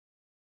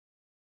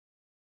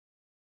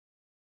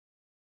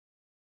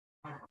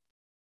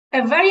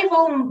A very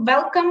warm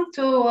welcome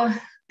to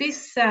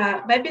this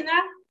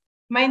webinar.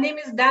 My name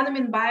is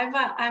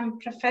Minbaeva. I'm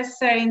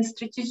professor in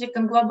strategic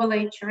and global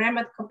HRM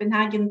at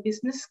Copenhagen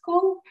Business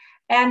School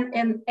and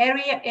an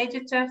area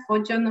editor for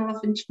Journal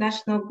of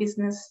International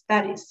Business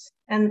Studies.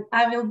 And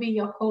I will be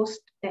your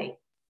host today.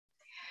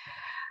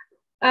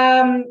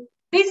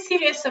 This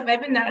series of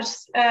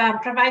webinars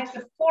provides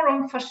a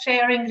forum for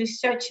sharing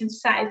research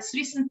insights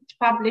recently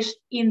published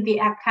in the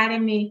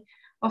Academy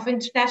of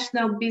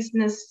International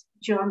Business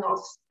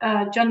Journals,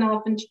 Journal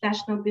of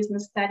International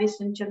Business Studies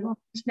and Journal of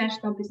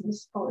International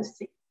Business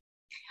Policy.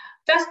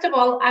 First of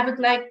all, I would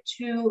like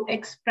to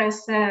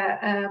express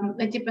a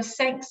deeper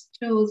thanks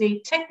to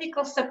the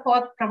technical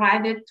support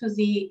provided to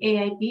the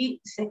AIB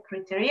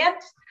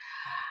Secretariat.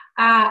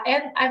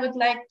 And I would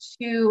like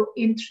to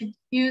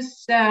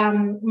introduce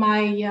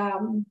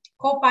my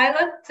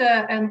co-pilot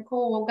and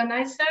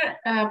co-organizer,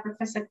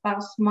 Professor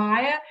Klaus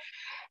Meyer.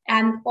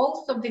 And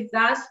also with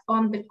us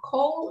on the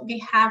call, we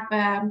have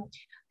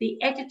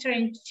the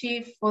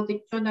editor-in-chief for the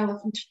Journal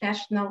of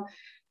International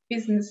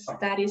Business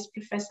Studies,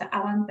 Professor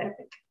Alan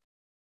Berbeck.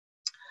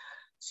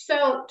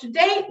 So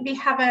today we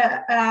have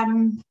a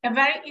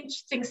very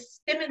interesting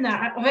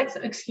seminar,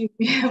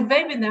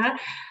 webinar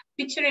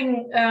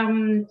featuring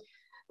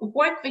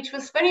work which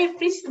was very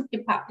recently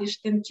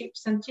published in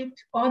JIPS and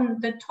JIPS on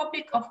the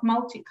topic of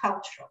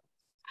multicultural.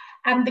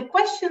 And the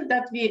question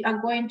that we are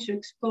going to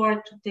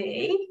explore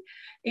today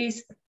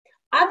is,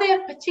 are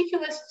there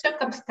particular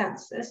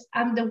circumstances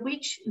under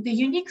which the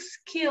unique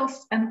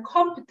skills and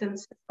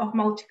competences of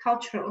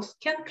multiculturals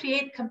can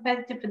create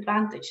competitive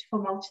advantage for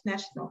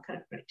multinational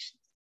corporations?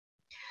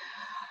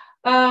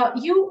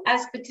 You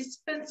as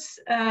participants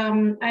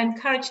are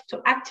encouraged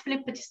to actively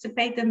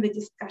participate in the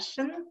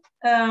discussion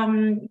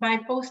by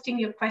posting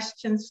your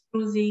questions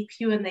through the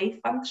Q&A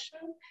function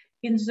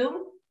in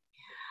Zoom.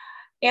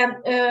 And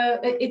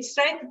it's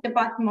right at the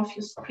bottom of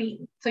your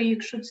screen. So you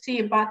should see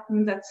a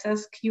button that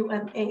says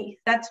Q&A.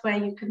 That's where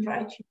you can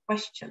write your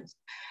questions.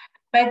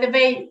 By the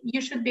way, you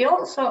should be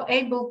also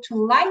able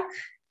to like,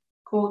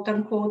 quote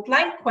unquote,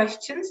 like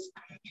questions,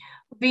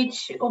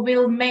 which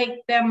will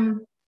make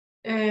them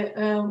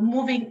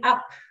moving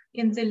up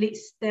in the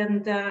list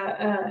and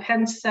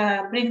hence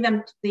bring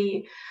them to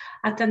the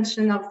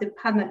attention of the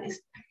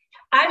panelists.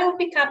 I will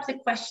pick up the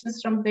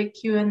questions from the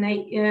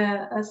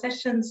Q&A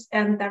sessions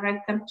and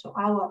direct them to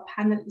our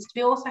panelists.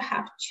 We also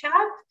have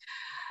chat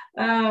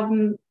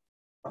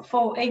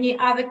for any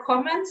other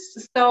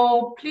comments.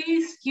 So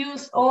please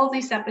use all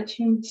these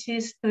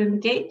opportunities to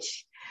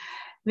engage.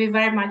 We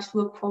very much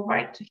look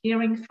forward to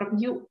hearing from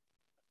you.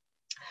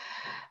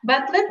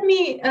 But let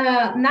me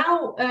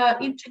now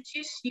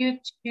introduce you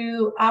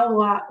to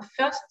our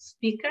first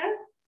speaker.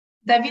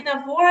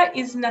 Davina Vora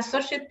is an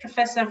associate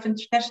professor of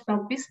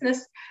international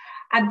business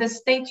at the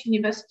State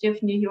University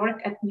of New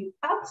York at New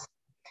Paltz.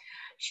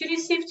 She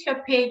received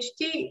her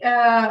PhD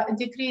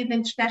degree in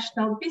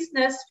international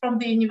business from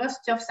the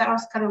University of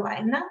South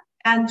Carolina,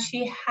 and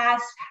she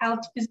has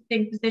held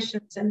visiting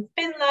positions in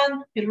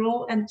Finland,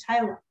 Peru, and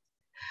Thailand.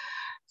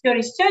 Her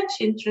research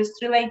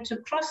interests relate to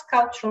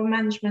cross-cultural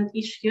management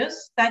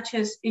issues such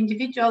as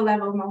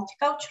individual-level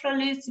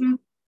multiculturalism,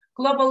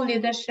 global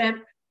leadership,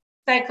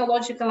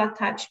 psychological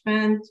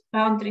attachment,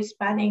 boundary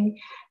spanning,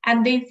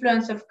 and the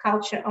influence of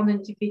culture on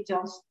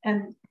individuals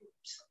and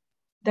groups.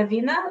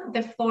 Davina,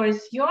 the floor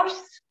is yours.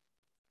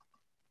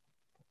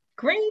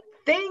 Great,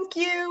 thank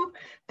you.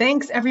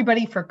 Thanks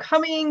everybody for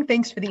coming.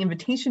 Thanks for the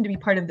invitation to be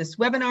part of this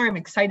webinar. I'm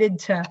excited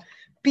to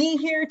be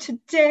here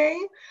today.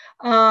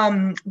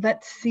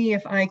 Let's see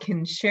if I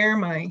can share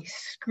my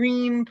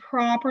screen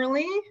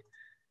properly.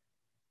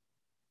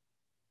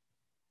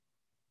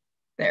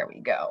 There we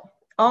go.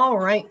 All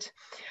right.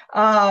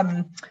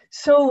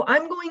 So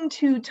I'm going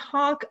to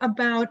talk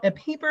about a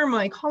paper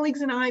my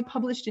colleagues and I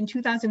published in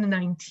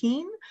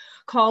 2019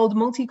 called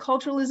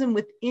Multiculturalism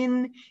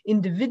Within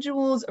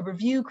Individuals, a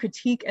Review,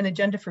 Critique, and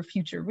Agenda for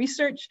Future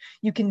Research.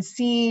 You can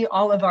see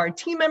all of our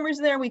team members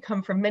there. We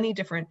come from many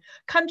different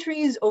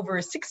countries.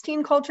 Over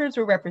 16 cultures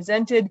were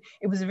represented.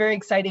 It was a very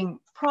exciting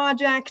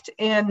project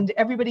and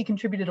everybody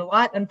contributed a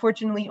lot.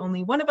 Unfortunately,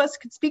 only one of us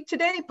could speak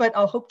today, but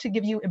I'll hope to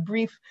give you a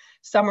brief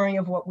summary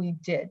of what we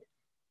did.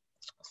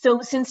 So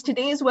since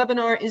today's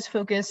webinar is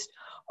focused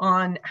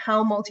on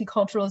how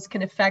multiculturalism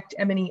can affect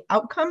M&E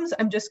outcomes,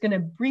 I'm just going to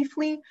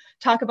briefly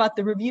talk about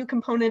the review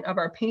component of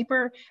our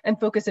paper and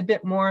focus a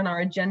bit more on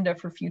our agenda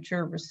for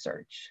future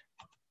research.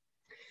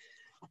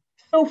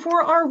 So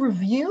for our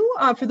review,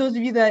 for those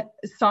of you that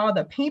saw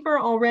the paper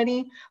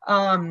already,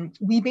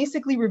 we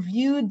basically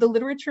reviewed the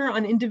literature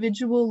on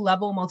individual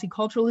level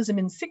multiculturalism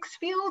in 6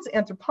 fields: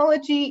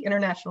 anthropology,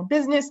 international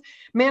business,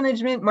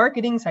 management,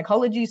 marketing,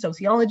 psychology,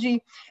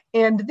 sociology.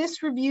 And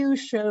this review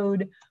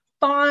showed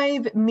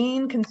 5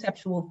 main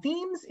conceptual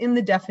themes in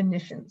the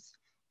definitions.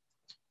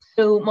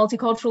 So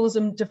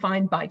multiculturalism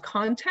defined by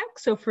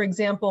context. So for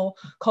example,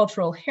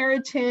 cultural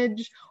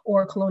heritage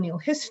or colonial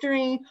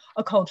history,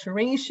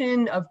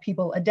 acculturation of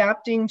people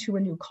adapting to a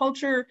new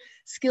culture,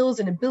 skills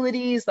and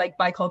abilities like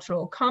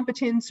bicultural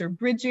competence or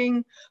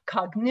bridging,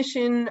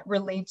 cognition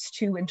relates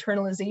to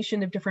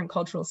internalization of different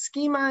cultural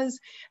schemas,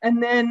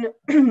 and then,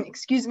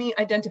 excuse me,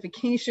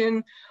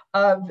 identification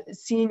of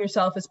seeing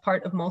yourself as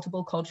part of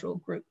multiple cultural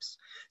groups.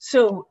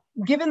 So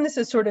given this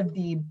as sort of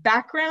the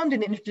background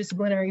and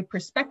interdisciplinary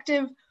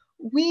perspective,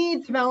 we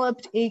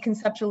developed a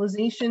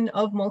conceptualization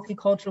of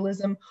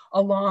multiculturalism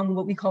along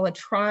what we call a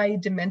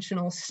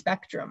tri-dimensional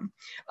spectrum.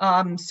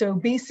 So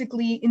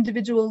basically,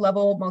 individual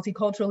level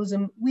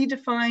multiculturalism, we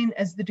define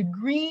as the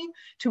degree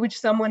to which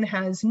someone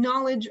has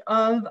knowledge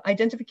of,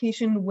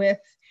 identification with,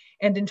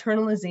 and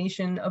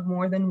internalization of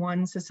more than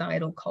one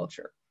societal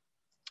culture.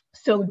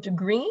 So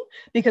degree,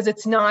 because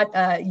it's not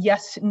a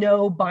yes,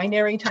 no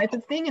binary type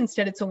of thing,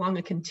 instead it's along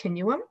a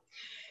continuum.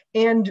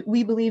 And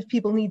we believe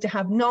people need to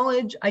have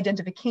knowledge,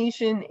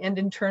 identification, and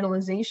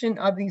internalization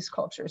of these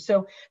cultures.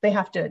 So they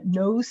have to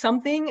know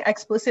something,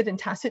 explicit and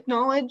tacit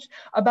knowledge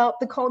about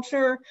the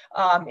culture,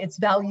 its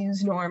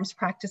values, norms,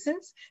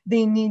 practices.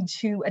 They need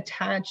to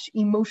attach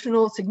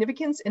emotional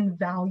significance and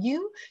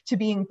value to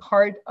being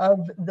part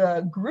of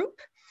the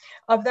group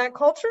of that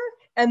culture.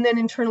 And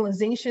then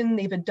internalization,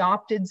 they've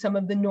adopted some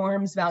of the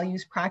norms,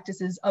 values,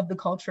 practices of the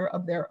culture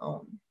of their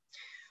own.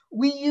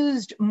 We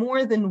used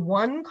more than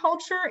one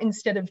culture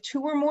instead of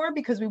two or more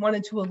because we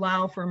wanted to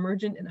allow for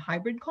emergent and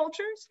hybrid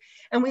cultures.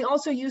 And we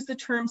also use the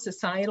term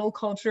societal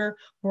culture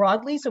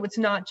broadly. So it's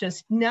not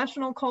just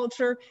national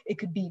culture, it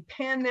could be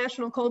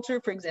pan-national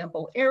culture, for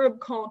example, Arab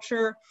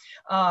culture.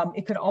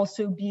 It could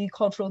also be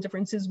cultural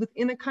differences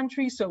within a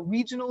country, so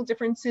regional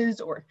differences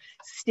or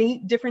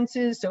state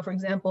differences. So for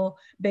example,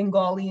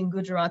 Bengali and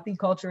Gujarati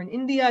culture in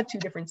India, two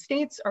different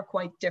states, are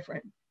quite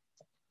different.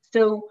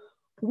 So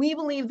we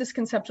believe this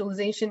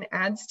conceptualization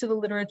adds to the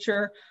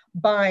literature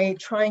by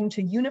trying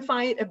to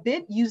unify it a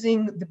bit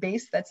using the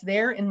base that's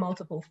there in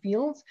multiple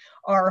fields.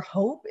 Our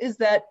hope is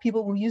that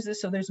people will use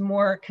this so there's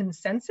more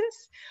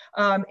consensus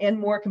and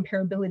more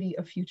comparability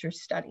of future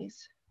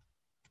studies.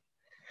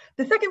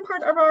 The second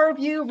part of our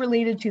review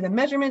related to the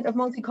measurement of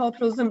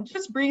multiculturalism.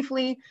 Just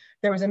briefly,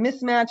 there was a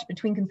mismatch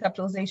between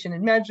conceptualization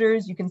and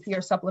measures. You can see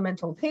our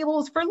supplemental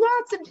tables for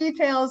lots of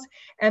details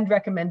and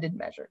recommended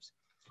measures.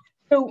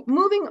 So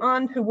moving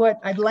on to what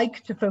I'd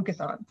like to focus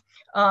on,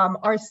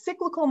 our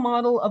cyclical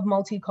model of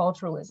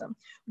multiculturalism.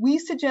 We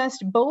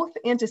suggest both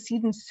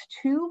antecedents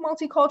to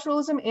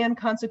multiculturalism and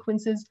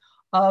consequences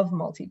of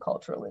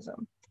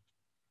multiculturalism.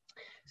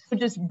 So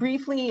just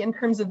briefly, in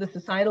terms of the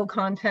societal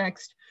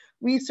context,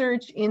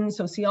 research in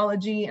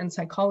sociology and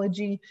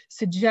psychology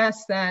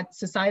suggests that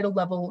societal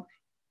level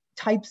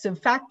types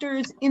of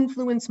factors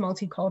influence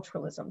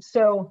multiculturalism.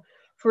 So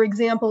for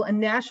example, a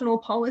national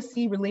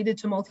policy related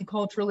to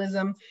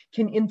multiculturalism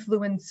can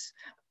influence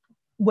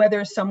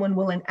whether someone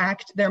will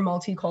enact their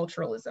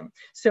multiculturalism.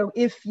 So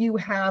if you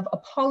have a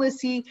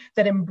policy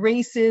that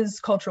embraces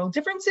cultural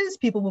differences,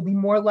 people will be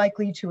more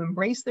likely to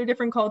embrace their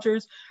different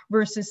cultures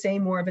versus, say,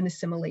 more of an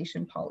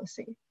assimilation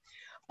policy.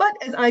 But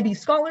as IB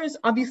scholars,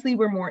 obviously,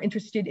 we're more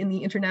interested in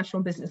the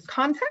international business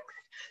context.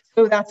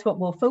 So that's what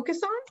we'll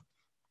focus on.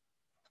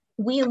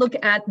 We look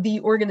at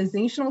the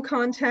organizational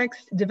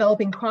context,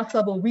 developing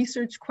cross-level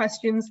research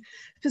questions,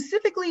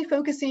 specifically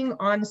focusing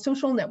on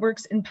social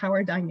networks and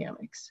power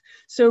dynamics.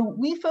 So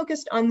we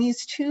focused on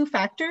these two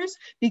factors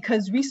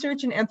because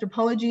research in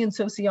anthropology and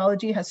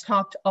sociology has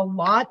talked a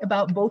lot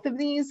about both of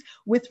these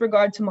with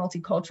regard to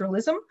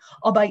multiculturalism,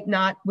 albeit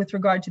not with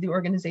regard to the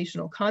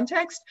organizational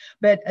context.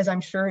 But as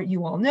I'm sure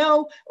you all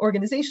know,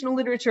 organizational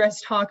literature has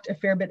talked a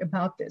fair bit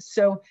about this.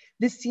 So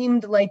this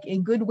seemed like a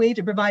good way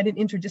to provide an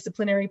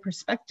interdisciplinary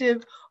perspective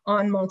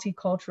on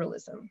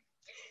multiculturalism.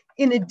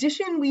 In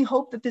addition, we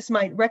hope that this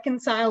might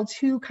reconcile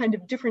two kind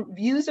of different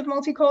views of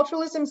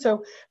multiculturalism.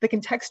 So the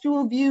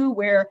contextual view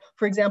where,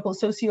 for example,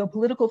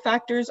 socio-political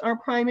factors are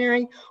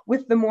primary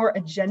with the more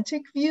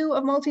agentic view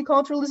of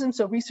multiculturalism.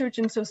 So research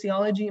in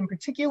sociology in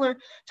particular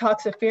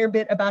talks a fair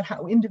bit about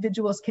how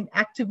individuals can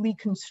actively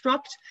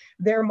construct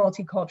their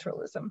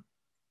multiculturalism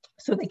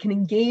so they can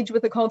engage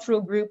with a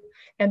cultural group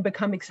and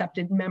become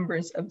accepted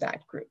members of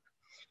that group.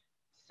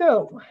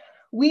 So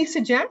we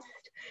suggest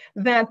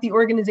that the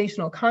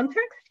organizational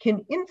context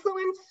can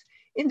influence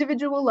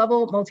individual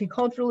level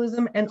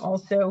multiculturalism, and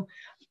also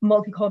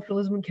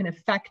multiculturalism can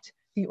affect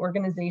the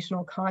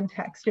organizational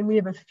context. And we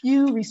have a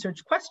few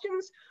research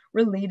questions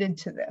related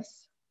to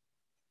this.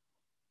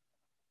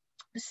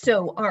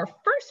 So our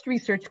first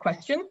research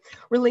question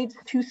relates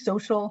to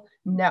social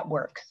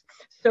networks.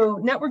 So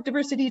network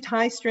diversity,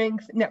 tie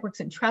strength, network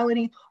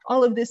centrality,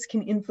 all of this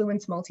can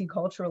influence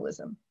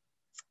multiculturalism.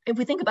 If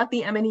we think about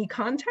the M&E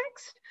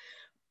context,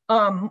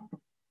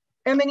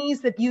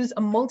 MNEs that use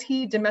a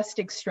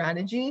multi-domestic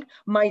strategy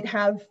might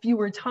have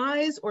fewer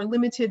ties or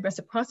limited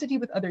reciprocity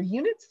with other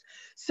units.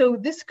 So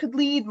this could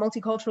lead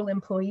multicultural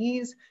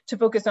employees to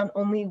focus on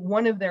only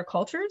one of their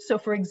cultures. So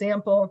for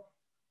example,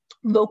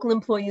 Local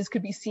employees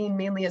could be seen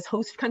mainly as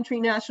host country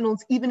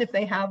nationals, even if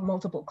they have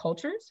multiple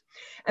cultures.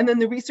 And then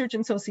the research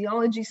in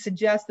sociology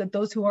suggests that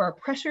those who are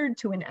pressured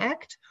to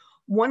enact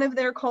one of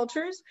their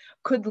cultures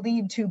could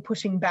lead to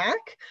pushing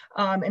back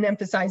and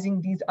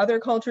emphasizing these other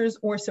cultures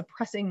or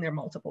suppressing their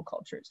multiple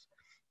cultures.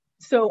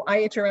 So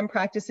IHRM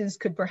practices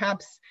could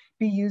perhaps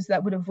be used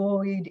that would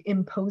avoid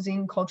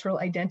imposing cultural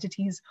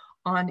identities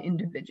on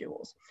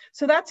individuals.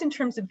 So that's in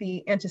terms of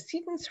the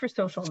antecedents for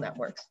social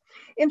networks.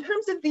 In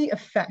terms of the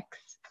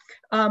effects,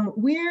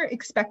 we're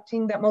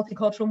expecting that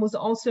multiculturalism will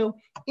also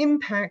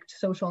impact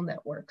social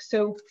networks.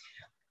 So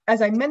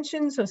as I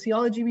mentioned,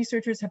 sociology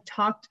researchers have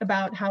talked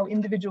about how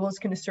individuals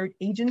can assert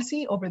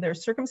agency over their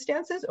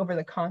circumstances, over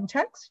the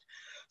context.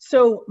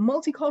 So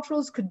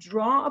multiculturals could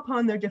draw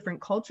upon their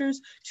different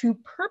cultures to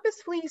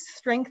purposefully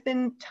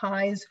strengthen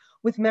ties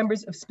with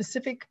members of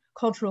specific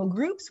cultural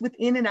groups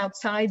within and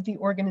outside the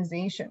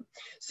organization.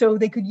 So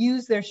they could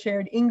use their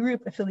shared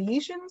in-group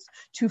affiliations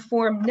to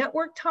form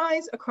network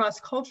ties across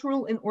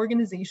cultural and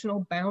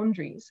organizational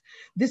boundaries.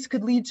 This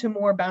could lead to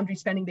more boundary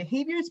spanning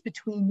behaviors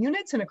between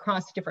units and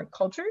across different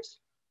cultures.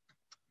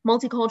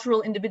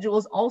 Multicultural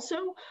individuals also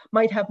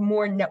might have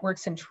more network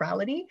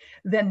centrality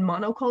than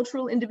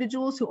monocultural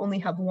individuals who only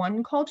have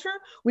one culture,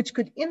 which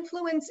could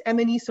influence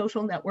M&E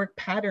social network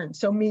patterns.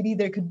 So maybe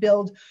they could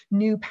build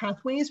new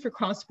pathways for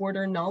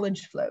cross-border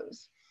knowledge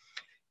flows.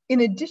 In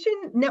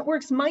addition,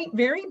 networks might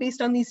vary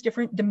based on these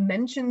different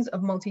dimensions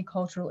of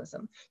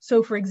multiculturalism.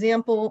 So for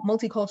example,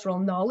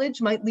 multicultural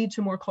knowledge might lead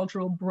to more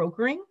cultural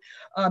brokering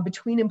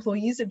between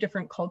employees of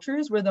different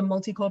cultures, where the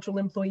multicultural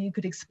employee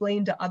could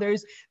explain to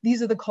others,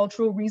 these are the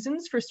cultural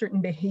reasons for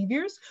certain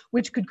behaviors,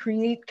 which could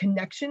create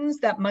connections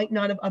that might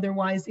not have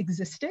otherwise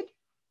existed.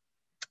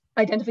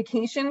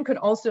 Identification could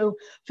also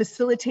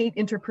facilitate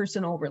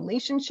interpersonal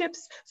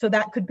relationships, so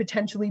that could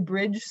potentially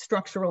bridge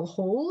structural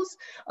holes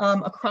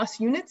across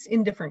units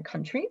in different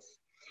countries.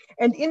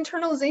 And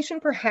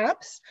internalization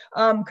perhaps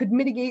could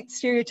mitigate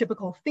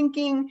stereotypical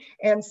thinking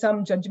and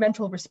some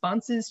judgmental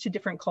responses to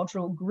different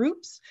cultural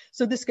groups.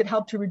 So this could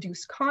help to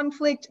reduce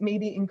conflict,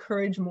 maybe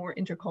encourage more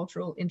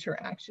intercultural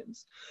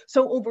interactions.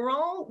 So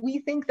overall, we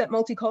think that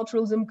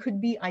multiculturalism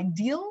could be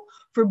ideal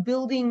for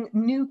building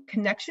new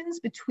connections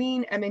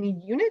between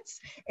M&E units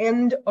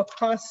and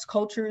across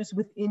cultures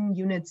within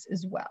units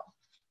as well.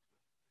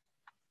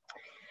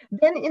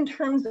 Then in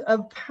terms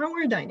of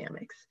power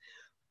dynamics,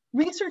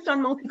 research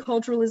on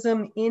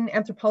multiculturalism in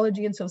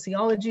anthropology and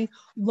sociology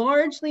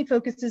largely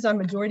focuses on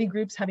majority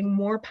groups having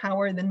more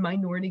power than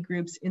minority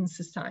groups in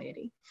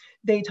society.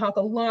 They talk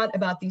a lot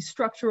about these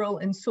structural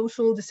and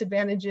social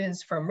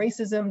disadvantages from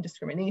racism,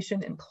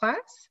 discrimination, and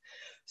class.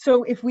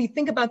 So if we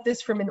think about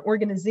this from an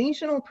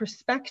organizational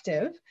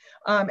perspective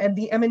and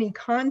the M&E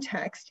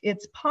context,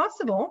 it's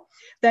possible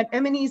that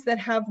M&Es that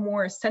have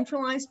more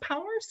centralized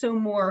power, so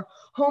more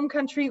home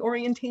country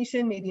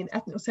orientation, maybe an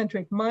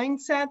ethnocentric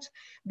mindset,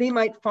 they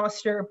might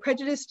foster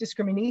prejudice,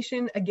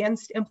 discrimination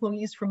against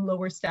employees from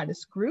lower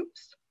status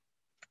groups.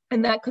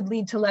 And that could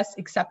lead to less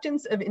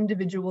acceptance of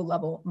individual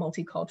level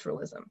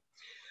multiculturalism.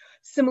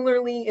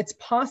 Similarly, it's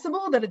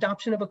possible that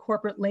adoption of a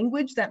corporate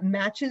language that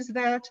matches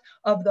that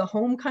of the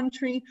home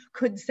country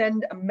could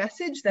send a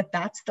message that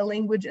that's the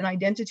language and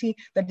identity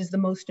that is the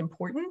most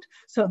important.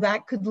 So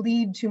that could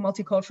lead to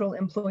multicultural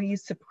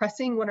employees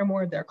suppressing one or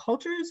more of their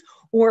cultures,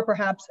 or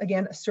perhaps,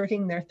 again,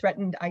 asserting their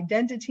threatened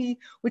identity,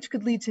 which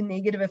could lead to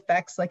negative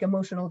effects like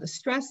emotional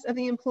distress of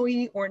the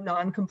employee or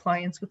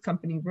non-compliance with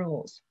company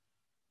rules.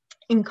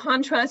 In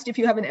contrast, if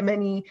you have an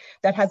M&E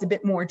that has a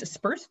bit more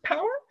dispersed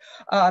power,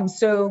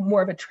 so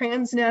more of a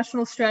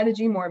transnational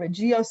strategy, more of a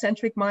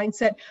geocentric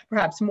mindset,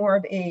 perhaps more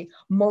of a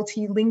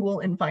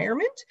multilingual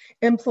environment,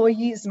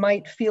 employees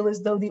might feel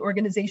as though the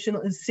organization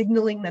is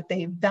signaling that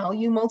they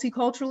value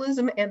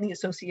multiculturalism and the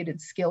associated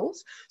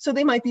skills, so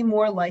they might be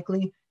more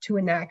likely to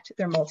enact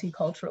their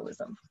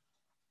multiculturalism.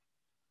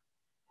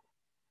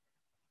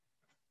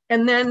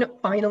 And then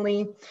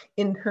finally,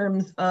 in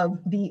terms of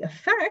the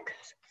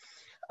effects,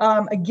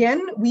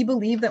 again, we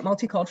believe that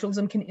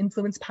multiculturalism can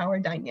influence power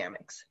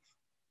dynamics.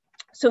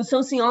 So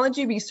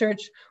sociology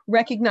research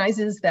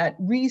recognizes that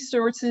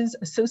resources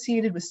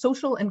associated with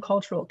social and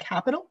cultural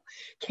capital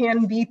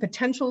can be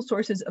potential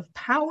sources of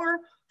power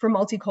for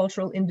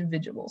multicultural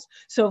individuals.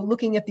 So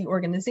looking at the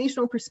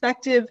organizational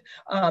perspective,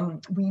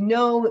 we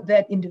know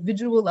that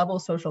individual level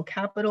social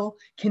capital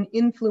can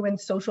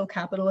influence social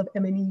capital of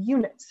M&E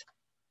units.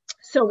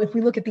 So if we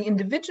look at the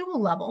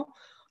individual level,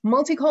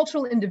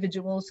 multicultural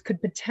individuals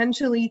could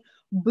potentially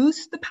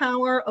boost the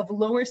power of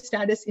lower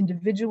status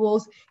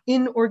individuals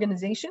in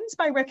organizations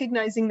by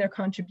recognizing their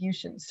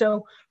contributions.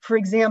 So for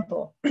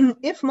example,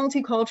 if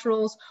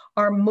multiculturals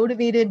are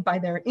motivated by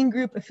their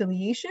in-group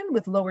affiliation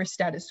with lower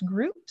status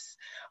groups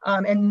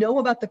and know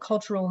about the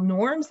cultural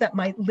norms that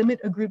might limit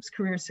a group's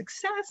career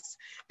success,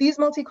 these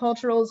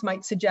multiculturals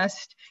might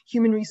suggest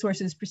human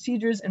resources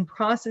procedures and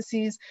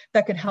processes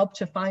that could help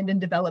to find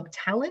and develop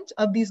talent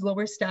of these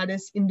lower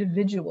status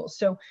individuals.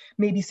 So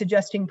maybe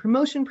suggesting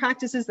promotion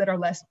practices that are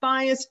less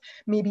biased,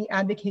 maybe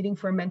advocating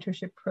for a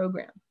mentorship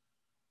program.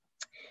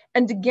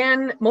 And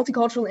again,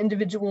 multicultural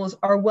individuals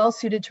are well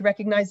suited to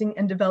recognizing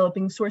and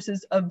developing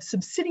sources of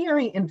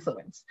subsidiary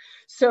influence.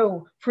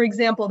 So, for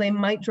example, they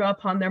might draw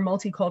upon their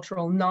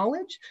multicultural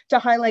knowledge to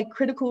highlight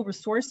critical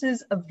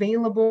resources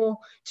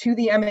available to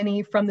the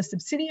MNE from the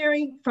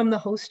subsidiary, from the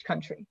host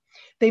country.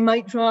 They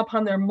might draw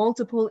upon their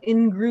multiple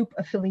in-group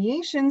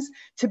affiliations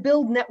to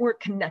build network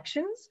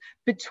connections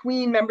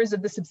between members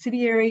of the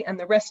subsidiary and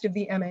the rest of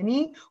the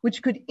MNE,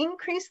 which could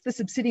increase the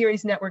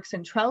subsidiary's network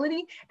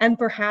centrality and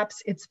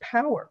perhaps its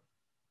power.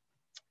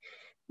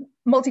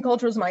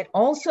 Multiculturals might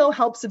also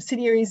help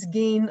subsidiaries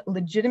gain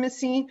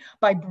legitimacy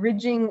by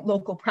bridging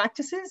local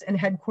practices and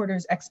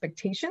headquarters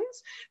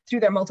expectations through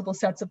their multiple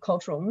sets of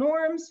cultural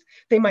norms.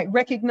 They might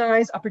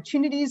recognize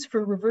opportunities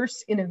for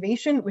reverse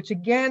innovation, which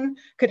again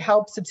could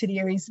help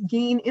subsidiaries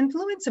gain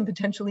influence and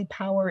potentially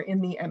power in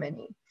the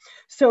MNE.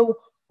 So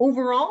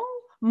overall,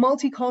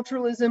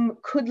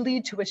 multiculturalism could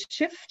lead to a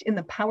shift in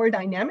the power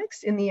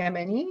dynamics in the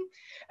MNE.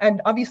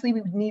 And obviously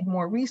we would need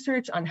more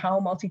research on how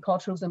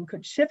multiculturalism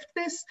could shift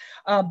this,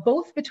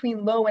 both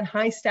between low and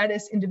high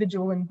status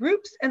individual and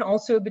groups, and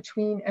also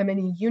between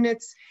MNE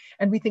units.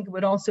 And we think it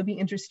would also be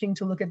interesting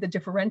to look at the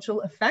differential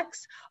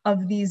effects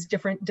of these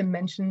different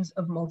dimensions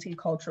of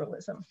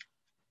multiculturalism.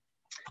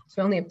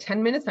 So I only have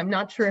 10 minutes. I'm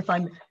not sure if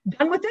I'm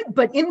done with it,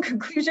 but in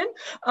conclusion,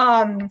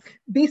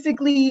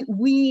 basically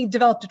we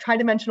developed a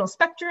tridimensional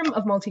spectrum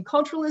of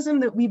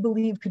multiculturalism that we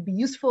believe could be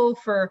useful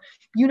for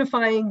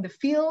unifying the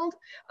field,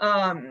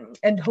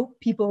 and hope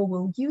people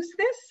will use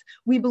this.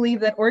 We believe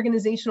that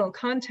organizational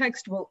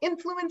context will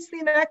influence the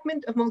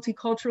enactment of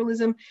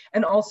multiculturalism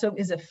and also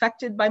is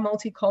affected by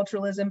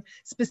multiculturalism,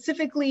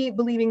 specifically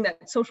believing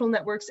that social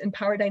networks and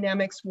power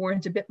dynamics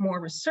warrant a bit more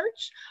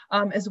research,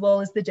 as well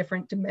as the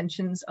different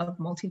dimensions of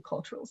multiculturalism.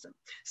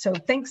 So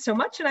thanks so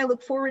much, and I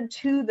look forward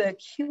to the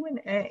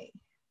Q&A.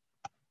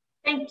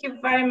 Thank you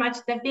very much,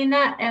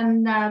 Davina,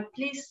 and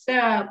please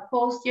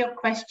post your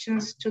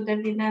questions to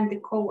Davina and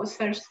the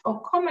co-authors,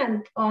 or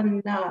comment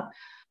on the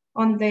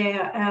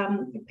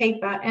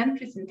paper and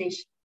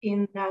presentation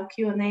in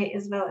Q&A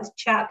as well as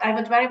chat. I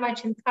would very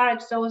much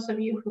encourage those of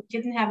you who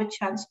didn't have a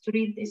chance to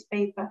read this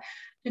paper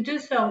to do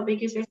so,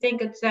 because I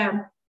think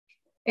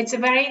it's a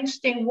very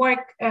interesting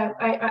work.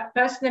 I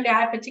personally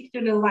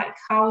particularly like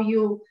how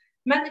you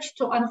manage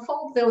to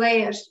unfold the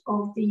layers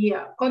of the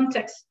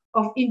context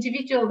of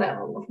individual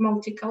level of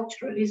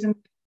multiculturalism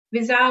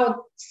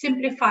without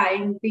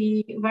simplifying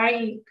the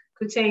very,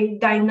 could say,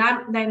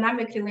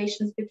 dynamic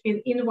relations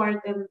between inward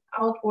and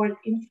outward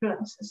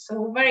influences.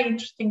 So very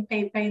interesting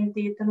paper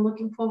indeed, and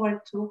looking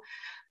forward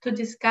to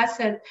discuss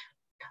it.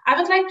 I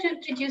would like to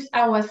introduce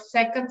our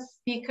second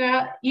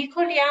speaker.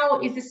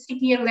 Liao is a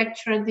senior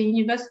lecturer at the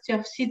University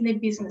of Sydney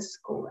Business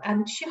School,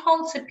 and she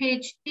holds a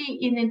PhD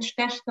in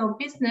international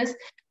business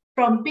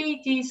from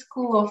BD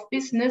School of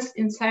Business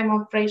in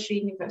Simon Fraser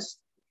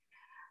University.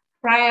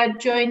 Prior to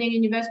joining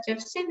University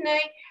of Sydney,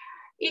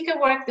 Ika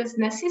worked as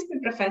an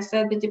assistant professor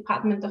at the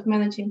Department of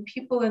Managing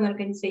People and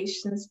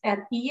Organizations at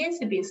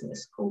AIB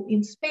Business School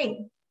in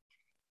Spain.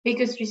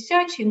 Ika's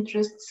research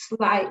interests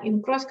lie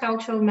in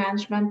cross-cultural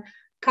management,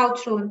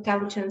 cultural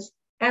intelligence,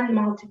 and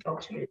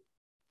multiculturalism.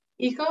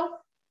 Ika,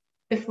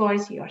 the floor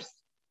is yours.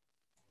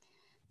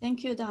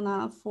 Thank you,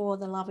 Dana, for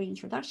the lovely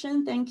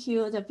introduction. Thank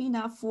you,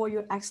 Davina, for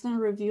your excellent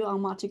review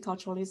on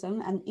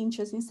multiculturalism and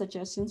interesting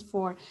suggestions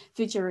for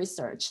future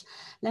research.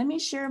 Let me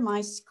share my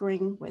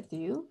screen with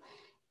you.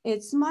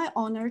 It's my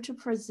honor to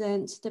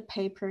present the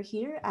paper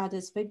here at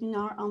this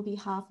webinar on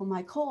behalf of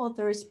my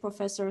co-authors,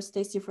 Professor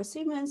Stacy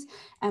Simmons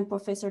and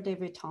Professor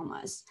David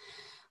Thomas.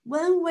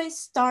 When we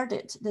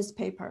started this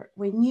paper,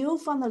 we knew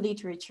from the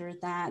literature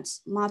that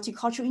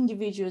multicultural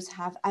individuals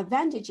have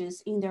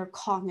advantages in their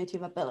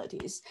cognitive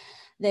abilities.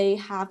 They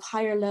have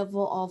higher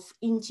level of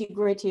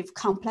integrative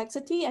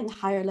complexity and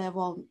higher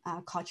level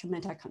of cultural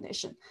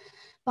meta-cognition.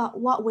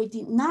 But what we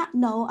did not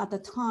know at the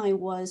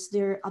time was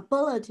their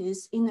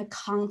abilities in the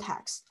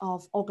context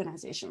of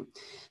organization.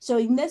 So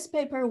in this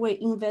paper, we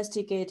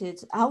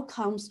investigated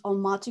outcomes of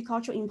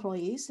multicultural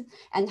employees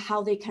and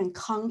how they can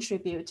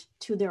contribute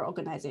to their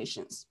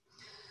organizations.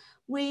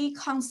 We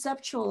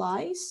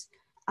conceptualize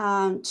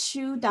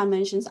two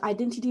dimensions,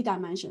 identity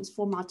dimensions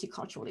for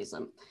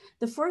multiculturalism.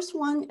 The first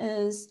one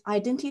is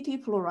identity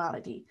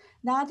plurality.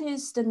 That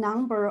is the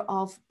number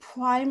of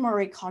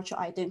primary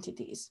cultural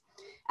identities.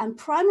 And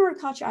primary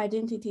cultural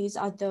identities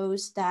are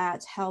those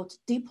that held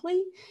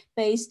deeply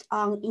based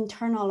on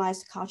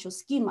internalized cultural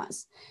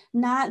schemas,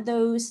 not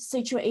those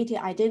situated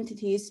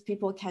identities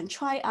people can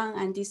try on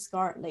and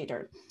discard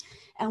later.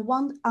 And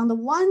on the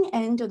one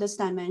end of this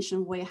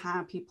dimension, we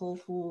have people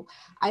who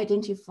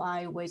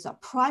identify with a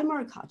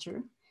primary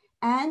culture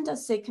and a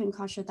second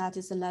culture that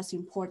is less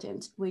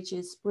important, which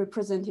is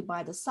represented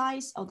by the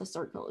size of the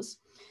circles.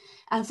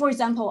 And for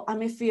example, I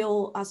may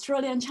feel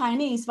Australian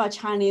Chinese, but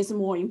Chinese is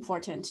more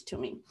important to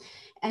me.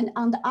 And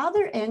on the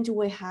other end,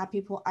 we have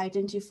people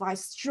identify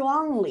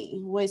strongly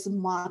with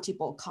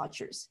multiple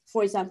cultures.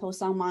 For example,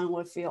 someone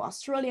will feel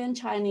Australian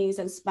Chinese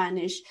and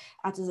Spanish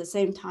at the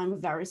same time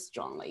very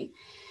strongly.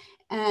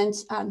 And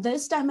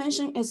this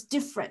dimension is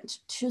different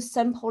to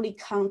simply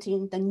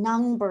counting the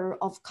number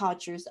of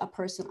cultures a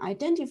person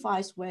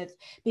identifies with,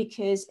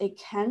 because it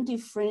can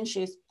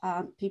differentiate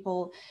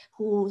people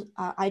who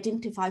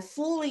identify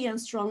fully and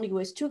strongly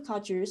with 2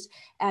 cultures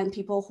and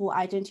people who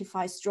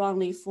identify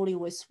strongly fully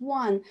with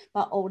 1,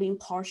 but only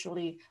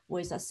partially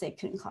with a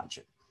 2nd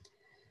culture.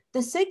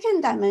 The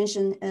second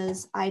dimension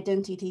is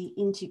identity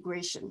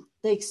integration,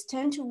 the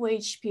extent to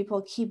which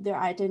people keep their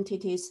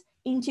identities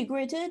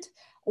integrated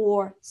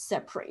or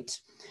separate.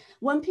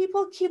 When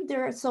people keep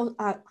their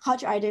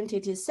culture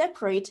identities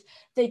separate,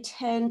 they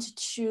tend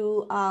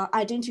to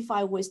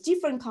identify with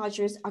different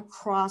cultures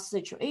across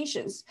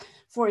situations.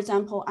 For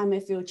example, I may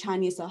feel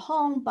Chinese at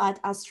home, but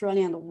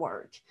Australian at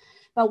work.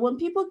 But when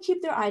people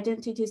keep their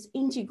identities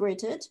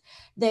integrated,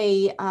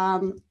 they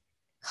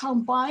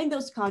combine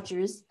those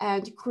cultures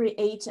and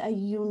create a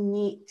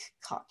unique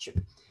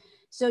culture.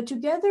 So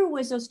together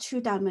with those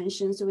 2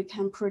 dimensions, we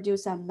can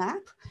produce a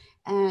map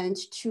and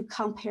to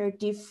compare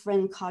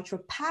different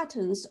cultural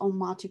patterns on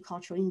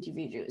multicultural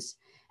individuals.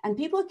 And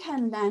people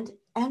can land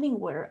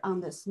anywhere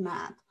on this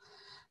map.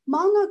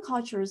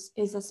 Monocultures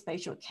is a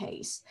special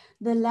case.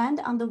 They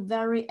land on the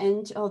very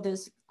end of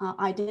this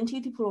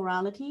identity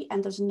plurality,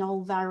 and there's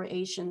no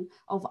variation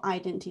of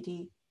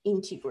identity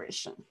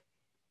integration.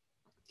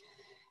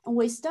 And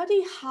we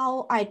study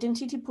how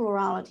identity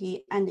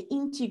plurality and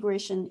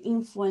integration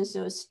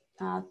influences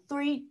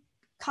 3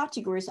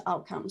 categories of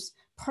outcomes: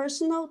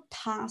 personal,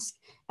 task,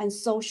 and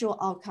social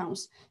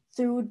outcomes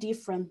through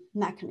different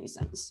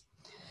mechanisms.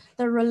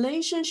 The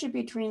relationship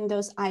between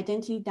those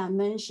identity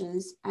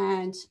dimensions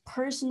and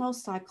personal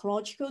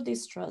psychological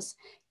distress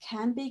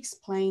can be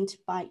explained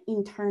by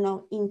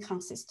internal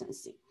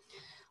inconsistency.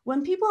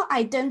 When people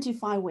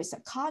identify with a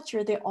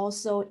culture, they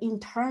also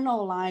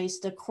internalize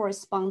the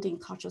corresponding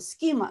cultural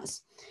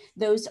schemas.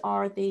 Those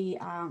are the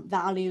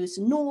values,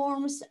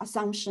 norms,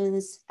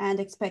 assumptions,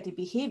 and expected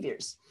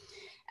behaviors.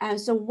 And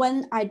so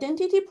when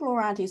identity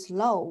plurality is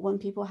low, when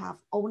people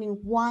have only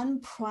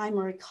 1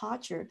 primary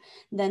culture,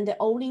 then they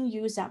only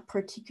use that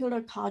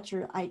particular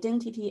culture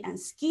identity and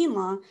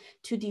schema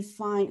to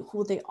define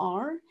who they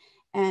are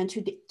and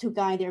to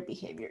guide their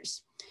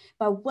behaviors.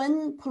 But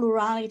when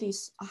plurality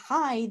is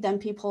high, then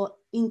people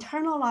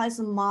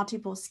internalize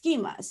multiple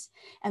schemas.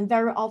 And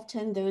very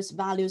often those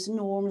values,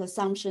 norms,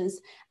 assumptions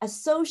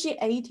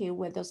associated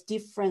with those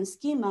different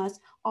schemas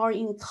are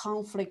in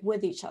conflict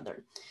with each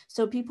other.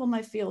 So people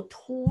might feel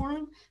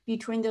torn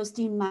between those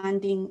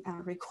demanding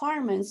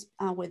requirements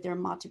with their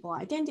multiple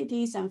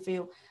identities and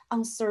feel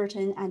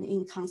uncertain and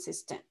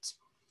inconsistent.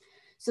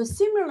 So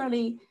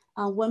similarly,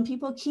 when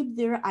people keep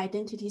their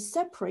identities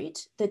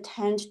separate, they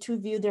tend to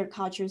view their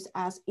cultures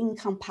as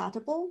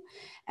incompatible,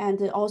 and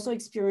they also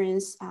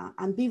experience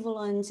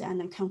ambivalence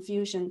and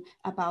confusion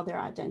about their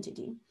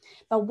identity.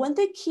 But when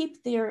they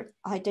keep their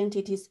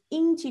identities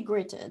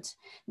integrated,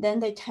 then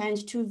they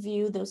tend to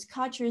view those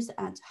cultures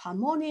as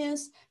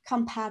harmonious,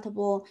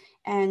 compatible,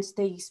 and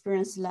they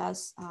experience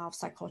less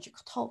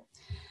psychological toll.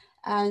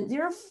 And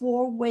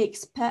therefore, we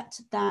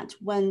expect that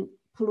when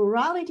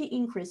plurality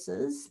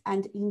increases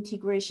and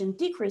integration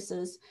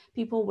decreases,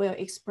 people will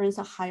experience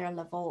a higher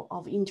level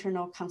of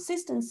internal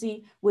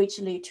consistency, which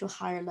lead to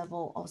higher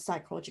level of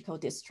psychological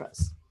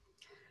distress.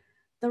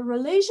 The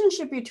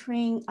relationship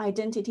between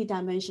identity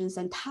dimensions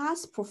and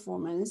task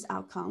performance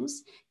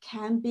outcomes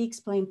can be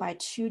explained by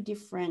 2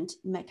 different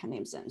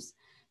mechanisms.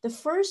 The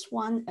first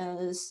one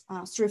is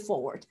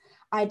straightforward.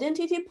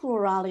 Identity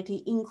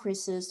plurality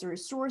increases the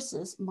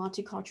resources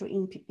multicultural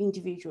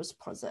individuals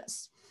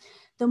possess.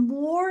 The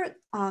more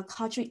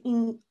cultural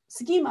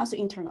schemas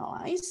you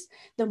internalize,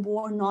 the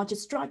more knowledge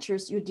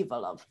structures you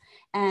develop,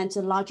 and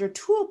the larger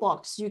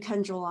toolbox you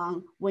can draw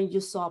on when you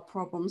solve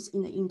problems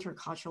in the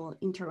intercultural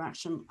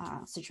interaction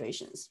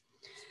situations.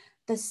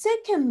 The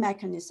second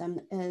mechanism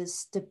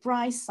is the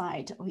bright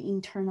side of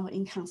internal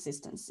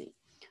inconsistency.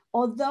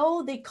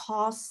 Although they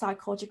cause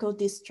psychological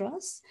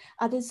distress,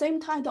 at the same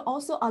time, they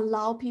also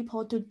allow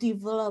people to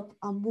develop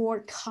a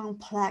more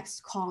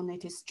complex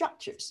cognitive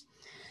structures.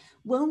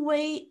 When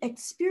we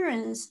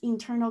experience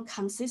internal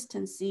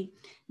consistency,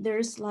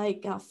 there's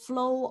like a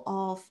flow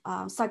of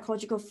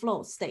psychological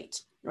flow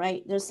state,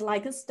 right? There's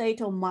like a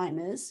state of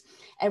minus.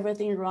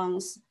 Everything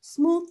runs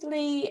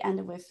smoothly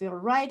and we feel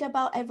right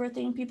about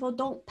everything. People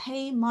don't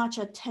pay much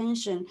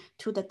attention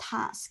to the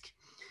task.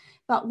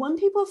 But when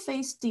people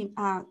face the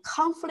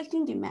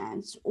conflicting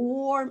demands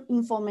or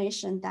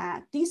information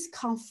that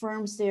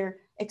disconfirms their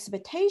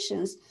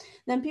expectations,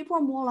 then people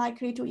are more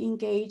likely to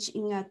engage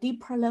in a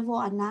deeper level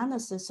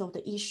analysis of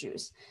the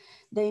issues.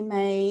 They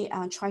may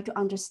try to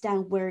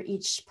understand where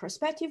each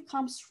perspective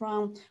comes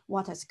from,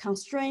 what are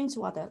constraints,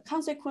 what are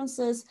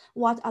consequences,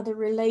 what are the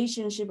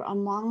relationships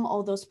among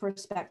all those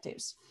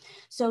perspectives.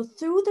 So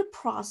through the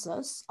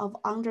process of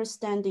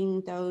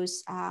understanding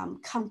those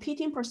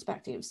competing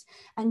perspectives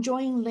and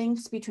drawing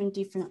links between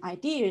different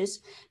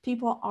ideas,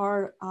 people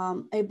are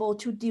able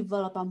to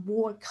develop a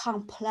more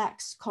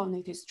complex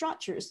cognitive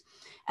structures.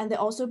 And they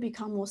also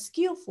become more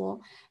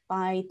skillful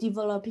by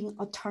developing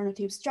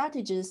alternative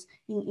strategies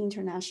in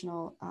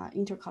international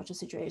intercultural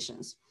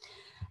situations.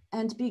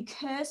 And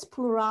because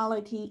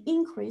plurality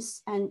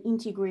increase and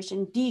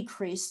integration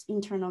decrease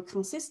internal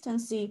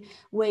consistency,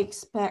 we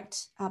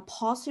expect a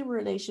positive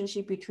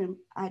relationship between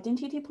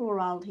identity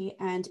plurality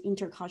and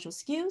intercultural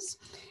skills,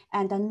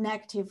 and a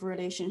negative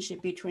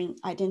relationship between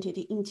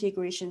identity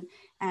integration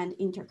and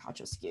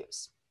intercultural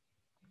skills.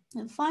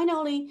 And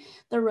finally,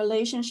 the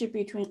relationship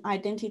between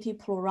identity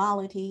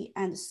plurality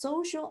and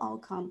social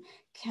outcome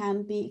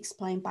can be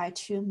explained by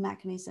two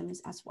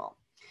mechanisms as well.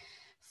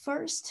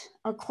 First,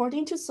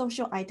 according to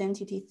social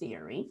identity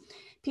theory,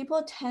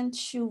 people tend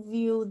to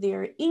view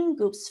their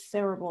in-groups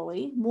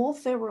favorably, more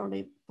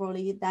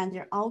favorably than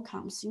their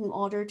outcomes in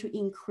order to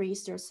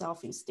increase their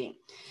self-esteem.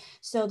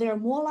 So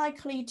they're more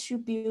likely to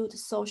build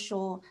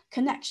social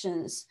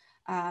connections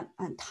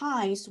and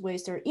ties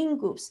with their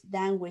in-groups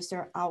than with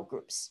their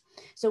out-groups.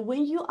 So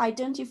when you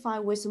identify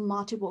with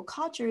multiple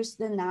cultures,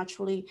 then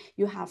naturally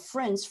you have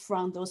friends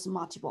from those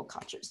multiple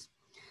cultures.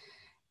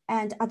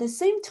 And at the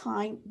same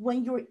time,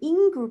 when your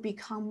in-group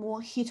become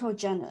more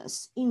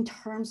heterogeneous in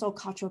terms of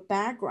cultural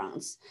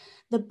backgrounds,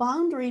 the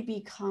boundary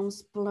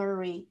becomes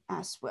blurry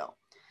as well.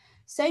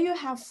 Say you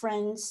have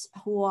friends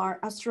who are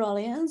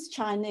Australians,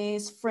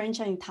 Chinese, French,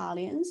 and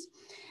Italians,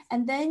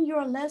 and then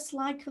you're less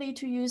likely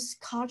to use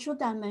cultural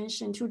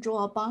dimension to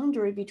draw a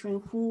boundary between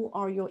who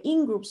are your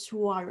in-groups,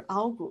 who are your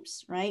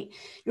out-groups, right?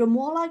 You're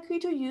more likely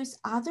to use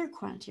other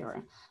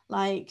criteria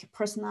like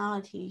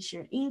personality,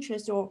 shared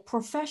interests, or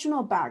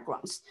professional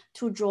backgrounds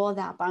to draw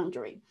that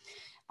boundary.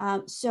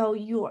 So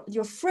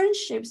your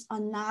friendships are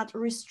not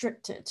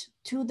restricted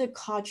to the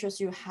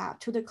cultures you have,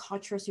 to the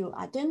cultures you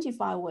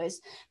identify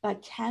with,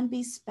 but can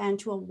be spanned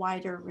to a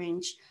wider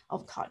range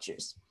of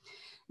cultures.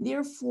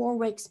 Therefore,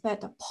 we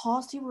expect a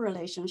positive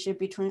relationship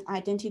between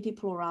identity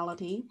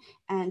plurality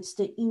and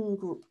the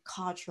in-group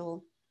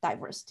cultural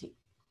diversity.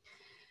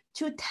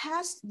 To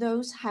test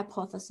those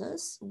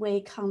hypotheses,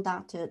 we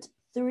conducted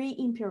 3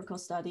 empirical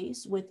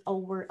studies with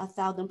over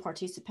 1,000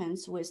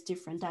 participants with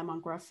different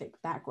demographic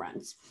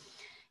backgrounds.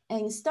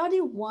 In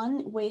study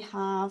 1, we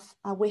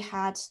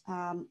had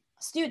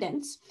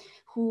students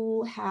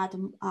who had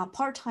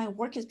part-time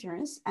work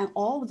experience, and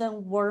all of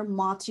them were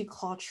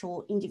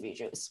multicultural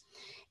individuals.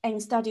 In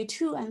study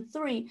 2 and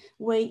 3,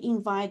 we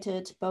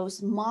invited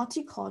both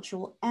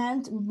multicultural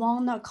and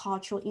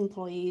monocultural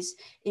employees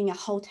in a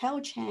hotel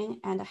chain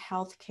and a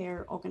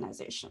healthcare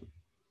organization.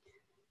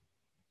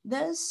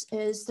 This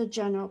is the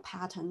general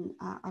pattern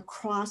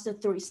across the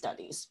 3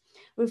 studies.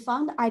 We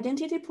found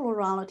identity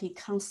plurality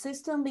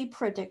consistently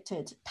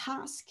predicted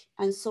task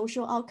and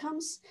social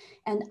outcomes,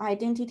 and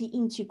identity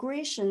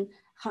integration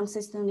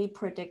consistently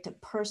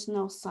predicted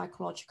personal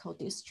psychological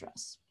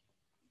distress.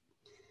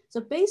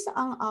 So based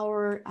on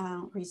our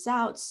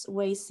results,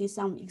 we see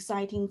some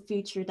exciting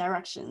future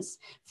directions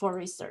for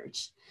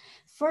research.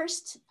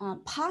 First,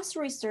 past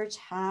research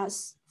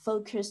has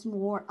focused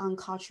more on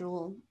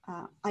cultural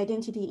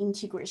identity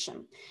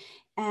integration.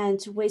 And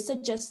we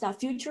suggest that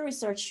future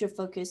research should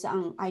focus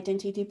on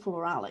identity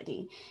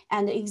plurality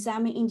and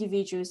examine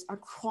individuals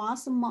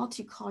across the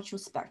multicultural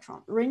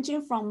spectrum,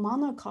 ranging from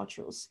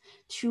monocultures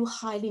to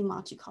highly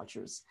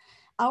multiculturals.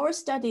 Our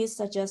studies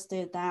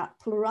suggested that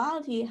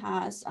plurality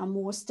has a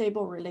more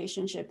stable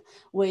relationship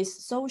with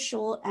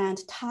social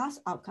and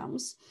task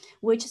outcomes,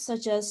 which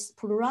suggests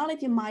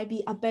plurality might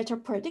be a better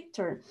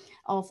predictor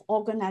of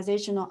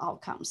organizational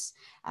outcomes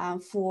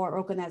for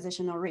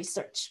organizational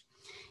research.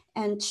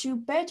 And to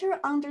better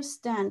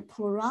understand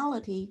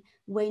plurality,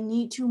 we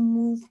need to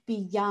move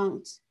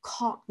beyond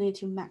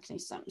cognitive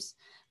mechanisms.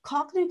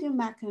 Cognitive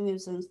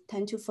mechanisms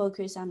tend to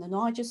focus on the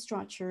knowledge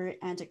structure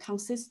and the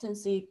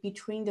consistency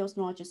between those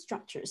knowledge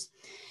structures.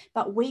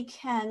 But we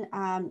can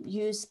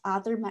use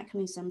other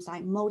mechanisms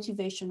like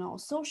motivational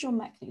social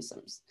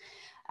mechanisms.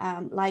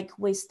 Like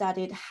we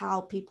studied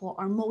how people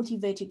are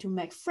motivated to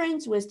make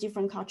friends with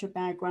different cultural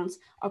backgrounds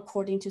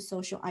according to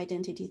social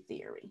identity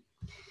theory.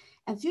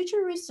 And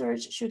future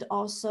research should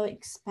also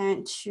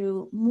expand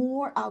to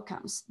more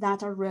outcomes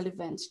that are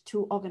relevant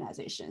to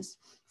organizations.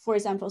 For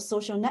example,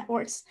 social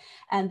networks,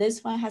 and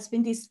this one has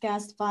been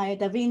discussed by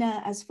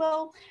Davina as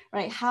well,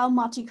 right? How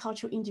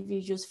multicultural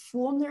individuals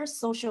form their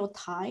social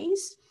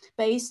ties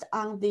based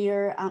on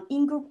their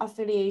in-group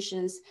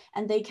affiliations,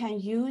 and they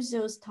can use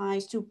those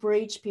ties to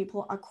bridge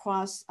people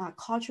across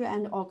cultural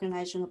and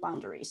organizational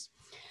boundaries.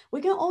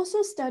 We can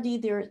also study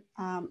their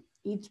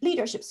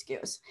leadership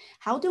skills.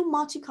 How do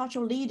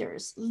multicultural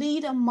leaders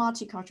lead a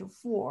multicultural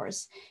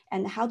force,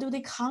 and how do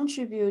they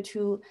contribute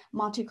to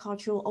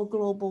multicultural or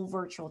global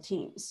virtual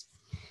teams?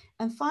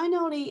 And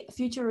finally,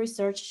 future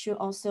research should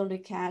also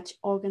look at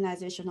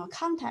organizational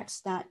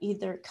contexts that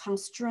either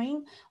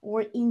constrain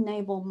or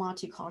enable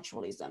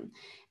multiculturalism.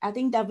 I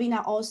think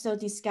Davina also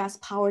discussed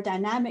power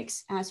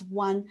dynamics as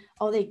one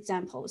of the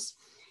examples.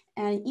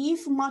 And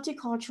if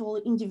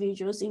multicultural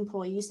individuals,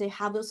 employees, they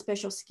have those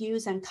special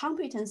skills and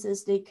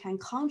competences they can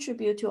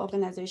contribute to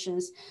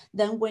organizations,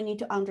 then we need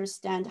to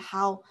understand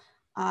how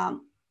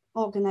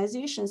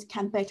organizations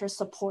can better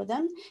support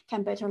them,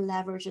 can better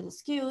leverage the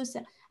skills,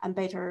 and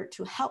better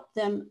to help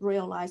them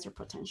realize their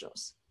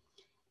potentials.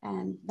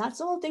 And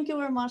that's all. Thank you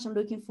very much. I'm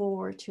looking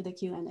forward to the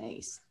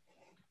Q&As.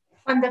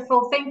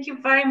 Wonderful. Thank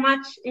you very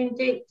much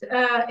indeed.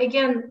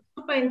 Again,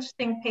 super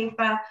interesting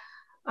paper.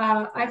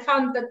 I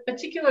found that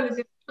particularly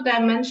the two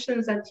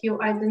dimensions that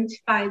you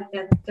identified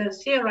that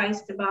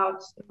theorized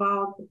about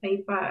the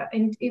paper,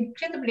 and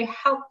incredibly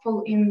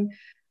helpful in,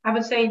 I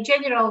would say,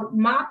 general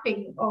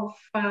mapping of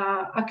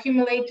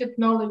accumulated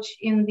knowledge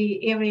in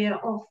the area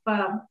of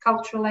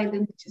cultural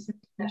identities in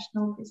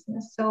international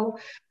business. So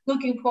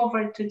looking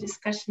forward to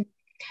discussion.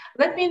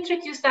 Let me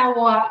introduce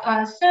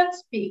our third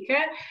speaker.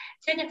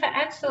 Jennifer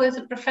Oetzel is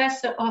a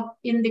professor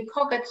in the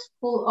Kogat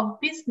School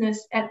of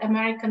Business at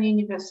American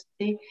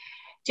University.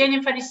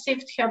 Jennifer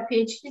received her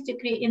PhD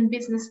degree in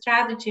business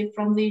strategy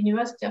from the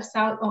University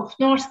of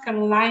North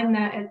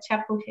Carolina at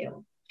Chapel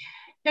Hill.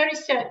 Her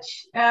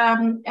research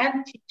and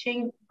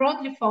teaching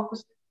broadly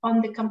focused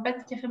on the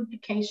competitive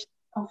implications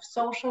of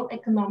social,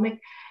 economic,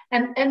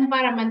 and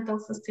environmental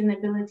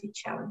sustainability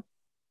challenges.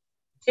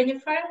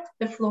 Jennifer,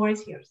 the floor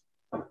is yours.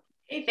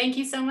 Hey, thank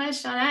you so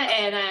much, Shauna,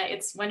 and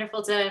it's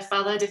wonderful to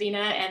follow Davina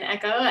and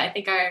Echo. I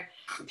think our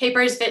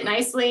papers fit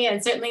nicely,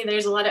 and certainly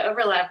there's a lot of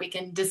overlap we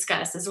can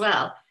discuss as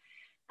well.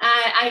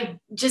 I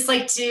just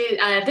like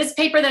to, this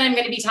paper that I'm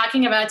going to be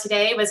talking about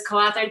today was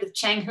co-authored with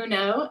Chang-Hu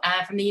No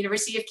from the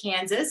University of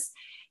Kansas,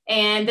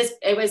 and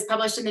it was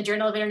published in the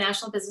Journal of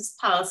International Business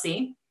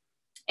Policy.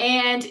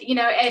 And, you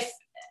know, if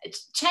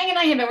Chang and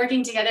I have been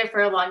working together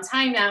for a long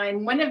time now,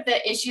 and one of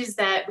the issues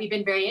that we've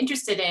been very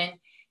interested in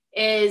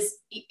is,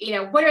 you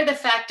know, what are the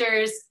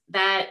factors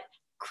that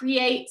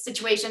create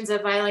situations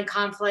of violent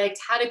conflict?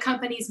 How do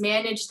companies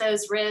manage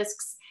those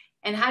risks?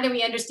 And how do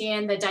we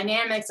understand the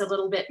dynamics a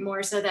little bit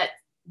more so that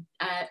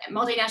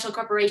multinational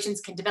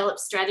corporations can develop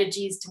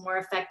strategies to more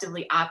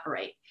effectively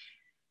operate?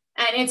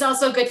 And it's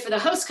also good for the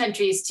host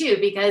countries too,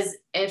 because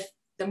if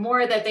the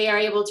more that they are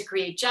able to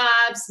create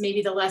jobs,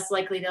 maybe the less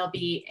likely they'll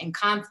be in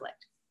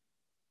conflict.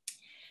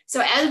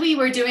 So as we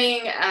were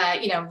doing,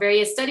 you know,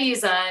 various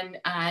studies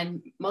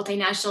on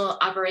multinational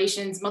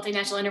operations,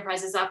 multinational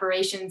enterprises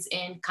operations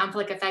in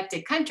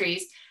conflict-affected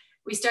countries,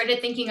 we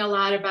started thinking a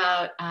lot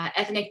about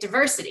ethnic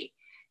diversity,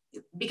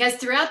 because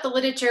throughout the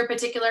literature,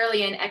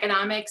 particularly in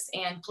economics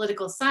and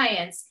political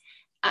science,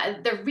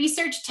 the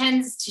research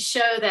tends to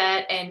show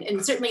that,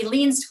 and certainly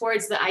leans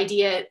towards the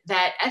idea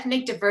that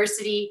ethnic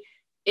diversity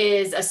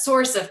is a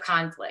source of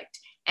conflict,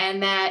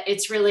 and that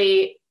it's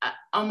really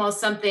almost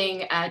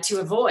something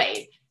to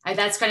avoid.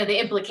 That's kind of the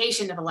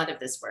implication of a lot of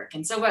this work.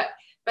 And so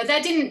but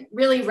that didn't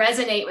really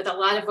resonate with a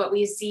lot of what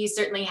we see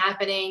certainly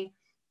happening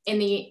in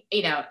the,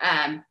 you know,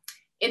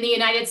 in the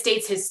United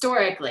States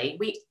historically.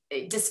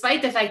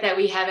 Despite the fact that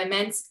we have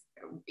immense,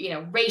 you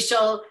know,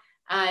 racial,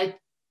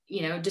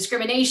 you know,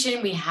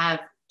 discrimination, we have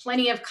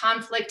plenty of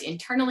conflict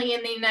internally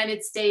in the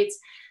United States,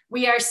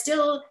 we are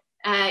still,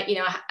 you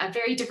know, a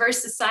very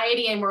diverse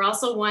society, and we're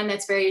also one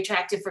that's very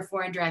attractive for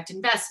foreign direct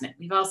investment.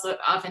 We've also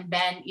often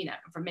been, you know,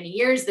 for many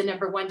years, the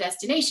 #1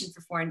 destination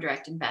for foreign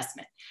direct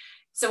investment.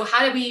 So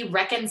how do we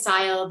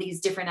reconcile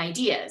these different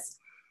ideas?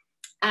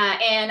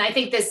 And I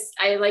think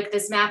I like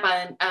this map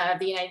on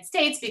the United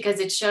States because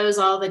it shows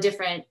all the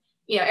different,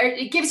 you know,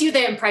 it gives you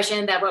the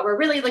impression that what we're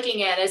really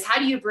looking at is how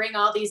do you bring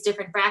all these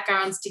different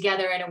backgrounds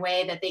together in a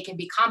way that they can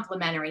be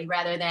complementary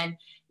rather than,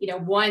 you know,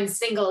 one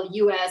single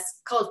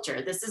US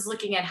culture. This is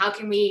looking at how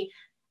can we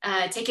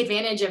take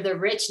advantage of the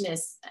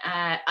richness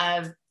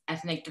of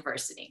ethnic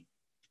diversity.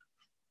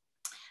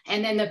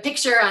 And then the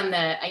picture on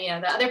the, you know,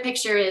 the other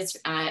picture is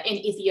in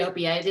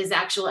Ethiopia. It is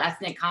actual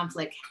ethnic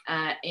conflict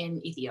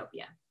in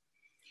Ethiopia.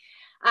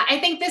 I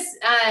think this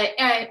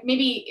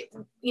maybe,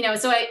 you know,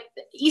 so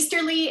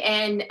Easterly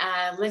and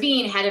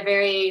Levine had a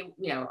very,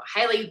 you know,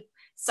 highly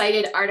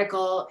cited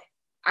article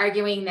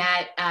arguing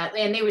that,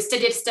 and they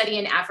did a study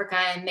in Africa,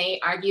 and they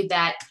argued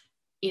that,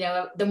 you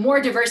know, the more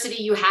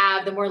diversity you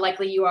have, the more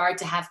likely you are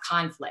to have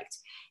conflict.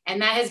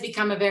 And that has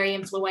become a very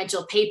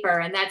influential paper,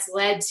 and that's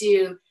led to,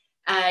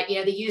 you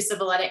know, the use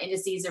of a lot of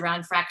indices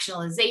around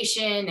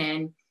fractionalization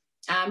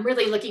and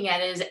really looking at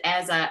it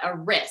as a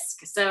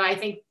risk. So I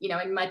think, you know,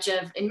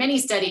 in many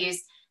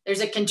studies,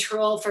 there's a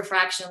control for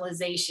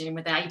fractionalization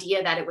with the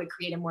idea that it would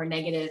create a more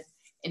negative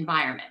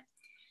environment.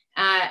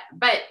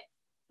 But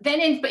then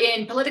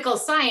in political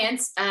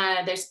science,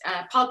 there's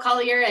Paul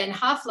Collier and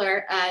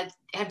Hoffler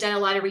have done a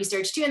lot of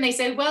research too, and they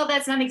say, well,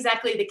 that's not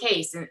exactly the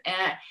case.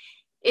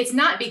 It's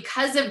not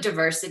because of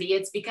diversity,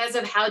 it's because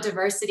of how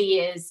diversity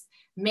is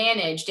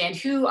managed and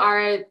who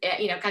are,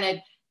 you know, kind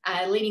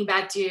of leading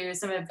back to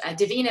some of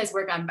Davina's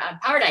work on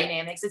power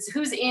dynamics. It's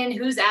who's in,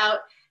 who's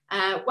out,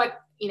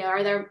 what, you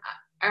know,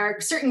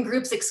 are certain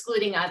groups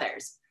excluding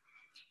others.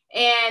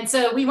 And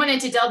so we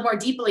wanted to delve more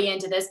deeply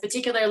into this,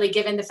 particularly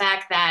given the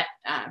fact that,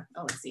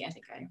 oh, let's see,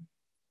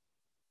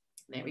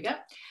 there we go.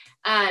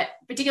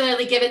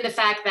 Particularly given the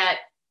fact that,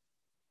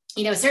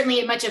 you know,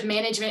 certainly much of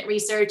management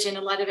research and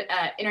a lot of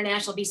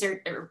international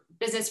research or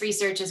business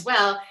research as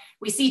well,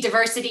 we see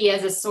diversity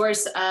as a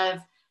source of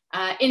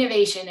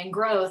innovation and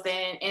growth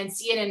and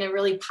see it in a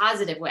really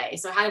positive way.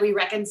 So how do we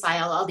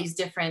reconcile all these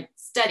different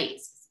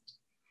studies?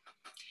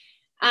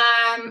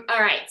 All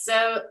right,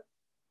 so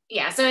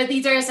yeah, so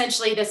these are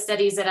essentially the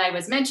studies that I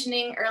was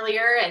mentioning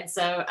earlier. And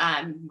so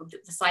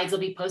the slides will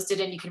be posted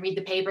and you can read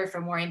the paper for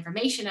more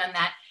information on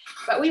that.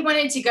 But we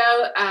wanted to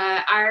go,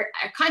 our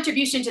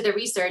contribution to the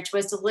research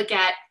was to look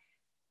at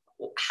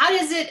how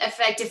does it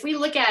affect, if we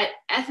look at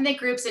ethnic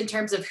groups in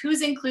terms of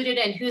who's included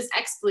and who's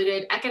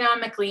excluded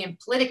economically and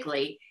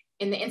politically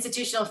in the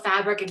institutional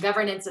fabric and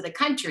governance of the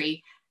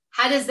country,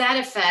 how does that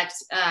affect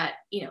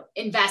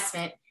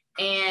investment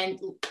and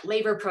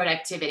labor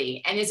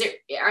productivity? And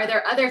are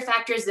there other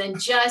factors than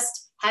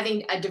just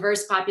having a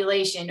diverse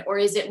population, or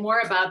is it more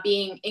about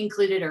being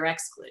included or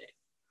excluded?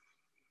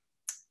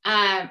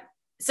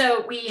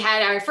 So we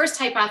had our first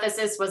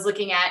hypothesis was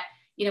looking at,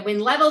 when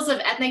levels of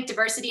ethnic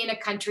diversity in a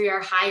country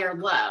are high or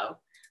low,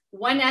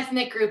 one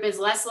ethnic group is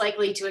less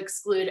likely to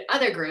exclude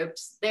other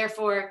groups.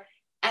 Therefore,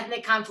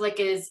 ethnic conflict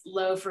is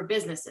low for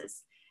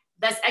businesses.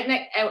 Thus,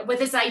 with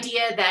this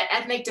idea that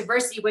ethnic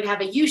diversity would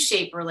have a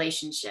U-shaped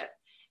relationship.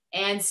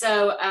 And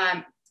so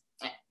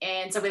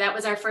that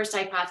was our first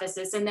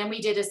hypothesis. And then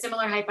we did a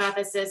similar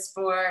hypothesis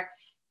for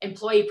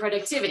employee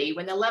productivity.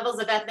 When the levels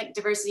of ethnic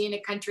diversity in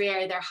a country are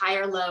either high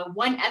or low,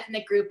 one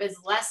ethnic group is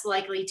less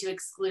likely to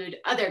exclude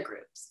other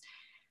groups.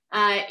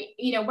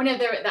 One of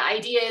the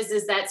ideas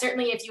is that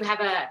certainly if you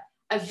have a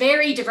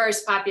very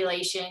diverse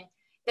population,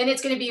 then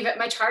it's going to be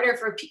much harder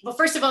for people. Well,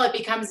 first of all, it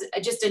becomes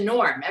just a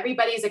norm.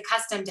 Everybody's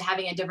accustomed to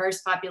having a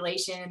diverse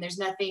population and there's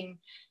nothing,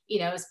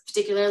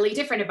 particularly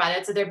different about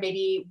it. So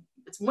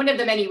it's one of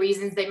the many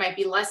reasons they might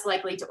be less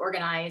likely to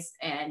organize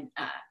and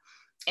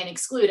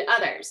exclude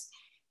others.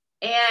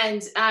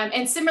 And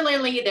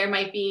similarly, there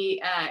might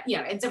be,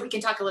 and so we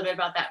can talk a little bit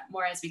about that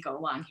more as we go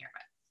along here.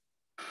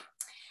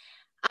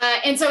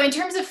 And so in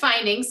terms of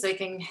findings, so I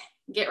can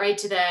get right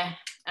to the,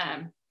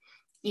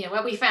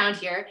 what we found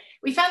here.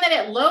 We found that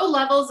at low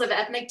levels of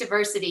ethnic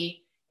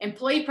diversity,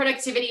 employee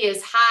productivity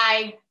is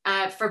high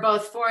for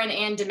both foreign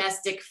and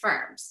domestic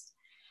firms.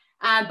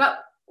 But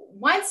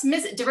once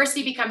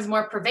diversity becomes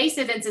more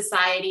pervasive in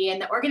society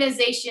and the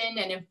organization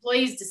and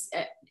employees'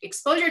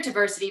 exposure to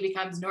diversity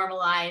becomes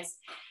normalized,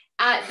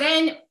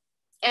 then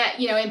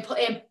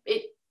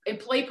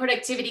employee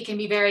productivity can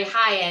be very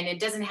high and it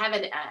doesn't have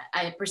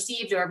a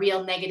perceived or a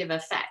real negative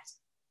effect.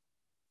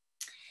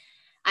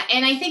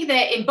 And I think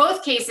that in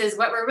both cases,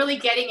 what we're really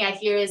getting at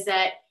here is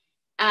that,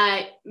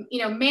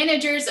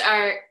 managers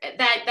are,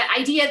 that the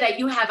idea that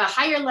you have a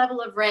higher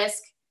level of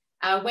risk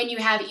when you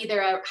have either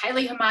a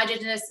highly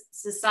homogeneous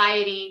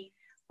society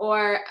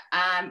or,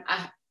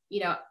 a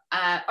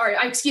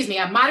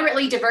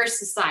moderately diverse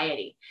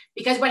society.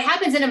 Because what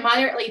happens in a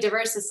moderately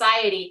diverse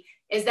society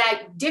is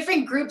that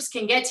different groups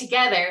can get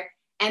together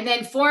and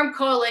then form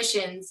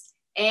coalitions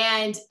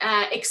and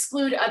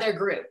exclude other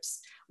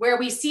groups. Where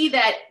we see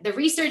that the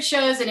research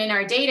shows and in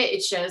our data,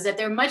 it shows that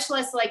they're much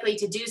less likely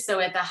to do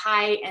so at the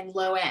high and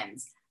low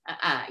ends,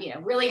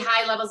 really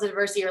high levels of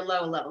diversity or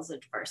low levels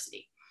of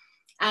diversity.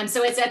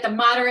 So it's at the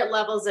moderate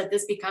levels that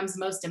this becomes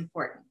most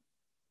important.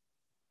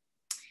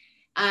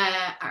 All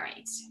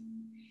right.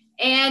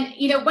 And,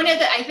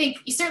 I think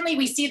certainly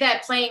we see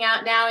that playing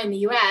out now in the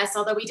US,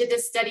 although we did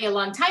this study a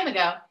long time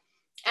ago,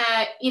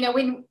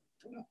 when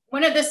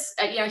one of this,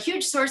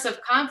 huge source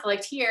of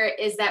conflict here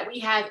is that we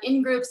have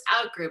in-groups,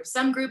 out-groups,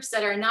 some groups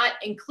that are not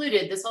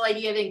included, this whole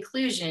idea of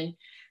inclusion,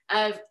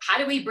 of how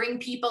do we bring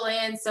people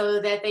in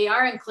so that they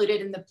are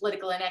included in the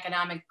political and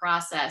economic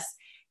process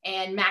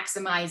and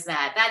maximize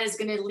that. That is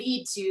going to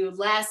lead to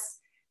less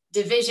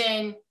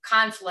division,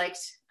 conflict,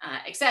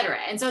 et cetera.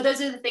 And so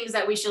those are the things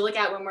that we should look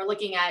at when we're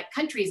looking at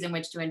countries in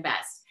which to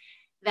invest.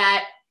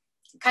 That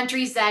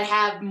countries that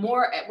have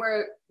more,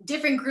 where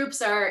different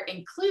groups are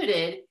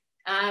included,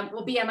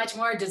 will be a much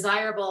more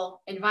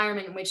desirable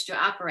environment in which to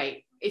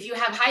operate. If you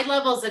have high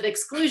levels of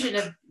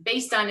exclusion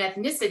based on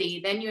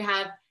ethnicity, then you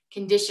have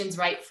conditions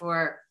ripe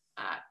for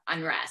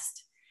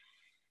unrest.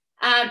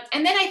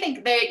 And then I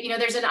think that,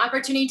 there's an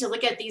opportunity to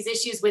look at these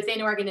issues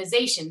within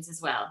organizations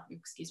as well.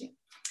 Excuse me.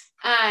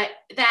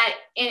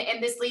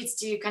 And this leads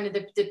to kind of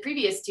the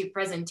previous two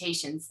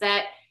presentations,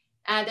 that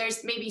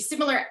there's maybe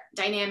similar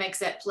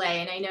dynamics at play.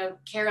 And I know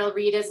Carol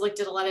Reed has looked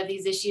at a lot of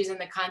these issues in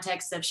the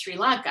context of Sri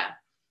Lanka.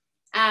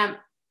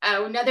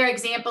 Another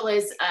example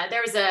is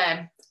there was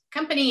a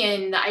company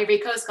in the Ivory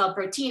Coast called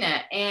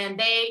Protina, and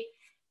they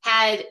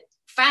had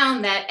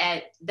found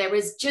that there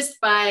was, just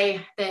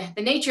by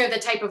the nature of the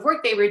type of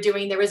work they were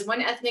doing, there was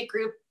one ethnic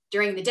group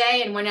during the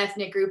day and one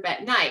ethnic group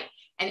at night.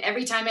 And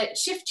every time at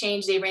shift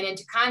change, they ran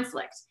into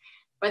conflict.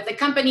 But the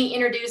company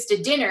introduced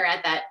a dinner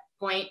at that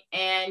point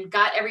and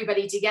got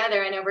everybody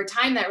together. And over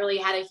time, that really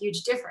had a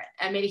huge difference,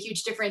 made a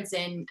huge difference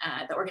in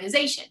the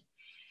organization.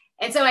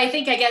 And so I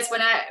guess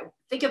when I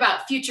think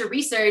about future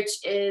research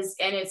is,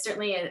 and it's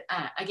certainly,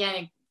 again,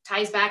 it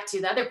ties back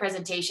to the other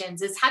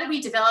presentations, is how do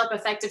we develop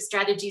effective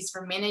strategies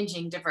for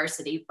managing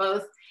diversity,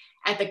 both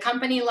at the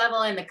company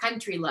level and the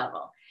country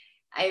level?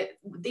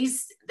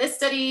 this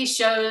study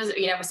shows,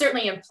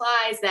 certainly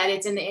implies that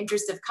it's in the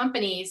interest of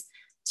companies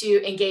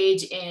to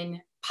engage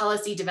in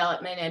policy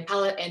development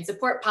and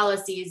support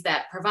policies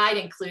that provide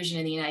inclusion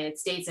in the United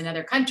States and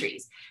other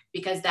countries,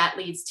 because that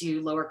leads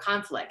to lower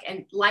conflict.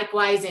 And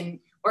likewise in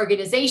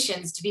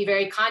organizations, to be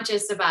very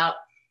conscious about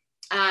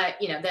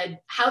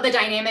how the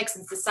dynamics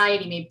in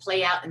society may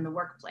play out in the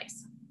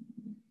workplace.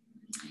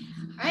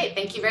 All right,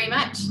 thank you very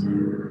much.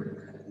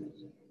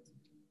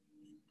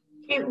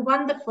 Okay,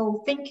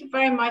 wonderful. Thank you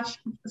very much.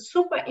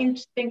 Super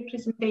interesting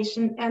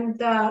presentation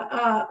and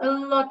a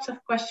lot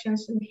of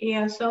questions in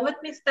here. So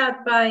let me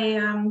start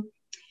by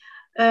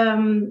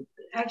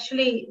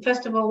actually,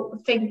 first of all,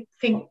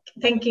 thanking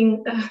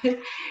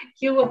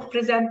you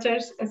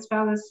presenters as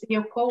well as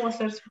your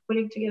co-authors for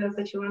putting together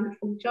such a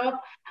wonderful job.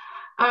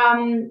 I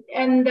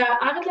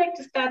would like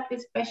to start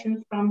with a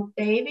question from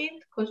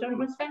David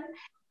Kozermusen,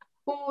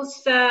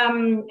 who's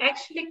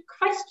actually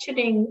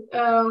questioning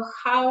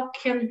how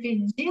can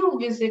we deal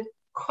with the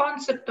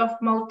concept of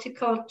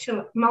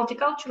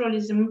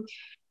multiculturalism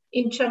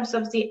in terms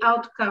of the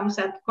outcomes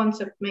that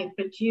concept may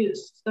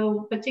produce.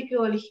 So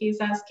particularly he's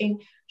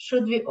asking,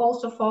 should we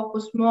also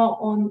focus more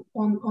on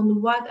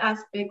what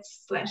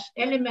aspects /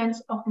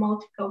 elements of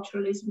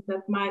multiculturalism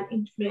that might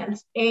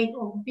influence A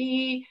or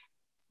B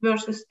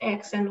versus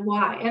X and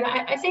Y? And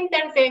I think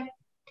there's a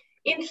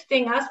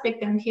interesting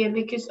aspect in here,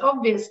 because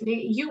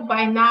obviously you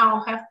by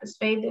now have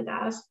persuaded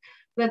us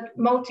that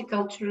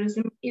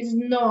multiculturalism is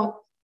not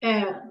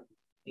a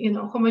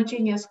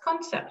homogeneous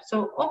concept.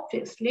 So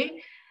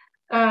obviously,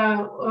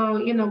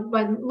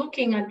 by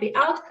looking at the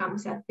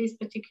outcomes that this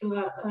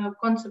particular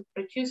concept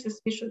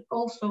produces, we should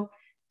also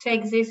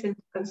take this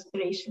into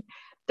consideration.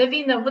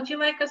 Davina, would you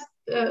like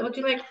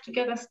to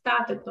get us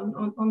started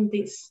on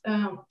this?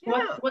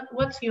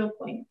 What's your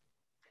point?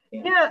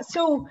 Yeah,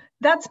 so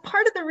that's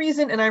part of the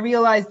reason, and I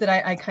realized that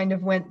I kind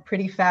of went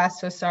pretty fast,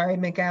 so sorry,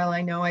 Miguel,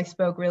 I know I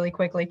spoke really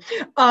quickly.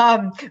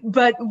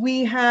 But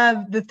we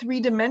have the 3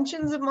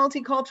 dimensions of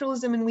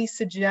multiculturalism, and we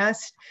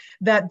suggest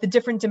that the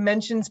different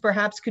dimensions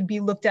perhaps could be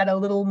looked at a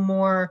little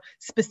more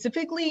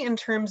specifically in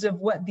terms of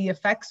what the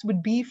effects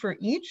would be for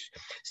each.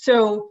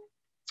 So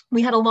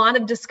we had a lot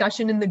of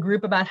discussion in the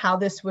group about how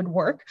this would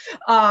work.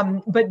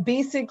 But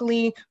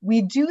basically,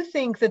 we do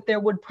think that there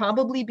would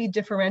probably be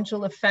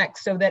differential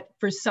effects, so that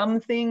for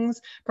some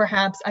things,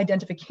 perhaps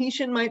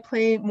identification might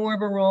play more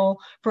of a role.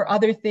 For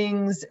other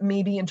things,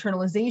 maybe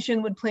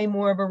internalization would play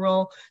more of a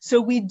role. So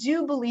we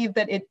do believe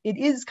that it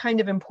is kind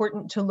of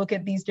important to look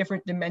at these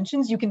different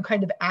dimensions. You can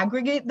kind of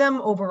aggregate them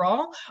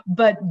overall,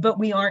 but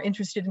we are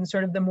interested in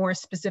sort of the more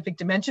specific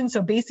dimensions.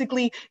 So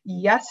basically,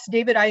 yes,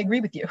 David, I agree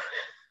with you.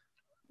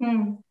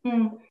 And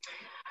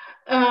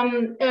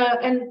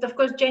of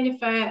course,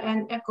 Jennifer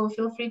and Echo,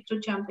 feel free to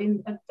jump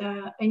in at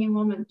any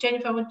moment.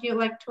 Jennifer, would you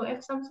like to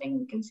add something?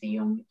 You can see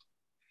you on mute.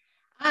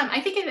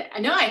 I think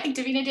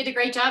Davina did a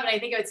great job, and I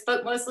think it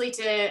spoke mostly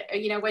to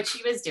what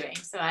she was doing.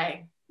 So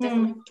I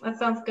definitely. That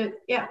sounds good.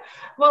 Yeah.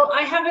 Well,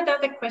 I have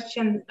another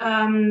question,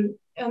 and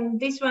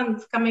this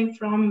one's coming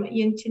from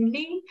Yin-Chin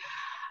Lee,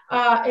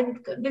 and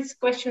this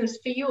question is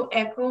for you,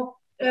 Echo.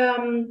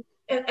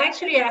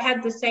 Actually, I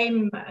had the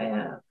same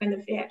kind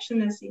of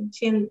reaction as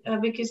Yin-Chin,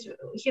 because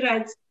he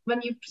writes,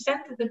 when you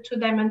presented the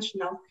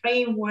 2-dimensional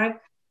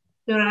framework,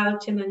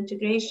 plurality and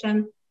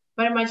integration,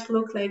 very much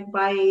looked like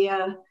by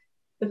the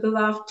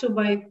beloved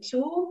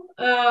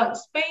 2x2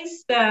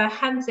 space,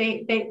 hence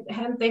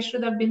there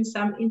should have been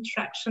some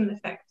interaction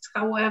effects.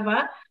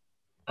 However,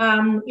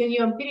 in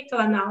your empirical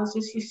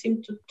analysis, you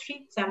seem to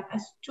treat them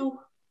as 2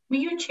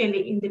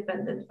 mutually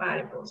independent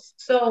variables.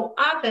 So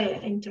are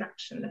there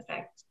interaction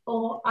effects,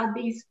 or are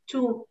these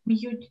 2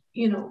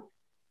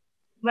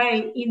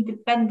 very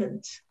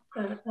independent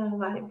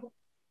variables?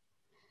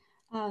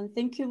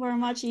 Thank you very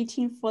much,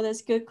 Yi-Ting, for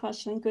this good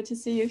question. Good to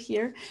see you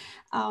here.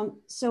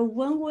 So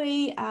when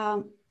we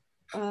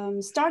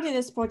started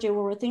this project, we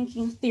were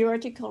thinking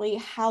theoretically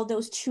how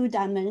those 2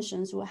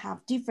 dimensions will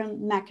have different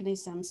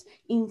mechanisms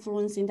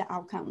influencing the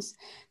outcomes.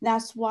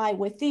 That's why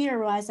we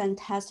theorized and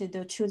tested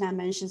the 2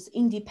 dimensions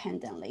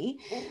independently.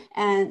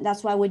 And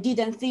that's why we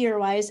didn't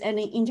theorize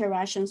any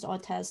interactions or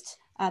test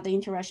the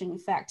interaction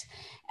effect.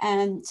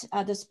 And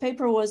this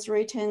paper was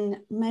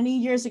written many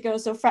years ago,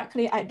 so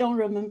frankly, I don't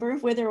remember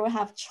whether we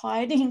have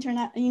tried the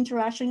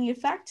interaction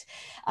effect.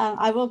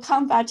 I will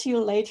come back to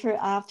you later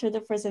after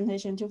the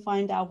presentation to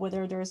find out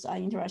whether there's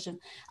an interaction.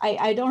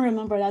 I don't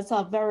remember, that's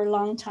a very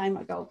long time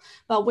ago,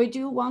 but we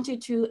do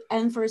wanted to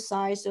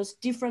emphasize those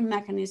different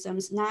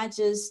mechanisms, not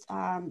just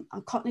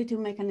cognitive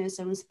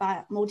mechanisms,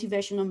 but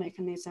motivational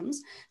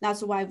mechanisms.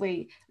 That's why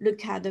we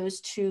look at those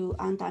 2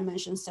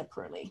 dimensions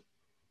separately.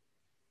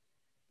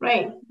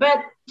 Right,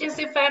 but just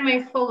if I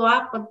may follow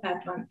up on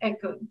that one,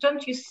 Echo,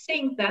 don't you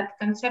think that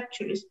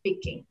conceptually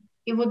speaking,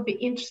 it would be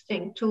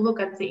interesting to look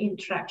at the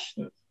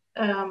interactions?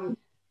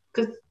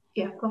 Because,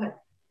 yeah, go ahead.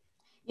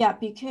 Yeah,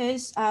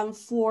 because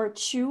for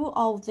two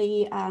of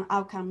the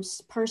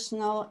outcomes,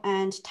 personal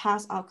and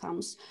task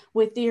outcomes,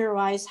 we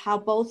theorize how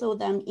both of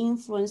them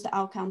influence the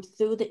outcome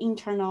through the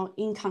internal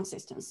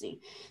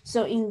inconsistency.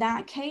 So in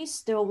that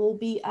case, there will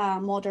be a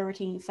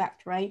moderating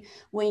effect, right?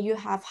 When you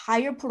have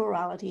higher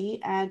plurality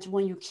and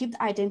when you keep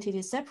the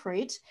identity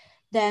separate,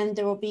 then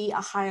there will be a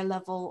higher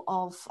level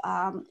of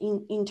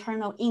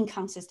internal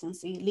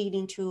inconsistency,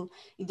 leading to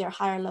either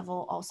higher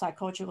level of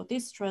psychological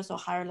distress or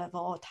higher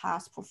level of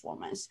task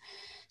performance.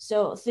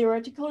 So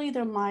theoretically,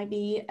 there might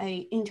be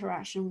an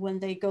interaction when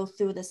they go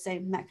through the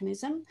same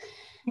mechanism.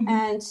 Mm-hmm.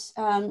 And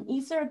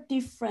if there are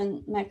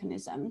different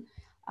mechanisms,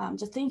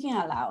 just thinking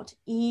out loud,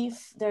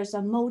 if there's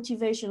a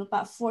motivation,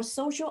 but for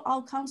social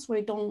outcomes,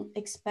 we don't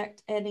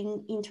expect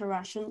any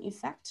interaction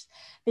effect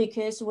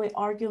because we're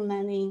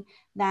arguing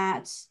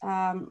that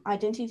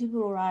identity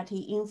plurality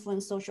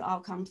influence social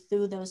outcomes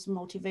through those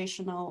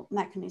motivational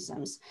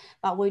mechanisms,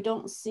 but we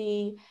don't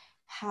see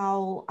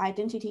how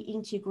identity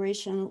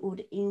integration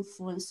would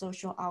influence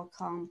social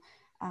outcome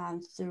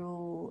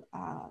through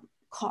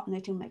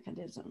cognitive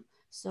mechanism.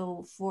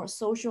 So for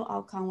social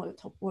outcome,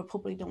 we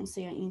probably don't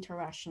see an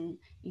interaction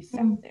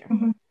effect there.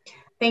 Mm-hmm.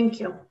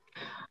 Thank you.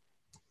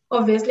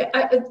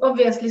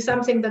 Obviously,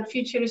 something that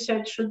future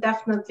research should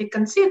definitely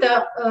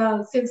consider,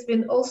 since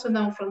we also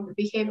know from the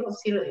behavioral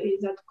theory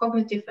that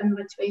cognitive and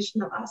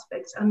motivational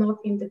aspects are not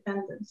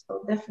independent.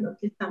 So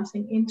definitely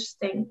something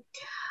interesting.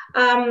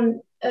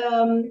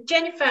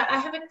 Jennifer, I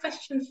have a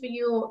question for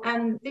you,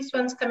 and this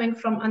one's coming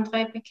from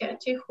Andrea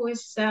Pichetti, who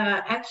is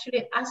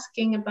actually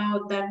asking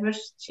about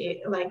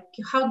diversity. Like,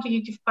 how do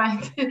you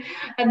define,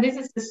 and this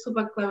is a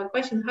super clever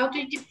question, how do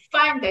you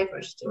define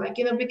diversity? Like,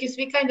 you know, because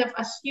we kind of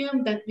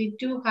assume that we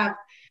do have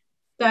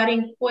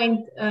starting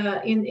point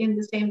in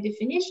the same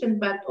definition,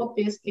 but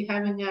obviously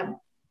having a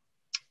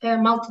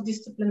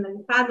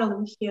multidisciplinary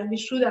panel here, we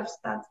should have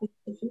started with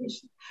the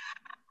definition.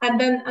 And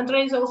then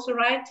Andrea is also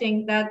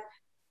writing that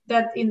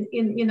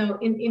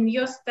in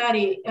your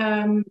study,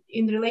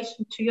 in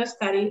relation to your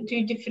study, do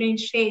you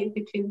differentiate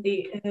between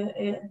the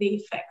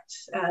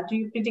effects? Do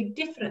you predict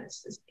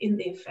differences in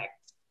the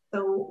effects?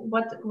 So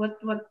what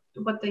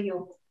are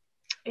your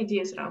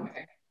ideas around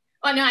that?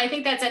 Well, no, I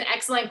think that's an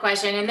excellent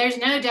question, and there's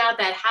no doubt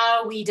that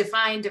how we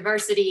define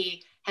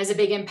diversity has a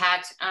big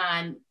impact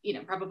on, you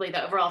know, probably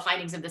the overall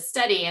findings of the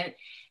study,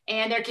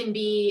 and there can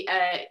be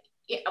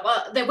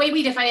well, the way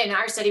we define it in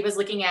our study was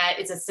looking at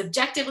it's a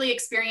subjectively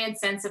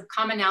experienced sense of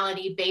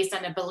commonality based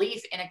on a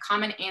belief in a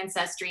common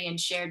ancestry and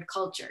shared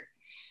culture.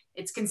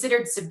 It's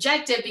considered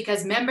subjective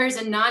because members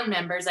and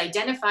non-members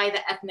identify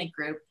the ethnic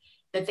group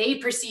that they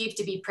perceive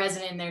to be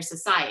present in their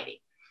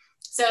society.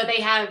 So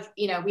they have,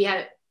 you know,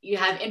 you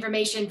have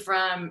information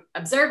from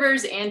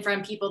observers and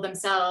from people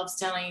themselves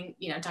telling,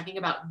 you know, talking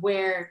about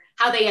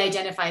how they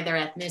identify their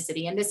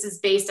ethnicity. And this is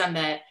based on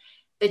the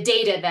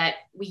data that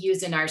we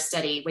used in our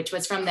study, which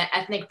was from the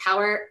Ethnic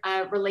Power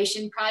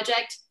Relation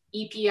Project,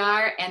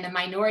 EPR, and the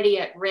Minority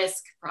at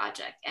Risk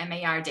Project,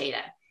 MAR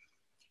data.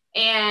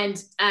 And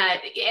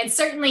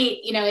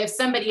certainly, you know, if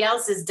somebody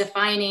else is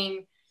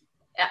defining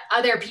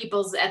other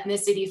people's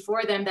ethnicity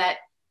for them, that,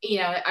 you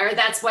know, or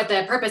that's what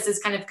the purpose is,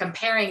 kind of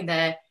comparing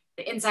the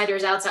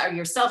insiders, outside, or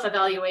your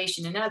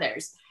self-evaluation and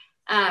others.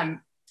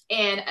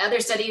 And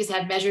other studies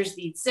have measured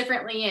these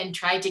differently and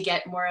tried to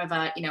get more of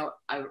a, you know,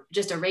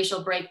 just a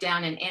racial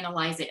breakdown and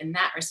analyze it in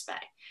that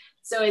respect.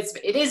 So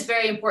it is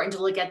very important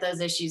to look at those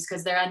issues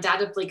because they're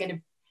undoubtedly going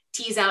to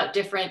tease out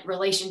different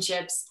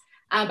relationships.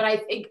 But I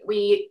think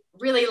we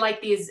really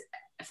like these.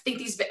 I think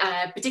these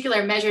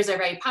particular measures are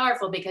very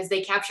powerful because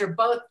they capture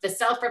both the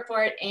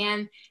self-report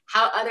and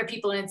how other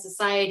people in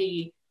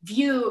society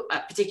view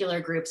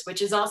particular groups,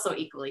 which is also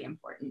equally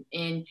important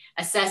in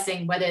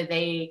assessing whether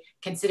they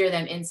consider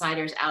them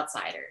insiders,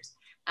 outsiders.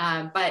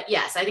 But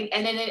yes, I think,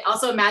 and then it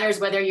also matters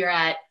whether you're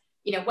at,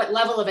 you know, what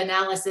level of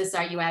analysis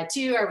are you at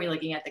too? Are we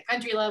looking at the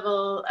country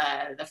level,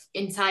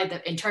 inside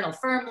the internal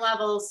firm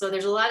level? So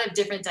there's a lot of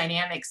different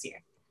dynamics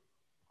here.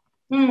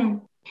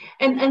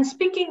 And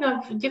speaking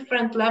of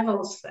different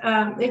levels,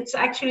 it's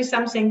actually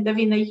something,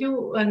 Davina,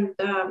 you and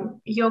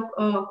your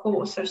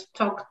co-authors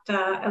talked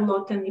a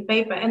lot in the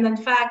paper. And in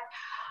fact,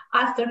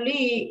 Arthur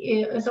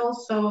Lee is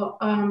also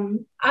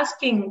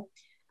asking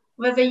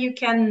whether you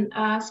can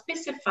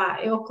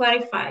specify or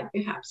clarify,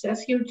 perhaps, the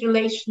assumed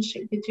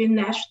relationship between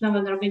national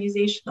and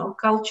organizational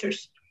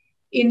cultures.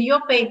 In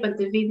your paper,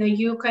 Davina,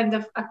 you kind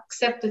of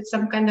accepted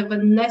some kind of a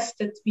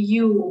nested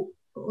view,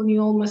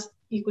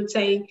 you could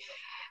say,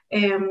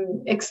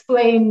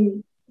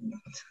 explain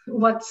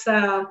what's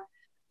a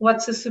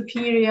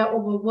superior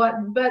over what,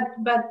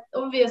 but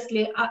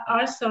obviously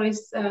Arthur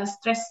is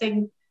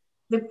stressing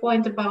the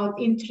point about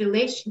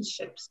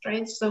interrelationships,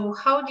 right? So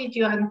how did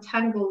you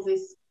untangle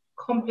these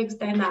complex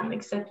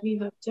dynamics that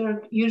we've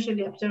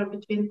usually observed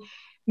between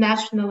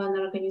national and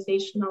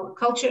organizational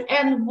culture,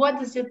 and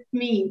what does it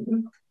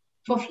mean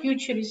for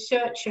future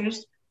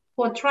researchers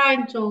who are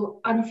trying to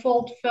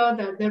unfold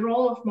further the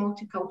role of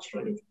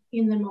multiculturalism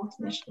in the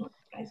multinational?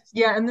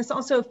 Yeah, and this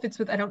also fits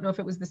with, I don't know if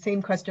it was the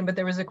same question, but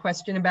there was a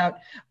question about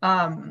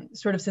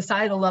sort of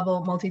societal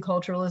level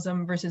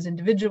multiculturalism versus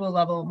individual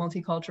level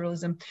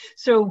multiculturalism.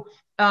 So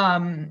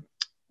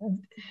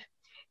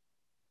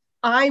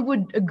I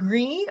would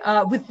agree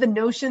with the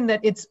notion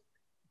that it's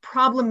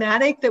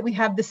problematic that we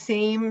have the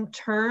same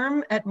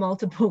term at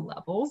multiple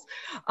levels.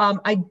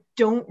 I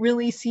don't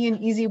really see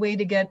an easy way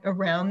to get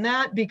around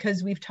that,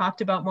 because we've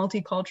talked about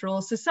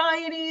multicultural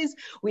societies,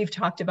 we've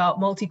talked about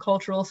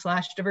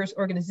multicultural/diverse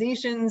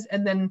organizations,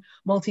 and then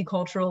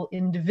multicultural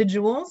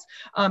individuals.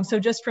 So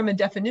just from a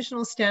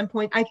definitional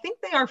standpoint, I think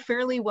they are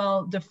fairly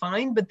well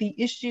defined, but the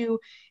issue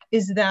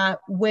is that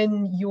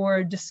when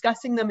you're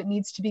discussing them, it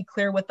needs to be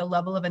clear what the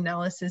level of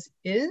analysis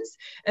is.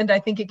 And I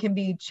think it can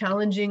be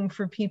challenging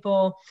for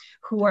people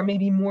who are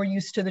maybe more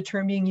used to the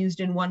term being used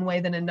in one way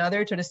than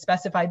another to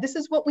specify, this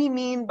is what we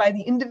mean by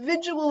the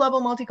individual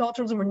level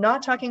multiculturalism. We're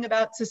not talking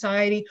about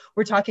society,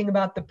 we're talking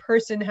about the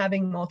person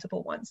having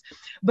multiple ones.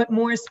 But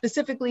more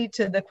specifically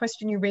to the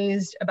question you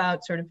raised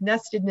about sort of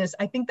nestedness,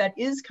 I think that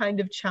is kind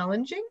of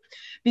challenging,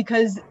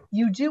 because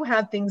you do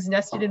have things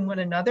nested in one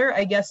another.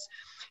 I guess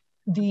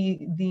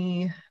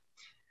the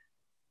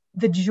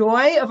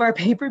joy of our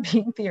paper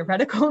being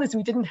theoretical is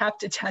we didn't have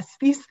to test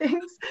these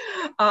things.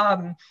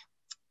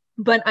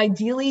 But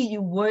ideally,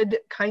 you would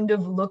kind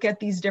of look at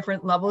these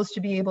different levels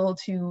to be able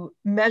to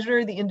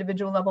measure the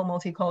individual level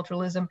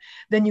multiculturalism.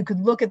 Then you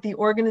could look at the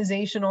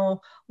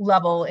organizational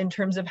level in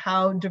terms of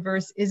how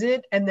diverse is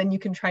it, and then you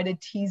can try to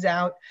tease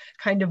out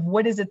kind of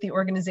what is at the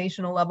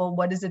organizational level,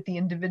 what is at the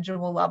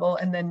individual level,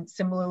 and then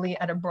similarly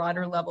at a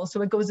broader level.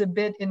 So it goes a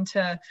bit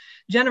into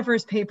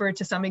Jennifer's paper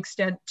to some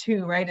extent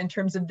too, right? In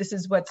terms of this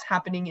is what's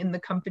happening in the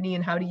company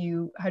and how do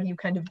you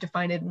kind of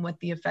define it and what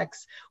the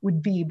effects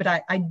would be. But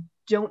I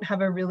don't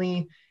have a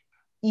really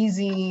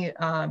easy,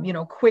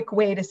 quick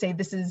way to say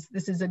this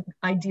is an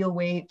ideal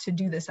way to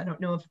do this. I don't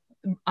know if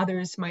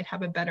others might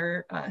have a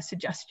better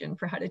suggestion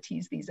for how to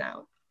tease these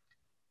out.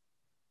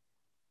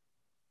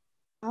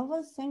 I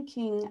was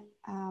thinking,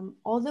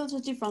 all those are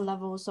different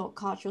levels, so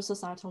cultural,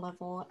 societal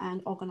level,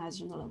 and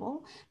organizational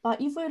level. But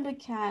if we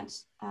look at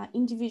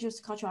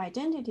individuals' cultural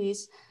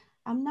identities,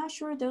 I'm not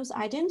sure those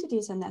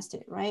identities are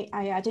nested, right?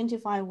 I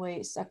identify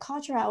with a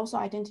culture, I also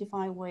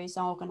identify with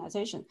an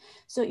organization.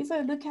 So if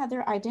I look at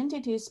their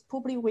identities,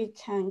 probably we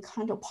can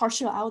kind of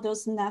partial out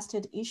those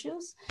nested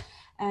issues.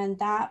 And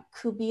that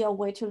could be a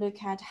way to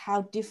look at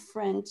how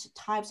different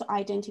types of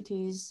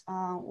identities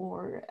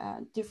or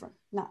different,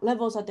 not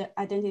levels of the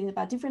identity,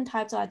 but different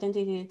types of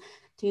identities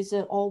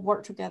all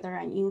work together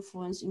and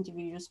influence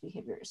individuals'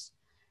 behaviors.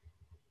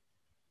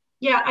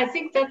 Yeah, I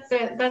think that's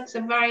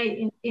a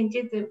very,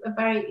 indeed, a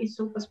very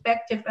useful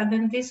perspective. And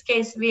in this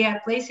case, we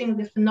are placing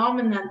the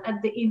phenomenon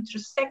at the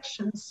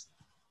intersections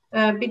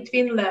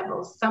between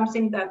levels,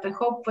 something that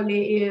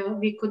hopefully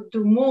we could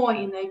do more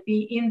in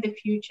AIB in the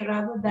future,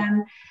 rather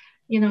than,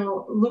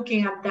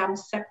 looking at them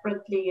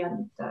separately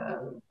and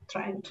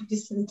trying to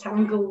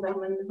disentangle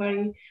them in a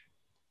very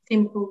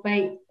simple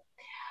way.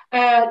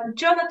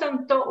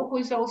 Jonathan, who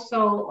is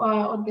also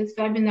on this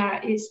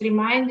webinar, is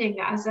reminding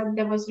us that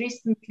there was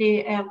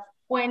recently a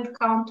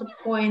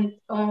point-counterpoint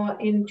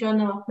in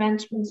Journal of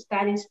Management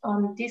Studies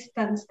on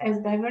distance as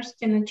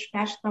diversity in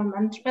international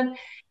management.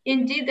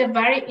 Indeed, a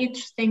very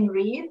interesting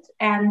read,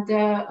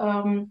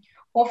 and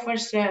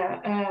offers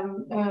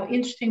an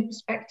interesting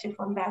perspective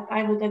on that.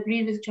 I would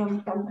agree with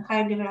Jonathan, a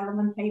highly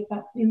relevant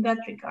paper in that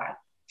regard.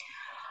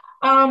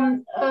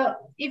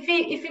 If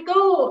we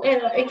go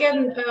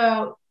again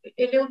a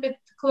little bit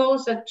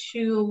closer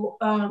to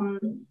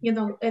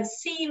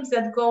themes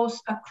that goes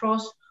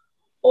across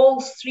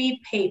all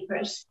three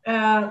papers,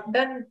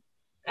 then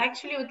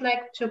actually would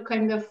like to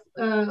kind of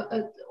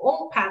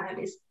all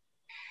panelists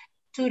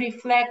to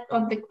reflect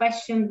on the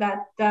question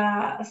that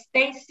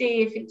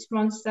Stacy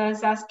Fitzmons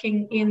is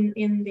asking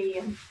in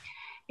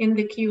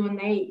the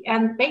Q&A,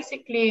 and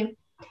basically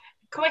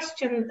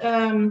questions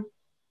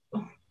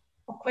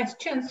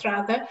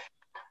rather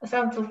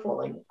sound the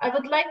following. I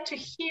would like to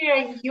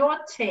hear your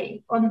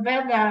take on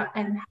whether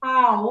and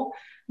how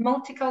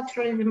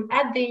multiculturalism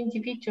at the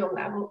individual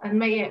level, and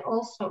may I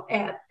also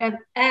add, at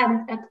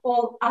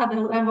all other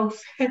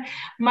levels,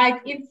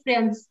 might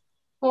influence,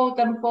 quote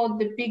unquote,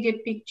 the bigger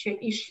picture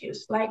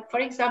issues, like, for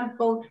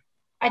example,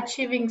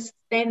 achieving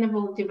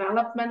sustainable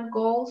development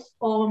goals,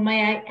 or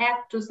may I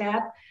add to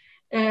that,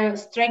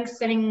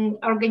 strengthening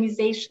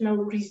organizational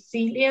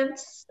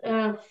resilience,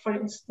 for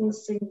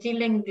instance, in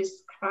dealing with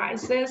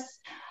crisis,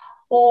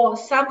 or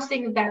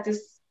something that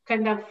is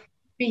kind of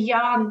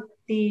beyond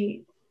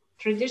the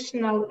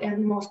traditional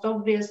and most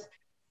obvious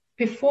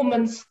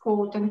performance,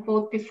 quote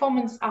unquote,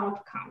 performance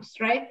outcomes,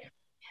 right?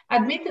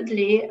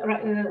 Admittedly,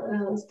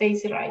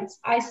 Stacy writes,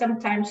 I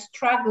sometimes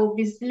struggle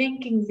with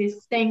linking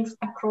these things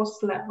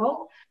across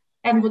level,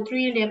 and would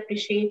really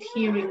appreciate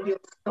hearing your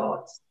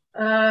thoughts.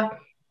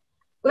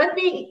 Let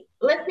me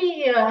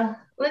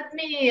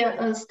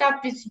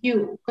start with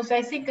you, because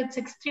I think it's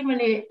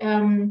extremely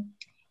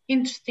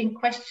interesting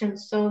question.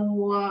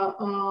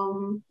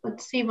 So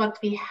let's see what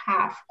we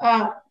have.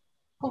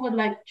 Who would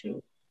like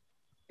to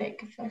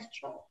take a first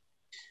shot?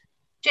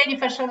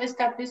 Jennifer, shall we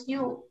start with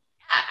you?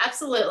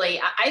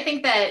 Absolutely. I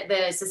think that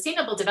the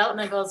Sustainable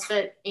Development Goals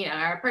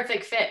are a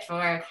perfect fit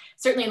for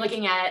certainly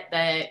looking at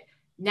the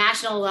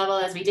national level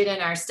as we did in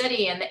our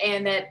study,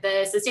 and that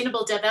the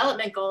Sustainable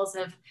Development Goals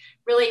have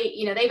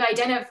really, they've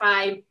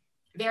identified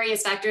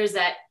various factors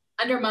that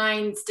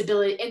undermine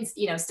stability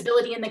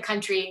in the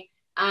country,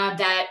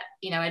 that,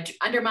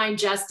 undermine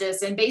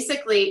justice. And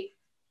basically,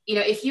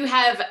 if you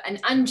have an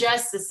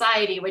unjust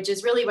society, which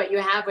is really what you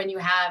have when you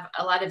have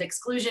a lot of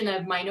exclusion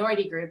of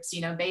minority groups,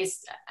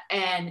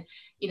 and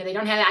they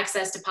don't have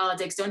access to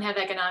politics, don't have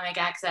economic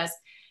access,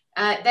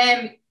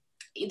 then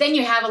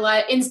you have a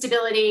lot of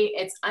instability,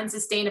 it's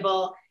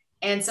unsustainable.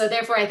 And so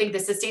therefore, I think the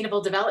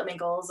Sustainable Development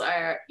Goals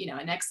are,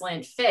 an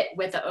excellent fit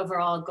with the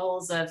overall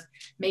goals of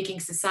making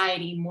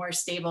society more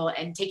stable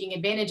and taking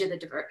advantage of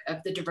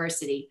the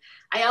diversity.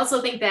 I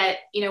also think that,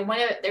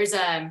 there's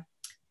a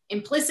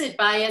implicit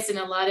bias in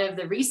a lot of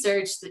the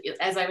research,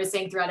 as I was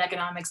saying, throughout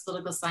economics,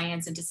 political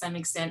science, and to some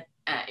extent,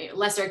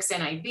 lesser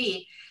extent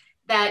IB,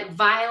 that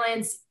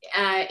violence,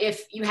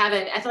 if you have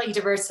an ethnically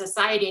diverse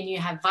society and you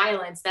have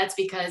violence, that's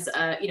because,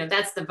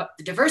 that's the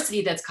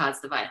diversity that's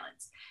caused the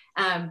violence.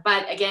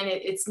 But again,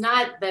 it's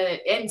not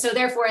and so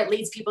therefore it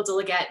leads people to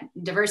look at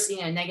diversity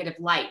in a negative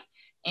light.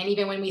 And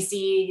even when we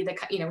see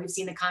we've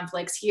seen the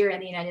conflicts here in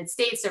the United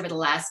States over the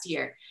last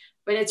year,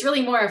 but it's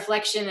really more a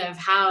reflection of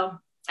how,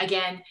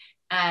 again,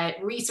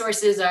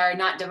 resources are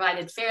not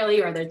divided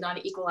fairly, or there's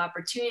not equal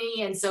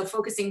opportunity. And so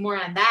focusing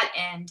more on that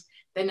end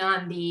than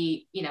on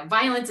the,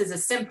 violence is a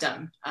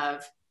symptom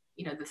of,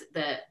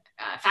 the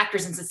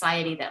factors in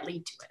society that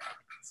lead to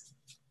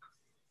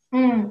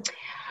it.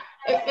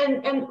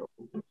 And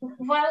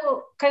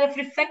while kind of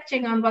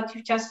reflecting on what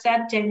you just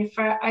said,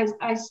 Jennifer,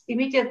 I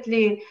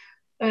immediately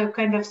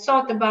kind of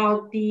thought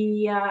about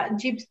the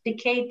JIBS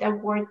Decade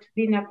Award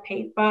winner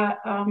paper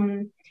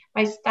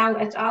by Stahl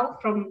et al.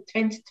 From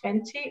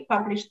 2020,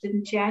 published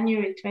in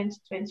January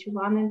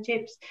 2021 in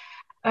JIBS.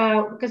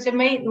 Because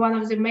one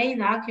of the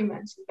main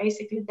arguments is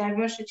basically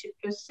diversity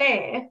per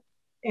se.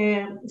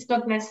 It's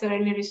not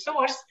necessarily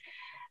resource.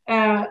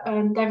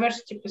 And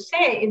diversity per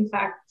se, in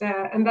fact,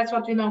 and that's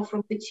what we know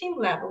from the team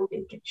level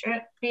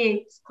literature,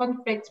 creates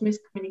conflicts,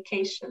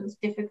 miscommunications,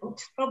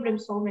 difficulties, problem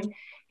solving.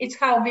 It's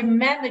how we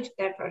manage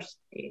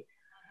diversity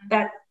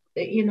that,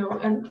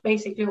 and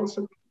basically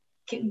also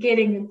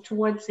getting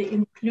towards the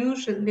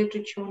inclusion,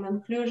 literature and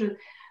inclusion,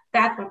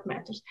 that's what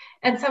matters.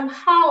 And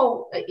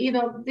somehow,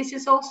 this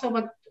is also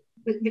what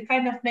the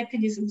kind of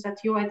mechanisms that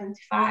you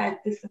identified,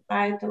 the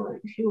societal,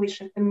 if you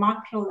wish, at the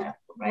macro level,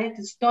 right?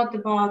 It's not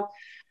about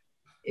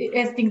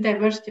ethnic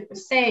diversity per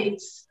se,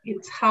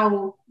 it's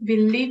how we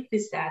live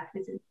with that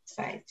within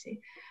society.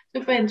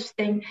 Super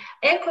interesting.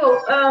 Echo,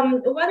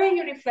 what are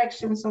your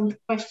reflections on the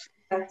question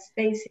that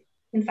Stacey,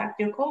 in fact,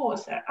 your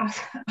co-author,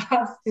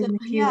 asked in the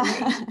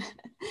Q&A?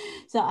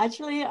 So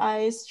actually,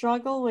 I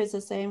struggle with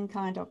the same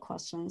kind of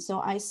question.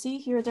 So I see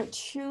here there are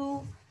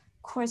two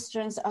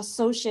questions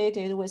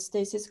associated with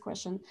Stacey's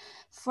question.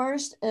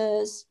 First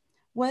is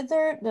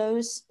whether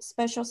those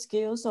special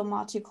skills or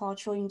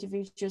multicultural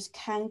individuals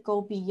can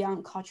go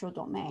beyond cultural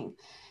domain.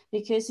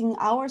 Because in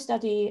our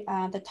study,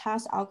 the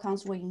task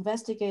outcomes we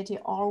investigated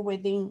are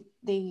within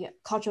the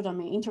cultural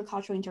domain,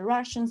 intercultural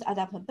interactions,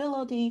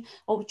 adaptability,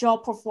 or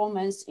job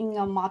performance in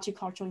a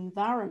multicultural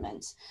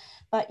environment.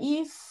 But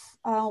if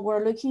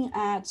we're looking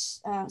at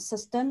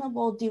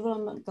sustainable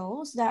development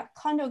goals, that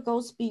kind of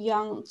goes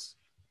beyond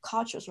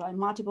cultures, right?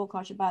 Multiple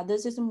cultures, but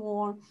this is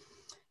more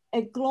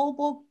a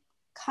global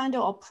kind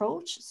of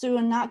approach. So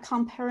you're not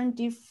comparing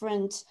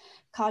different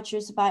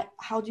cultures, but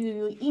how do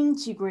you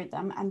integrate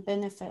them and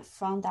benefit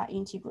from that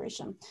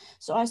integration?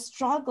 So I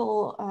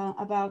struggle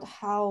about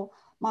how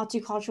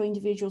multicultural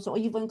individuals or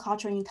even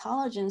cultural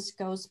intelligence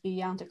goes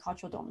beyond the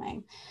cultural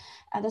domain.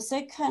 And the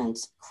second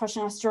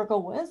question I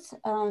struggle with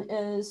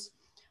is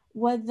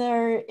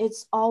whether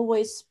it's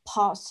always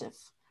positive,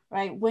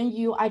 right? When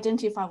you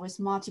identify with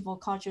multiple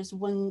cultures,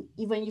 even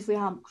if we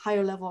have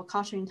higher level of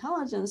cultural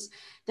intelligence,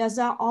 does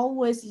that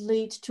always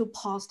lead to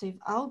positive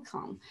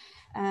outcome?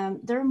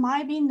 There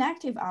might be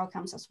negative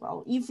outcomes as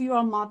well. If you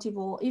are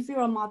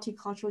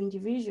multicultural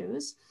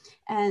individuals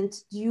and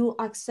you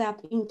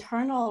accept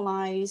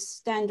internalized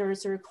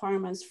standards or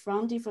requirements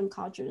from different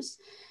cultures,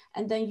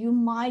 and then you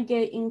might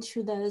get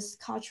into this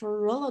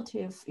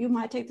you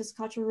might take this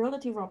cultural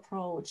relative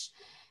approach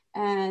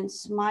and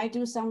might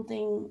do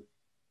something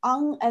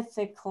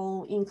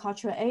unethical in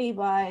culture A,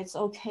 but it's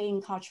okay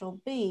in culture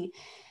B.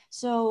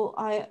 So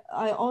I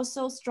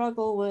also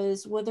struggle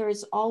with whether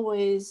it's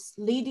always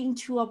leading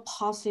to a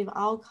positive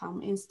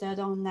outcome instead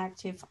of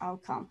negative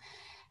outcome.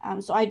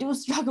 So I do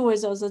struggle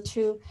with those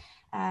two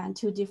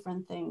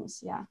different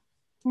things, yeah.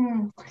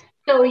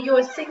 So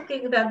you're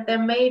thinking that there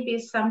may be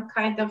some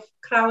kind of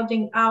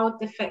crowding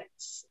out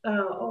effects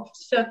of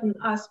certain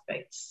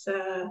aspects.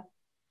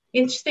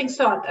 Interesting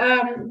thought.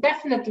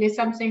 Definitely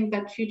something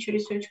that future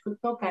research could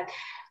look at.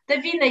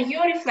 Davina,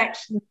 your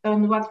reflections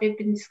on what we've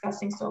been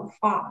discussing so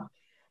far.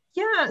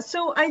 Yeah,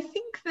 so I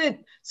think that,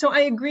 so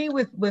I agree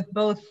with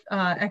both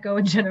Echo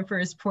and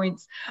Jennifer's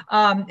points.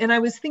 And I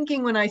was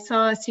thinking when I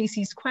saw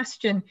Stacey's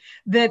question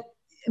that,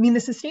 I mean,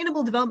 the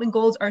Sustainable Development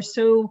Goals are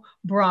so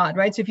broad,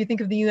 right? So if you think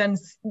of the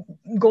UN's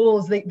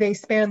goals, they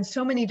span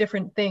so many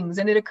different things.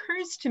 And it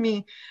occurs to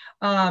me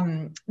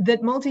that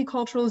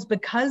multiculturals,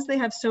 because they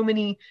have so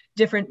many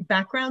different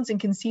backgrounds and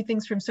can see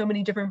things from so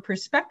many different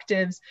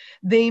perspectives,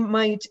 they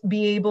might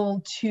be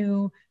able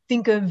to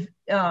think of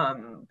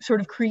sort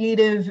of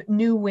creative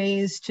new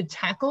ways to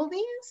tackle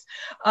these.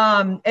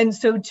 And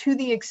so to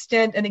the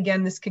extent, and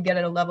again, this could get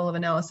at a level of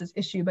analysis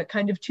issue, but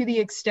kind of to the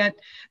extent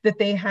that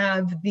they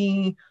have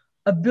the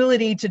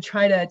ability to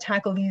try to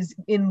tackle these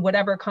in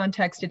whatever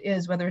context it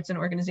is, whether it's an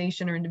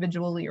organization or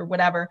individually or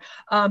whatever,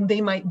 they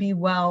might be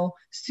well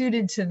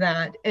suited to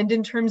that. And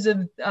in terms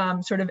of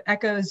sort of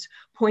Echo's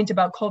point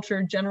about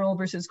culture general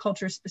versus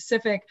culture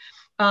specific,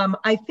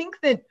 I think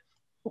that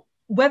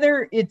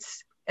whether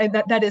it's, and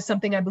that is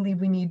something I believe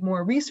we need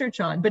more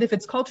research on. But if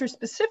it's culture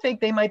specific,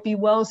 they might be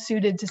well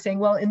suited to saying,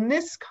 well, in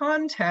this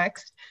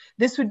context,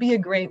 this would be a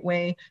great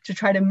way to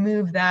try to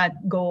move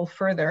that goal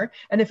further.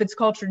 And if it's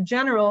culture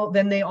general,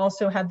 then they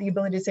also have the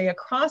ability to say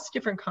across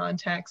different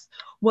contexts,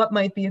 what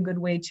might be a good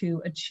way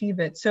to achieve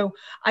it. So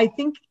I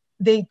think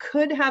they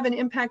could have an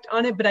impact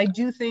on it, but I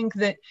do think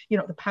that, you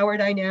know, the power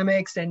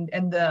dynamics and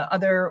the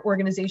other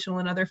organizational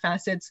and other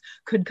facets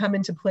could come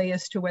into play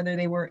as to whether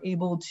they were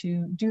able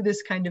to do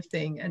this kind of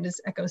thing. And as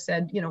Echo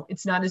said, you know,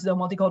 it's not as though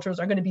multiculturals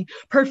are going to be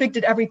perfect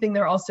at everything.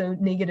 There are also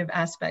negative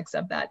aspects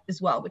of that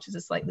as well, which is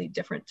a slightly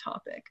different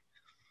topic.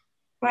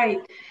 Right.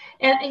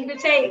 And you could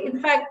say, in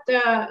fact,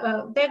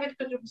 David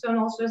Kudrubson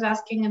also is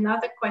asking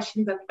another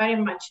question that very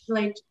much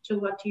relates to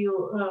what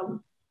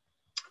you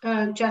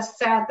just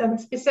said,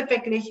 and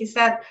specifically he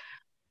said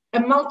a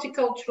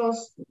multicultural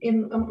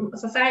in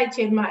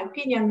society, in my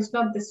opinion, is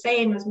not the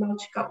same as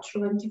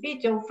multicultural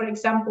individual. For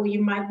example,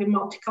 you might be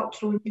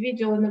multicultural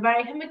individual in a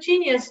very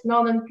homogeneous,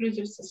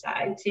 non-inclusive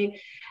society.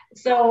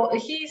 So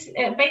he's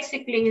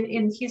basically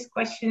in his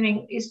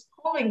questioning is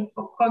calling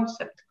for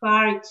concept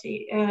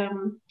clarity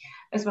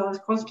as well as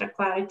construct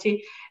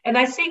clarity. And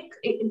I think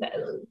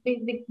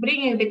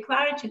bringing the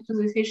clarity to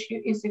this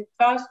issue is the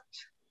first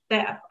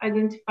step.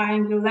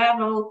 Identifying the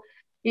level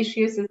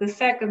issues is the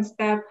second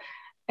step,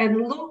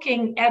 and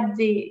looking at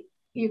the,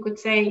 you could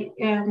say,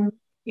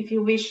 if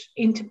you wish,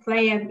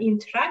 interplay and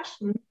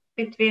interaction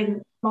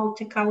between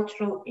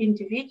multicultural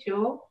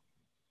individual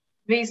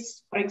with,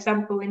 for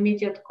example,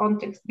 immediate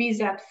context, be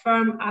that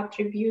firm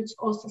attributes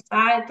or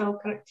societal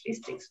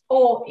characteristics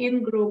or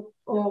in-group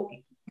or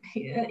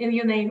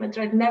you name it,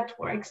 right,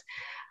 networks.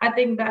 I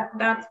think that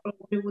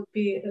probably would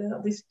be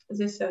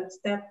this third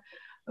step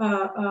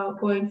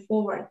going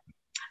forward.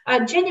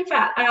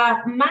 Jennifer,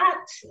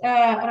 Matt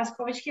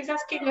Raskovich, he's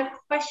asking a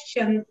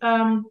question,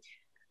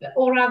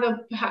 or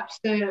rather perhaps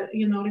the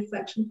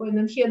reflection point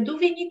in here. Do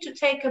we need to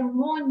take a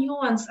more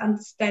nuanced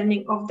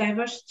understanding of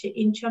diversity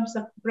in terms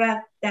of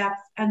breadth, depth,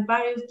 and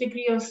various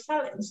degree of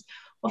salience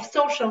of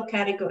social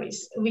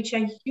categories, which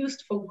are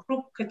used for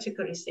group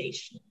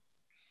categorization?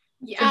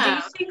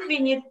 Yeah. So do you think we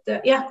need,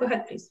 yeah, go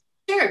ahead, please.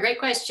 Sure, great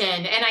question.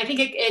 And I think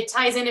it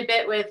ties in a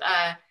bit with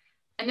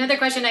another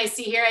question I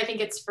see here. I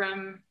think it's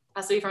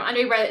possibly from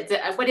Andre.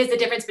 What is the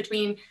difference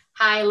between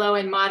high, low,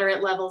 and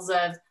moderate levels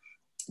of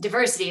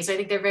diversity? So I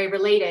think they're very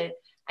related.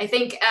 I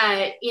think,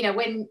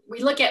 when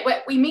we look at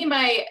what we mean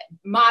by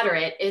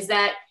moderate is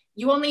that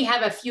you only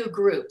have a few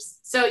groups.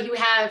 So you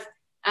have,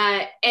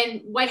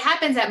 and what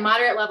happens at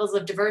moderate levels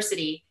of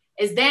diversity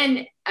is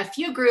then a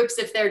few groups,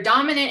 if they're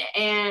dominant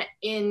and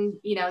in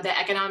the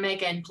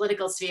economic and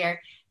political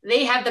sphere,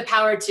 they have the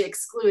power to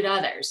exclude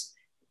others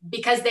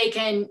because they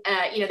can,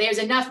 there's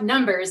enough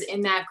numbers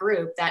in that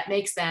group that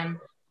makes them,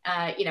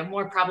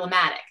 more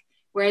problematic.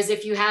 Whereas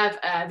if you have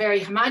a very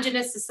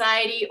homogenous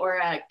society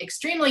or an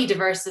extremely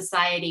diverse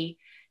society,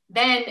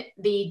 then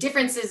the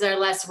differences are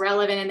less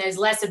relevant and there's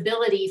less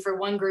ability for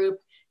one group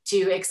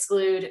to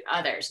exclude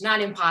others. Not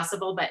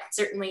impossible, but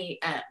certainly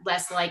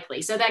less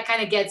likely. So that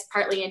kind of gets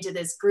partly into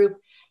this group,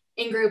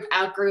 in-group,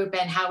 out-group,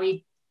 and how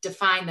we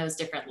define those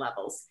different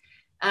levels.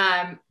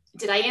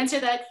 Did I answer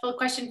that full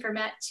question for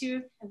Matt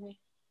too?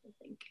 I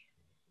think.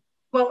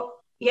 Well,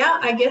 yeah,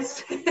 I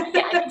guess. Yeah,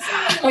 I think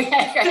so.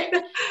 Okay,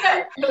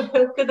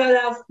 great. Could I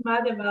ask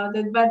Matt about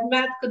it? But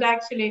Matt could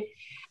actually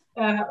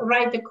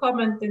write a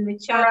comment in the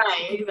chat,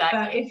 right,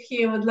 exactly. If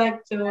he would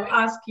like to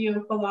ask you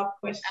a follow-up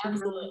question.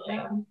 Absolutely.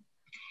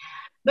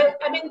 But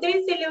I mean,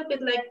 there's a little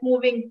bit like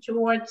moving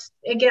towards,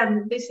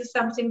 again, this is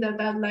something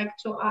that I'd like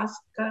to ask,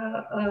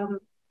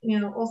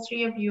 all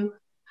three of you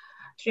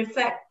to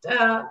reflect.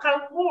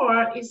 Karl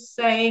Vora is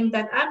saying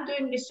that I'm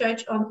doing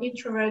research on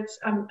introverts,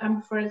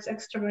 ambiverts,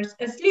 extroverts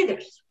as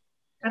leaders,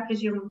 I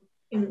presume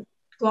in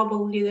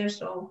global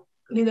leaders or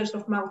leaders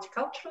of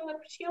multicultural, I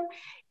presume,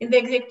 in the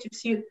executive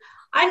suite.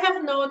 I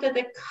have noted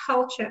a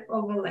culture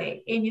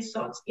overlay. Any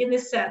thoughts? In a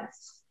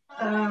sense,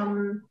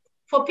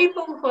 for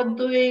people who are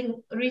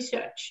doing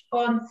research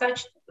on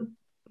such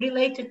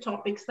related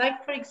topics,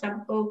 like, for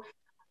example,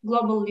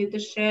 global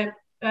leadership,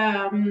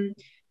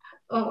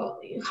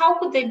 how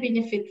could they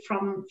benefit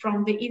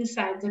from the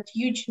insight that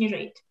you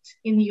generated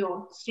in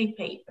your 3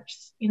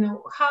 papers? You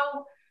know,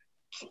 how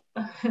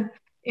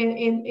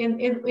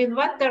in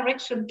what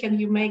direction can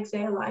you make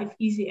their life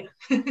easier?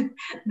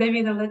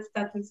 Davina, let's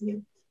start with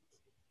you.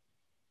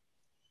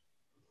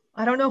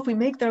 I don't know if we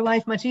make their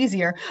life much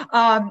easier,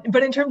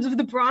 but in terms of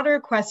the broader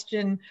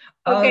question.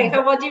 Okay,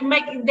 how about you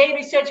make their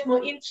research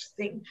more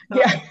interesting?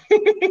 Yeah.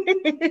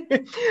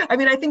 I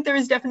mean, I think there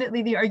is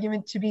definitely the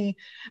argument to be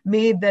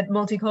made that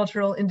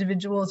multicultural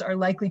individuals are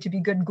likely to be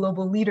good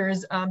global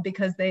leaders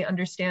because they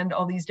understand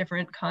all these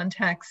different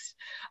contexts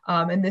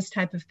and this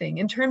type of thing.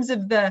 In terms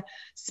of the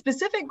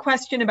specific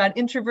question about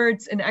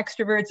introverts and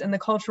extroverts and the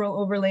cultural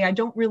overlay, I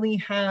don't really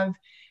have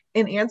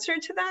an answer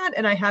to that,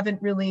 and I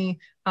haven't really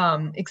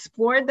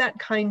explored that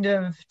kind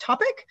of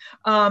topic,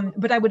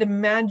 but I would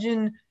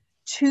imagine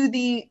to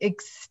the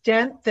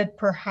extent that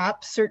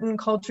perhaps certain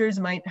cultures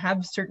might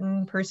have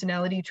certain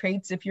personality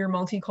traits. If you're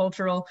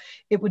multicultural,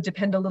 it would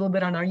depend a little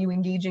bit on, are you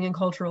engaging in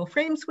cultural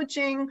frame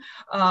switching,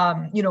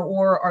 you know,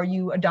 or are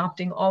you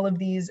adopting all of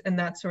these and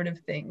that sort of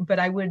thing. But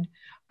I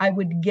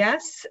would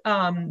guess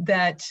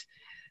that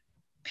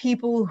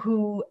people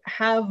who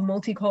have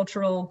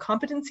multicultural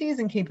competencies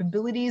and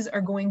capabilities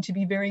are going to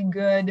be very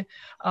good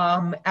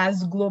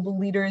as global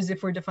leaders,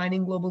 if we're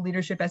defining global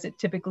leadership as it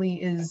typically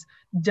is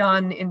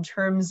done in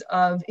terms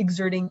of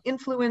exerting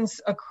influence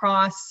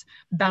across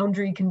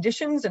boundary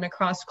conditions and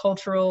across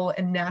cultural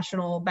and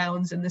national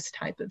bounds and this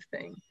type of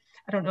thing.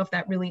 I don't know if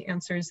that really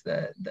answers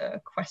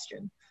the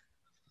question.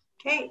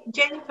 Okay,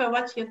 Jennifer,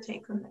 what's your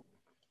take on that?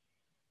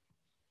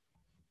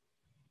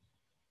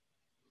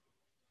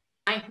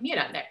 I mute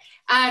on there.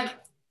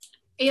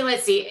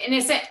 Let's see. In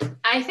a sense,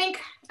 I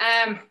think,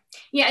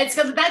 yeah, it's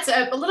because that's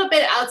a little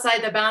bit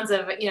outside the bounds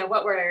of, you know,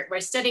 what we're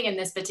studying in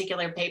this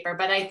particular paper.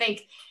 But I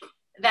think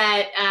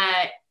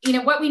that, you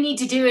know, what we need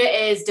to do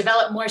is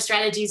develop more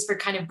strategies for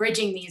kind of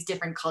bridging these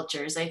different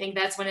cultures. I think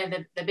that's one of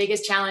the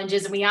biggest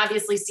challenges. And we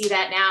obviously see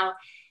that now,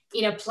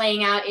 you know,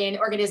 playing out in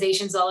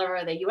organizations all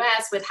over the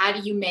US with how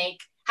do you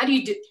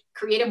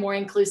create a more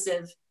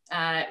inclusive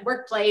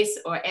workplace,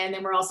 and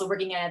then we're also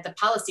working at the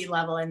policy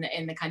level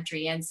in the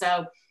country. And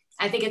so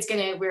I think it's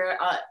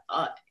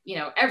you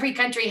know, every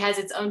country has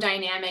its own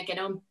dynamic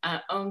and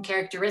own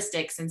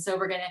characteristics. And so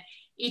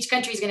each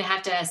country is going to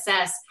have to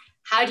assess,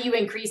 how do you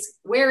increase,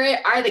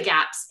 where are the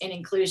gaps in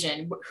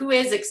inclusion, who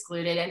is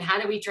excluded, and how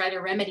do we try to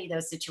remedy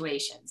those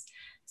situations?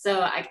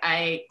 So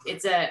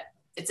it's a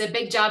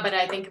big job, but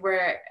I think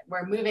we're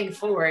moving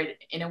forward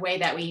in a way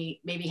that we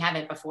maybe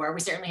haven't before.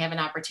 We certainly have an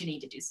opportunity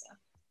to do so.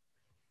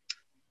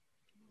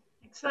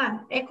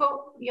 Excellent.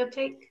 Echo, your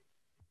take?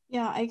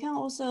 Yeah, I can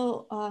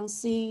also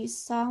see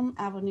some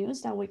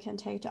avenues that we can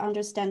take to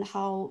understand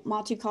how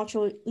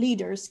multicultural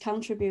leaders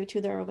contribute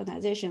to their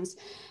organizations.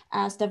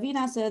 As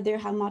Davina said, they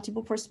have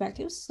multiple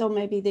perspectives, so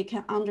maybe they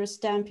can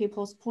understand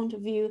people's point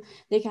of view,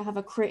 they can have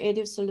a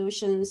creative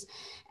solutions,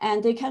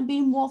 and they can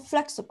be more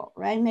flexible,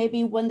 right?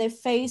 Maybe when they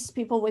face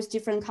people with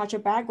different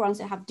cultural backgrounds,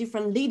 they have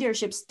different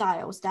leadership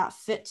styles that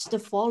fit the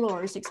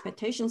followers'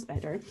 expectations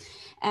better,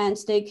 and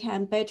they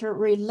can better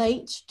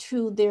relate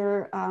to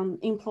their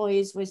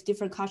employees with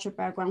different cultural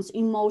backgrounds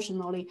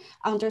emotionally,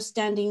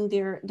 understanding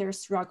their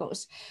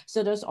struggles.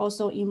 So there's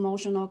also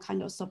emotional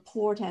kind of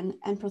support and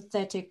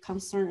empathetic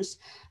concerns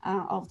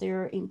of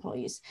their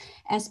employees.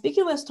 And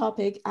speaking of this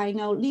topic, I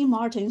know Lee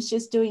Martin,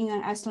 she's doing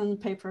an excellent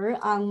paper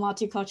on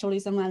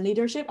multiculturalism and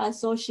leadership. I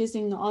saw she's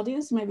in the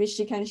audience. Maybe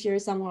she can share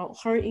some of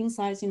her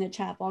insights in the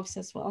chat box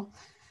as well.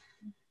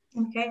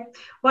 Okay,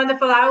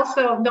 wonderful. I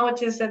also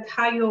noticed that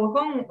Hayo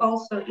Hong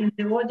also in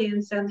the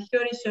audience, and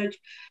her research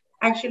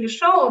actually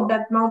showed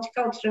that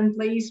multicultural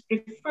employees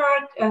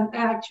preferred and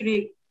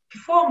actually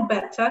perform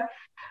better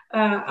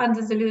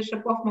under the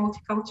leadership of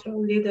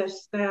multicultural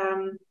leaders.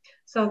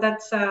 So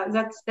that's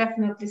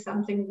definitely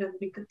something that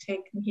we could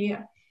take in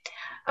here.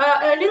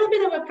 A little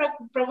bit of a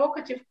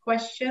provocative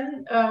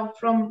question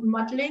from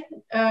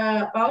Madeleine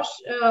Bausch,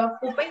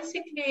 who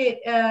basically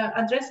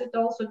addressed it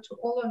also to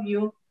all of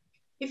you.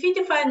 If you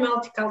define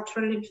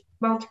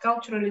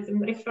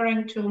multiculturalism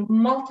referring to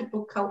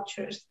multiple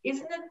cultures,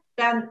 isn't it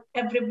then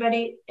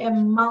everybody a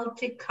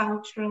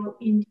multicultural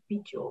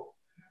individual?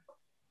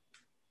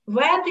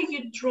 Where do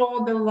you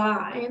draw the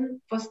line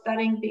for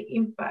studying the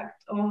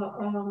impact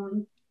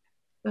of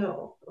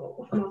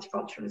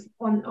multiculturalism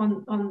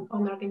on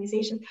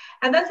organizations?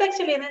 And that's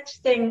actually an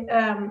interesting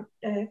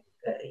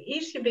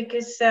issue,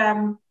 because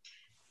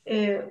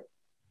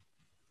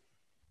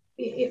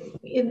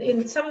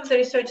in some of the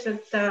research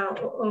that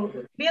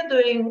we are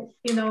doing,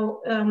 you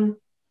know,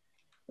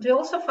 we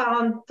also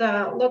found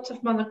lots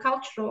of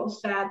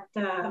monoculturals that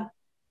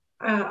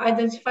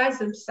identify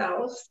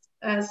themselves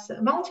as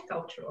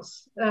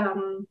multiculturals.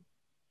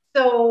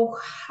 So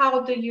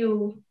how do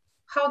you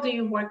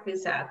work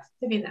with that,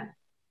 Davina?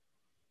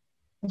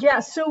 Yeah,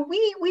 so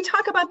we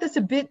talk about this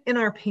a bit in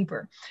our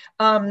paper.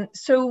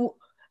 So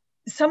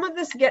some of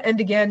this, and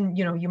again,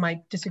 you know, you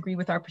might disagree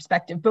with our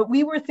perspective, but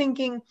we were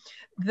thinking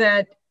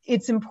that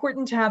it's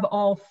important to have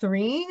all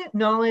three: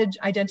 knowledge,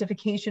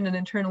 identification, and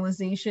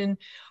internalization.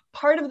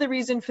 Part of the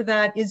reason for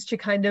that is to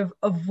kind of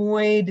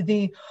avoid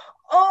the,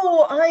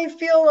 oh, I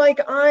feel like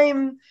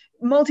I'm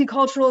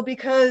multicultural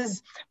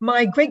because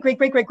my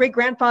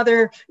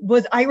great-great-great-great-great-grandfather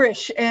was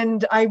Irish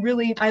and I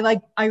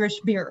like Irish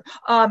beer.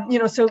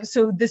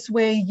 So this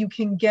way you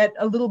can get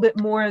a little bit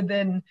more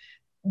than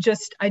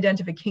just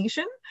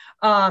identification,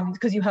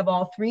 because you have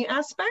all three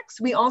aspects.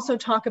 We also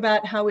talk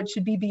about how it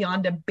should be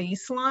beyond a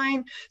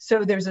baseline.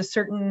 So there's a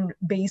certain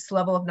base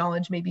level of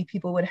knowledge maybe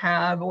people would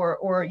have,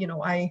 or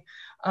I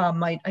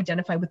might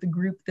identify with the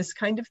group, this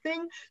kind of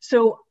thing.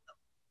 So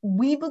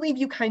we believe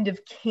you kind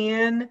of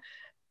can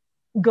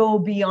go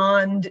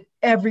beyond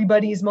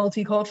everybody's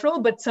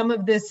multicultural, but some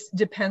of this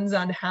depends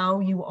on how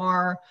you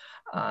are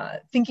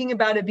thinking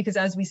about it, because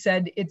as we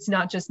said, it's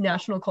not just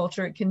national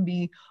culture, it can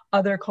be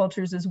other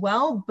cultures as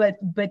well, but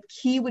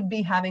key would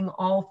be having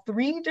all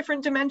three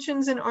different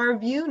dimensions in our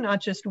view,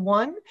 not just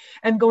one,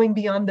 and going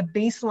beyond the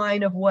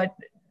baseline of what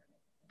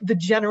the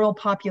general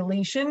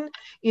population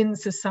in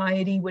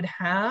society would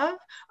have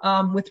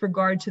with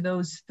regard to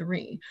those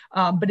three.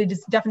 But it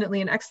is definitely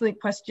an excellent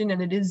question,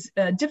 and it is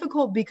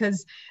difficult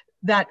because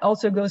that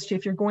also goes to,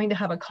 if you're going to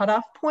have a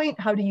cutoff point,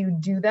 how do you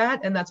do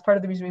that? And that's part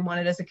of the reason we want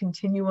it as a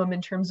continuum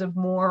in terms of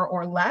more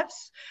or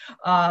less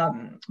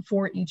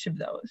for each of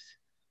those.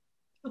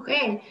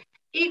 Okay,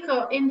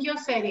 Iko, in your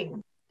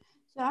setting.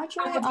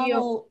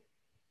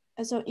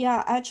 So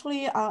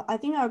actually, I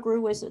think I agree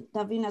with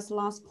Davina's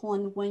last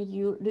point when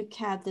you look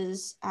at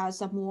this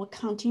as a more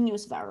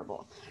continuous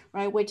variable,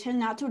 right? We tend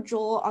not to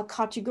draw a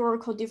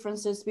categorical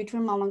differences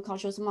between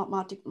monocultures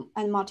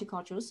and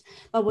multicultures,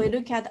 but we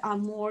look at a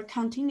more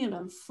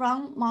continuum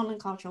from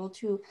monocultural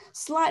to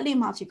slightly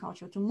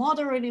multicultural, to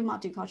moderately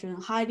multicultural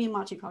and highly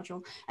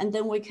multicultural, and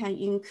then we can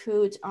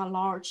include a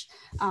large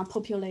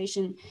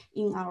population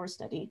in our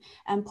study.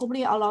 And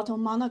probably a lot of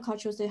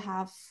monocultures, they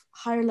have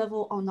higher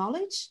level of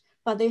knowledge,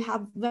 but they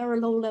have very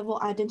low level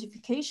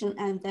identification,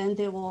 and then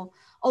they will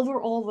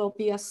overall will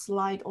be a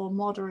slight or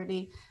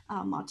moderately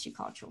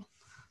multicultural.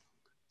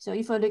 So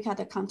if I look at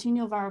the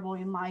continual variable,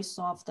 it might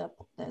solve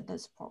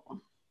this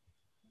problem.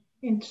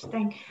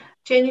 Interesting.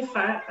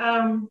 Jennifer,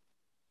 how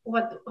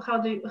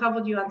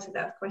would you answer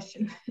that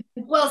question?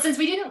 Well, since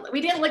we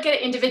didn't look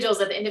at individuals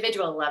at the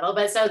individual level,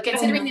 but so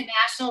considering the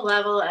national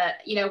level,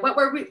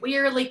 what we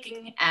are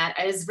looking at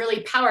is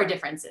really power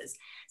differences.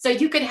 So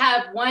you could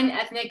have one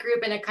ethnic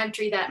group in a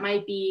country that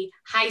might be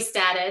high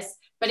status,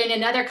 but in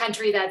another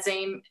country that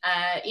same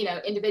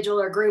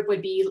individual or group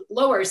would be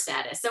lower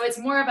status. So it's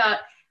more about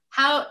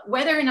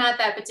whether or not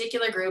that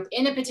particular group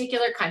in a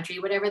particular country,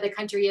 whatever the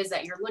country is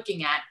that you're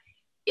looking at,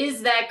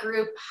 is that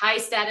group high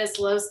status,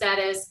 low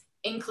status,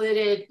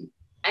 included,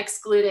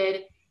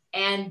 excluded,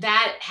 and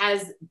that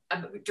has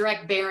a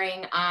direct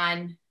bearing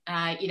on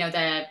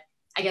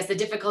the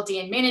difficulty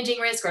in managing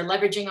risk or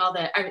leveraging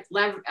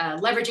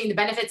leveraging the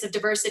benefits of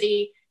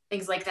diversity,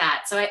 things like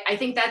that. So I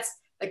think that's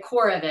the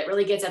core of it.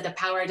 Really gets at the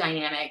power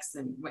dynamics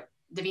and what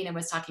Davina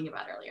was talking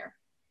about earlier.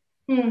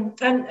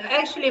 And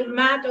actually,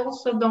 Matt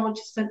also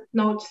noticed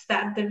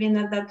that,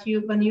 Davina, that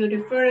when you're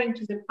referring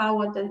to the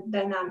power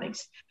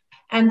dynamics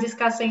and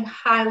discussing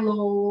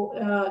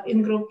high-low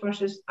in-group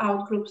versus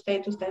out-group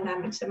status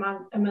dynamics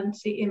among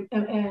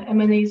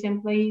MNEs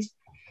employees.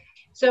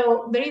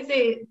 So there is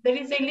a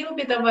little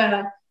bit of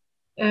a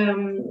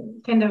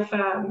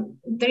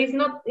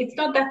it's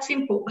not that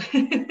simple.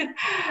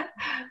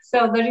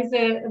 So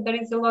there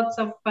is a lots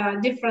of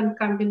different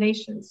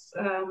combinations.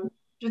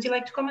 Would you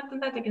like to comment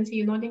on that? I can see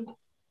you nodding.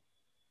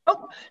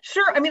 Oh,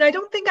 sure. I mean, I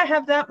don't think I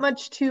have that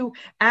much to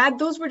add.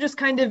 Those were just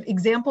kind of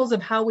examples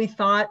of how we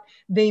thought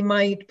they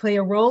might play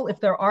a role. If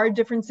there are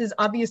differences,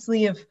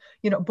 obviously, if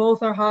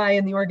both are high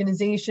and the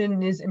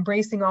organization is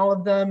embracing all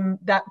of them,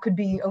 that could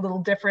be a little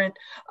different.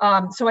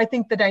 So I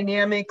think the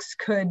dynamics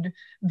could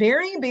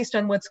vary based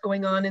on what's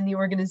going on in the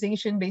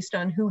organization, based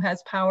on who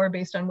has power,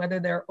 based on whether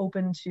they're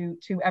open to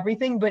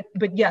everything. But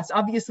yes,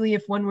 obviously,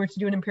 if one were to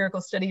do an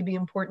empirical study, it'd be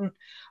important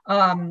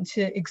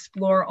to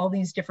explore all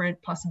these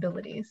different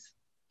possibilities.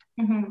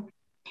 Mm-hmm.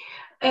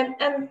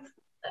 And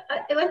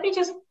let me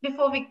just,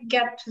 before we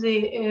get to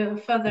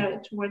the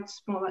further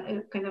towards more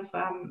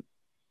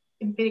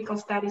empirical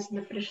studies and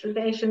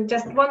differentiation,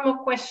 just one more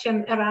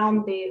question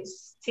around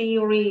this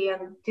theory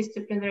and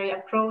disciplinary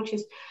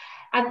approaches,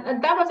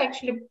 and that was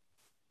actually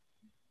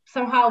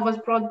somehow was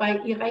brought by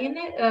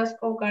Irene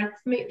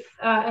Skogard-Smith,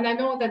 and I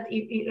know that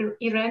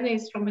Irene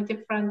is from a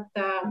different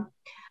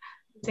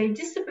say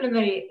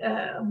disciplinary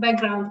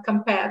background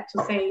compared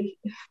to say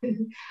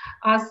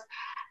us.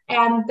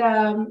 And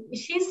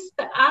she's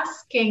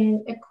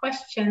asking a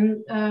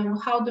question,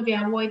 how do we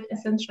avoid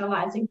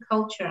essentializing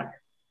culture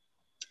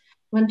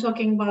when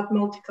talking about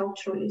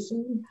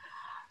multiculturalism?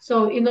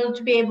 So in order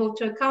to be able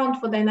to account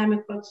for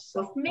dynamic process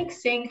of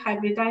mixing,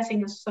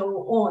 hybridizing, and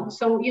so on.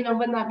 So,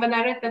 when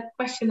I read that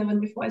question, even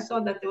before I saw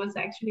that it was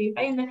actually,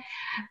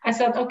 I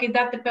thought, okay,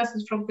 that the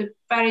person's from the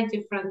very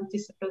different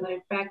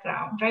disciplinary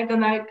background, right?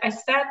 And I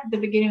said at the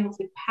beginning of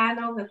the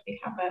panel that we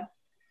have a,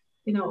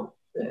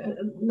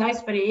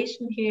 nice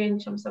variation here in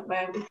terms of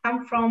where we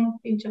come from,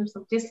 in terms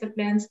of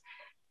disciplines.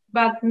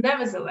 But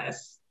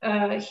nevertheless,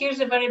 here's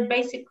a very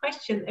basic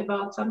question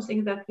about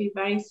something that we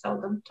very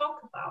seldom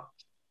talk about.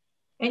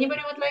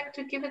 Anybody would like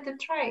to give it a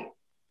try?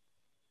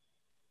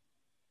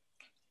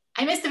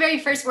 I missed the very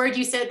first word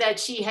you said that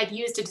she had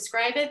used to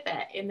describe it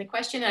in the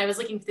question. I was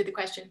looking through the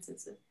questions.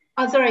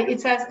 Oh, sorry,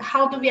 it says,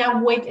 how do we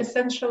avoid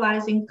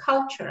essentializing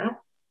culture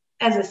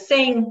as a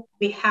saying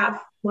we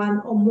have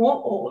one or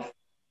more of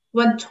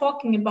when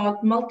talking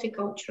about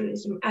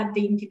multiculturalism at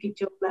the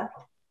individual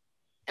level?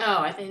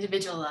 Oh, at the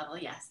individual level,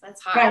 yes,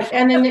 that's hard. Right,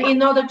 and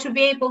in order to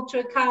be able to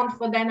account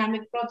for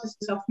dynamic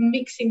processes of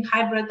mixing,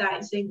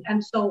 hybridizing,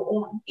 and so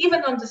on,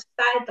 even on the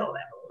societal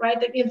level, right?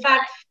 In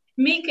fact,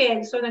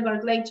 Mikael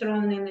Sonnegaard later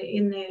on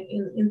in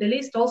the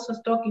list also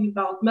is talking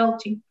about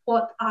melting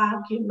pot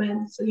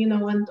arguments, you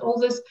know, and all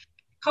this.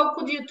 How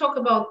could you talk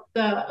about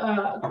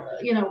the,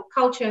 you know,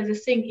 culture as a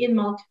thing in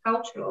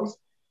multiculturals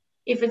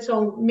if it's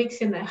all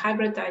mixing and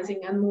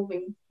hybridizing and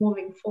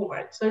moving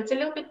forward? So it's a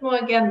little bit more,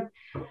 again,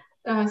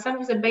 some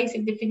of the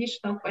basic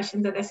definitional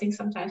questions that I think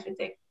sometimes we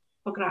take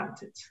for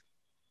granted.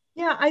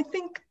 Yeah, I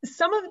think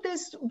some of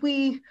this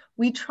we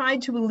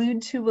tried to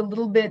allude to a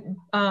little bit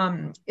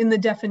in the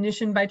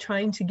definition by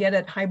trying to get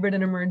at hybrid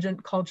and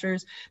emergent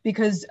cultures,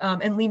 because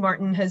and Lee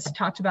Martin has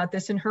talked about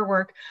this in her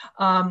work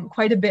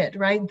quite a bit,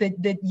 right?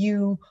 That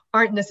you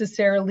aren't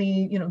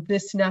necessarily, you know,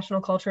 this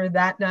national culture,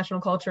 that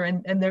national culture,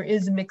 and there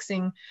is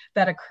mixing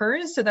that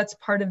occurs. So that's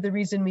part of the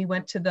reason we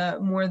went to the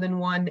more than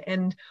one.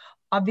 And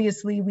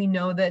obviously, we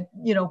know that,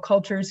 you know,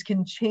 cultures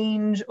can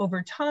change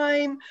over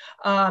time,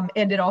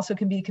 and it also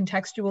can be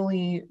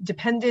contextually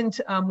dependent,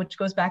 which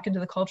goes back into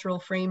the cultural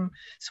frame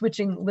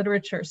switching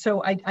literature.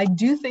 So I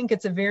do think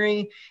it's a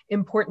very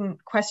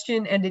important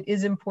question, and it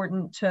is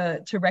important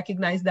to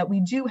recognize that we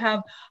do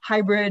have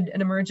hybrid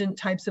and emergent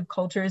types of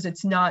cultures.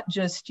 It's not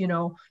just, you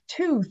know,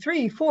 2,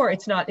 3, 4.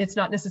 It's not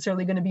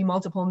necessarily going to be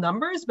multiple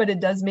numbers, but it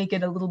does make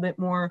it a little bit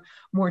more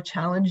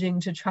challenging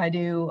to try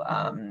to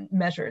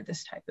measure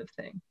this type of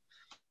thing.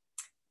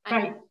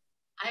 Right.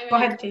 Go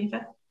ahead,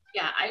 Jennifer.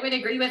 Yeah, I would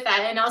agree with that.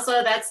 And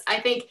also I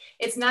think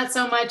it's not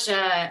so much,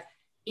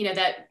 you know,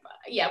 that,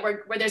 yeah,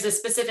 where there's a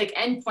specific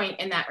endpoint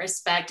in that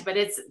respect, but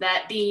it's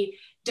that the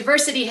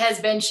diversity has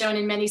been shown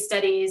in many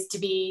studies to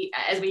be,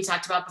 as we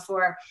talked about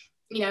before,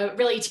 you know,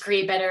 really to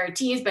create better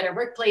teams, better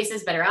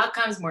workplaces, better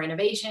outcomes, more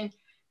innovation.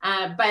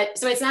 But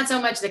so it's not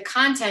so much the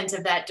content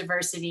of that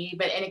diversity,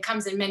 and it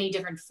comes in many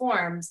different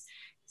forms.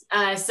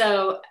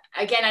 So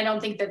again, I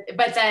don't think that,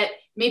 but that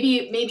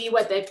maybe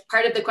what the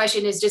part of the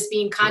question is just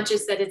being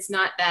conscious that it's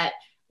not that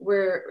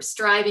we're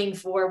striving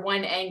for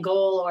one end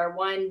goal or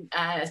one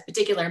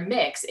particular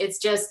mix. It's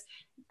just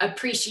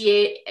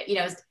appreciate, you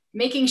know,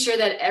 making sure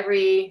that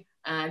every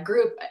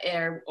group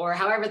or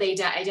however they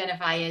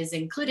identify is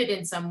included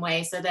in some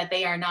way, so that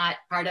they are not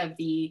part of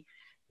the,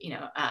 you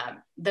know,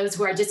 those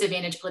who are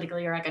disadvantaged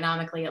politically or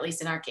economically, at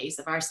least in our case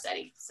of our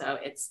study. So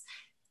it's,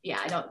 yeah,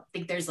 I don't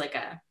think there's like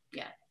a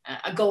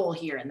goal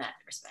here in that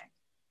respect.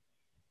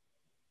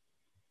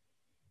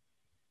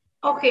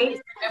 Okay.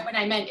 When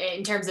I meant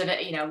in terms of,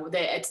 you know,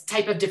 the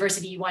type of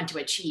diversity you want to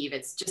achieve,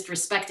 it's just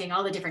respecting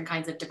all the different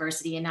kinds of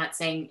diversity and not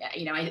saying,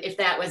 you know, if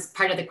that was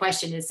part of the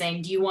question, is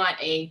saying, do you want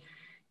a,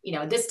 you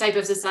know, this type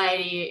of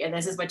society and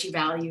this is what you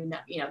value? No,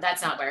 you know,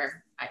 that's not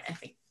where I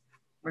think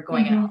we're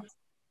going at all.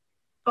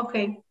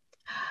 Okay.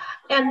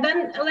 And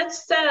then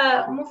let's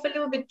move a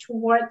little bit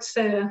towards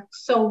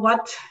so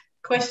what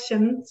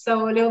question.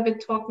 So a little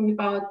bit talking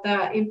about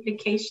the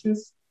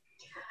implications.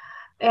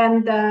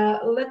 And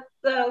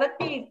let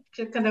me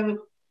kind of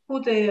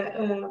put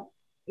a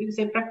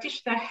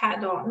practitioner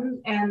hat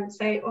on and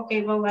say,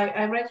 okay, well,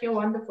 I read your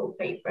wonderful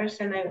papers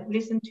and I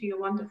listened to your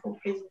wonderful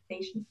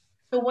presentation.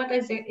 So what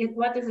is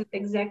it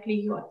exactly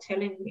you are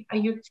telling me? Are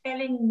you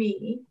telling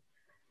me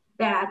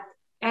that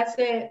as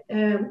a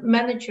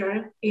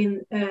manager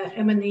in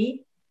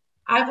M&E,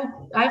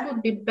 I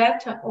would be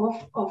better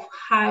off of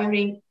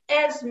hiring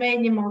as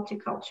many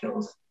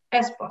multiculturals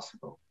as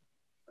possible?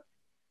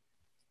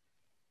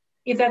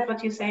 Is that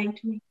what you're saying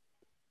to me?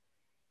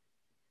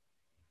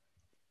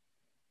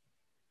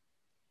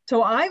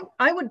 So I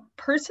would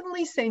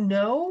personally say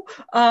no,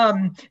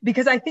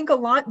 because I think a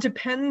lot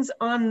depends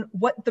on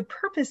what the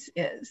purpose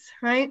is,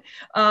 right?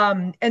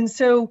 And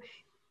so,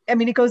 I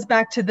mean, it goes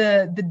back to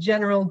the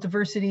general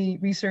diversity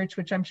research,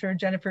 which I'm sure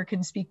Jennifer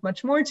can speak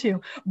much more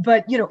to.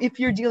 But, you know, if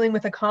you're dealing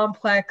with a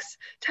complex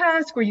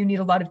task where you need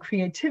a lot of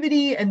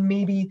creativity and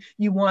maybe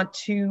you want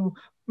to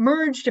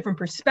merge different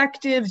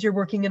perspectives, you're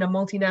working in a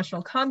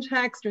multinational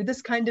context or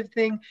this kind of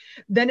thing,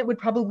 then it would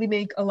probably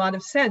make a lot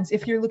of sense.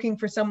 If you're looking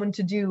for someone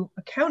to do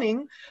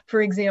accounting,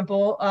 for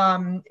example,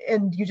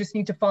 and you just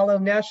need to follow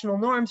national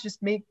norms,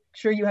 just make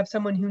sure you have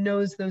someone who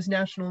knows those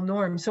national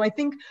norms. So I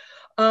think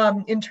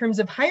in terms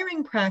of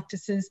hiring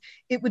practices,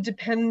 it would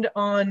depend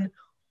on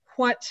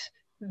what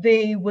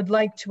they would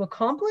like to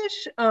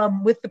accomplish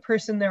with the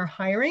person they're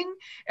hiring.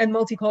 And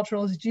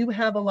multiculturals do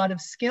have a lot of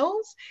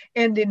skills,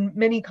 and in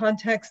many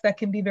contexts that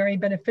can be very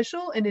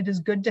beneficial, and it is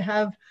good to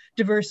have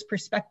diverse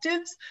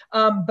perspectives.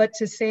 But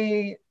to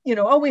say, you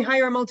know, oh, we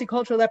hire a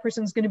multicultural, that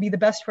person's going to be the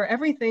best for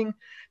everything,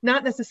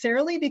 not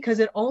necessarily, because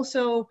it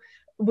also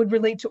would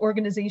relate to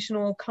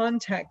organizational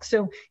context.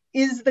 So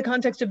is the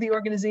context of the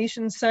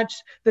organization such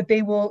that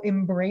they will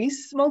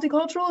embrace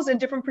multiculturals and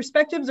different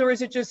perspectives? Or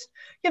is it just,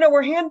 you know,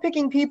 we're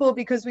handpicking people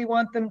because we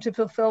want them to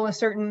fulfill a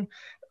certain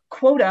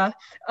quota,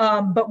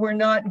 but we're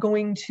not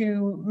going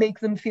to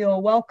make them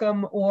feel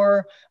welcome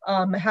or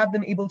have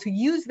them able to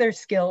use their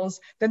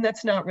skills, then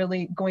that's not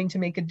really going to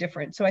make a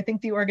difference. So I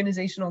think the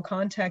organizational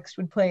context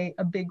would play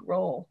a big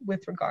role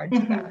with regard to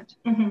that.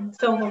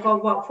 So for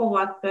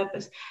what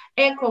purpose?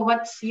 Eko,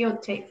 what's your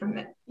take from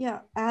it? Yeah,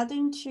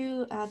 adding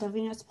to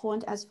Davina's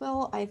point as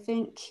well, I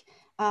think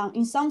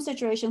in some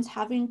situations,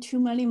 having too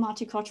many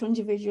multicultural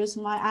individuals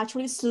might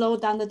actually slow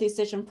down the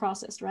decision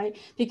process, right?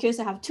 Because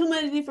they have too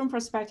many different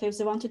perspectives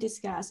they want to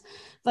discuss.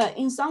 But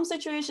in some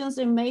situations,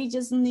 they may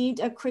just need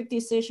a quick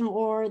decision,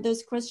 or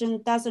this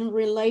question doesn't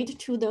relate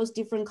to those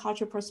different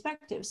cultural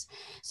perspectives.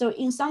 So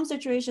in some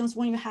situations,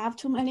 when you have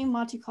too many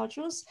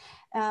multiculturals,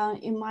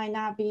 it might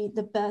not be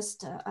the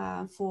best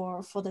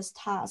for this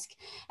task.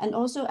 And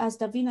also, as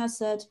Davina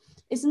said,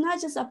 it's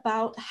not just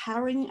about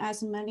hiring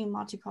as many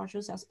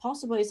multiculturals as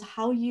possible, it's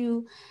how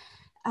you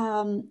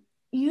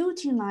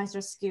utilize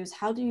their skills.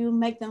 How do you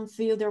make them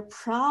feel they're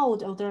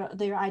proud of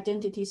their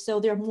identity, so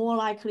they're more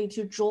likely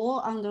to draw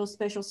on those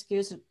special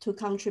skills to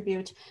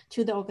contribute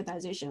to the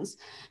organizations.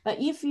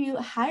 But if you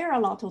hire a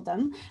lot of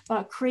them,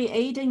 but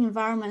create an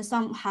environment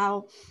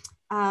somehow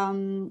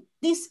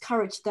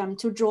discourage them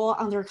to draw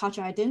on their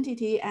cultural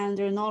identity and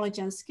their knowledge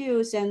and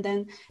skills, and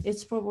then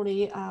it's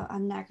probably a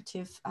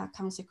negative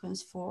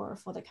consequence for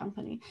the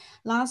company.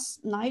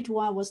 Last night,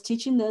 when I was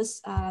teaching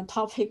this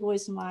topic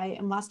with my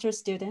master's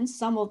students,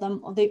 some of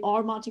them, they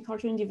are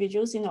multicultural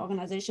individuals in the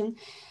organization.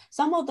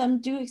 Some of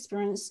them do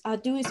express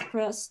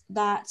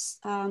that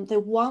they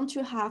want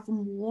to have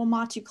more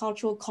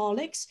multicultural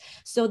colleagues,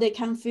 so they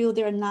can feel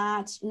they're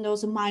not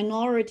those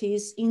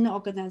minorities in the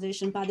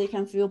organization, but they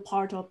can feel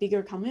part of a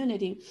bigger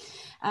community.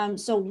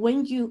 So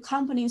when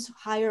companies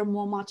hire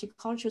more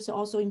multiculturals, it's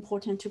also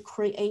important to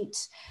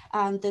create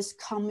this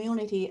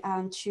community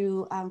and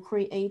to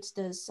create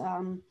this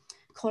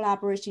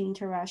collaboration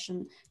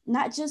interaction,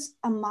 not just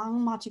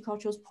among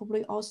multiculturals,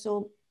 probably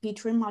also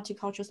between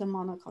multiculturals and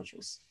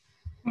monoculturals.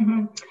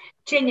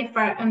 Jennifer,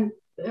 and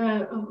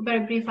a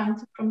very brief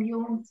answer from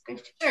you on this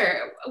question.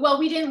 Sure. Well,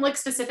 we didn't look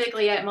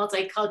specifically at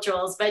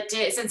multiculturals, but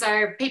since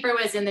our paper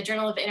was in the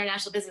Journal of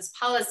International Business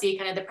Policy,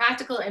 kind of the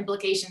practical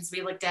implications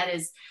we looked at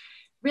is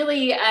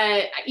really,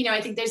 you know,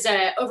 I think there's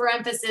an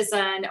overemphasis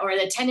on, or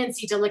the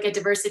tendency to look at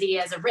diversity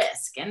as a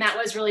risk. And that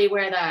was really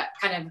where the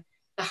kind of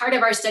the heart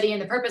of our study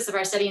and the purpose of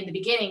our study in the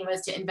beginning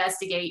was to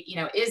investigate, you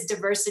know, is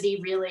diversity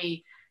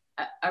really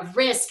a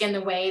risk in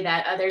the way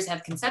that others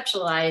have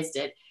conceptualized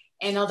it?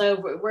 And although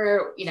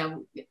we're, you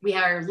know, we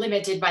are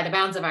limited by the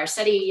bounds of our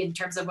study in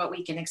terms of what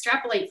we can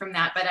extrapolate from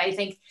that, but I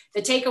think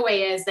the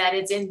takeaway is that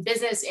it's in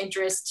business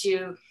interest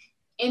to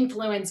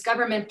influence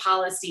government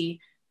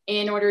policy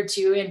in order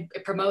to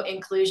promote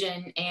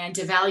inclusion and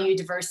to value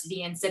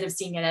diversity instead of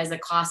seeing it as a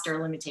cost or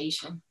a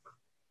limitation.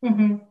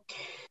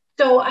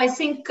 So I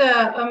think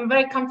I'm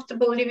very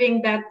comfortable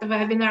leaving that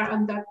webinar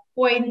on that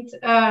point.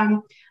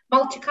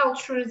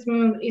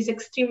 Multiculturalism is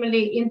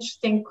extremely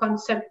interesting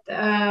concept,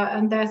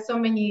 and there are so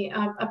many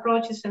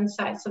approaches and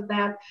sides of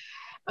that.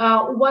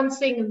 One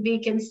thing we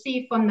can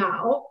see for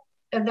now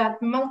that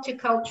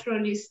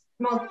multiculturals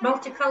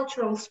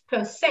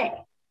per se,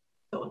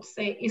 so to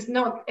say, is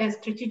not a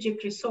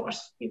strategic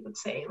resource, you could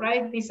say,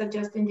 right? These are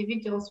just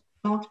individuals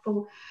with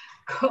multiple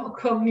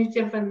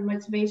cognitive and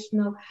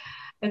motivational,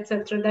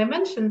 etc.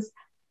 dimensions.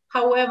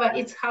 However,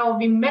 it's how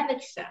we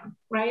manage them,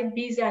 right?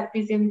 Be that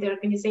within the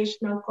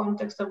organizational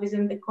context or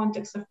within the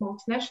context of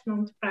multinational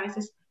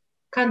enterprises,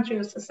 country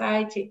or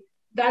society.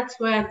 That's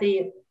where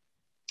the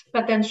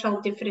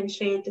potential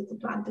differentiated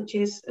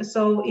advantages.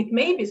 So it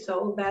may be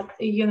so that,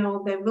 you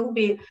know, there will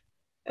be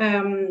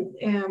a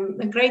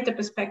greater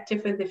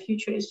perspective in the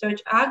future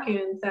research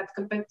arguing that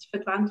competitive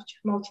advantage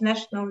of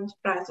multinational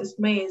enterprises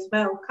may as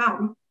well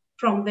come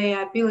from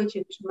their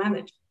ability to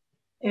manage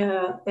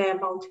their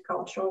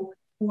multicultural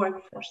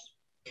workforce.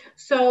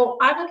 So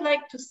I would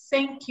like to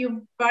thank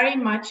you very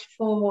much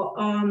for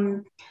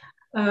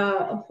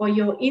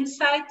your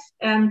insights,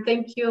 and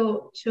thank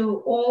you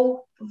to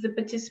all of the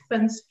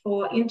participants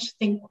for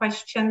interesting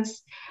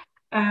questions.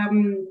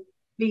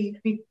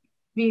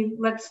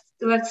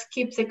 Let's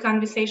keep the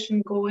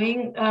conversation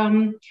going.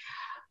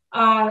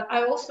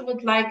 I also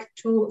would like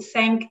to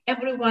thank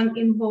everyone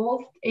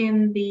involved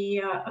in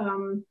the,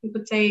 you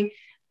could say,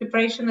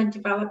 preparation and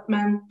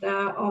development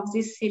of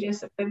this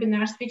series of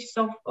webinars, which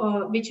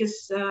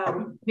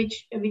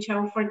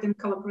are offered in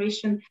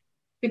collaboration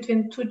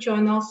between two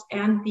journals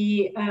and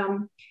the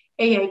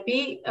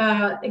AIB.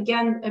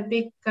 Again, a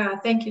big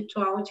thank you to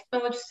our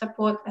technology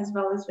support as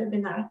well as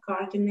webinar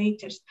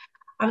coordinators.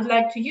 I would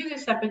like to use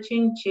this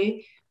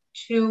opportunity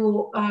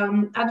to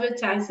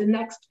advertise the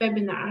next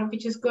webinar,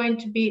 which is going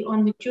to be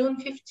on June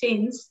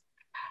 15th,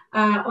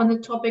 on the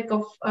topic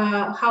of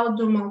how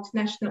do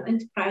multinational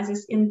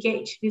enterprises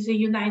engage with the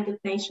United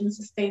Nations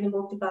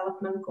Sustainable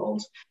Development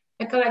Goals.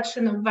 A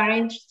collection of very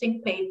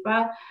interesting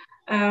paper,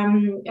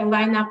 a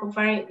lineup of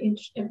very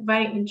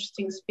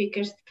interesting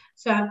speakers.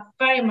 So I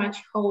very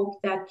much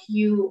hope that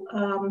you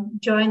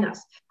join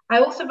us. I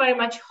also very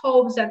much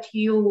hope that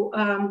you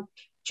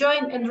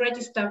join and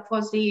register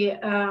for the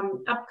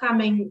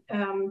upcoming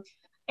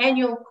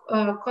annual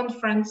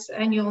conference,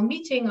 annual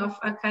meeting of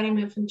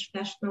Academy of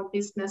International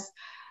Business,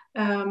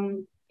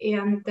 and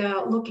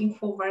looking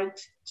forward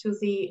to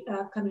the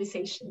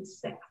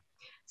conversations there.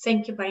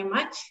 Thank you very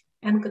much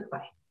and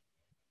goodbye.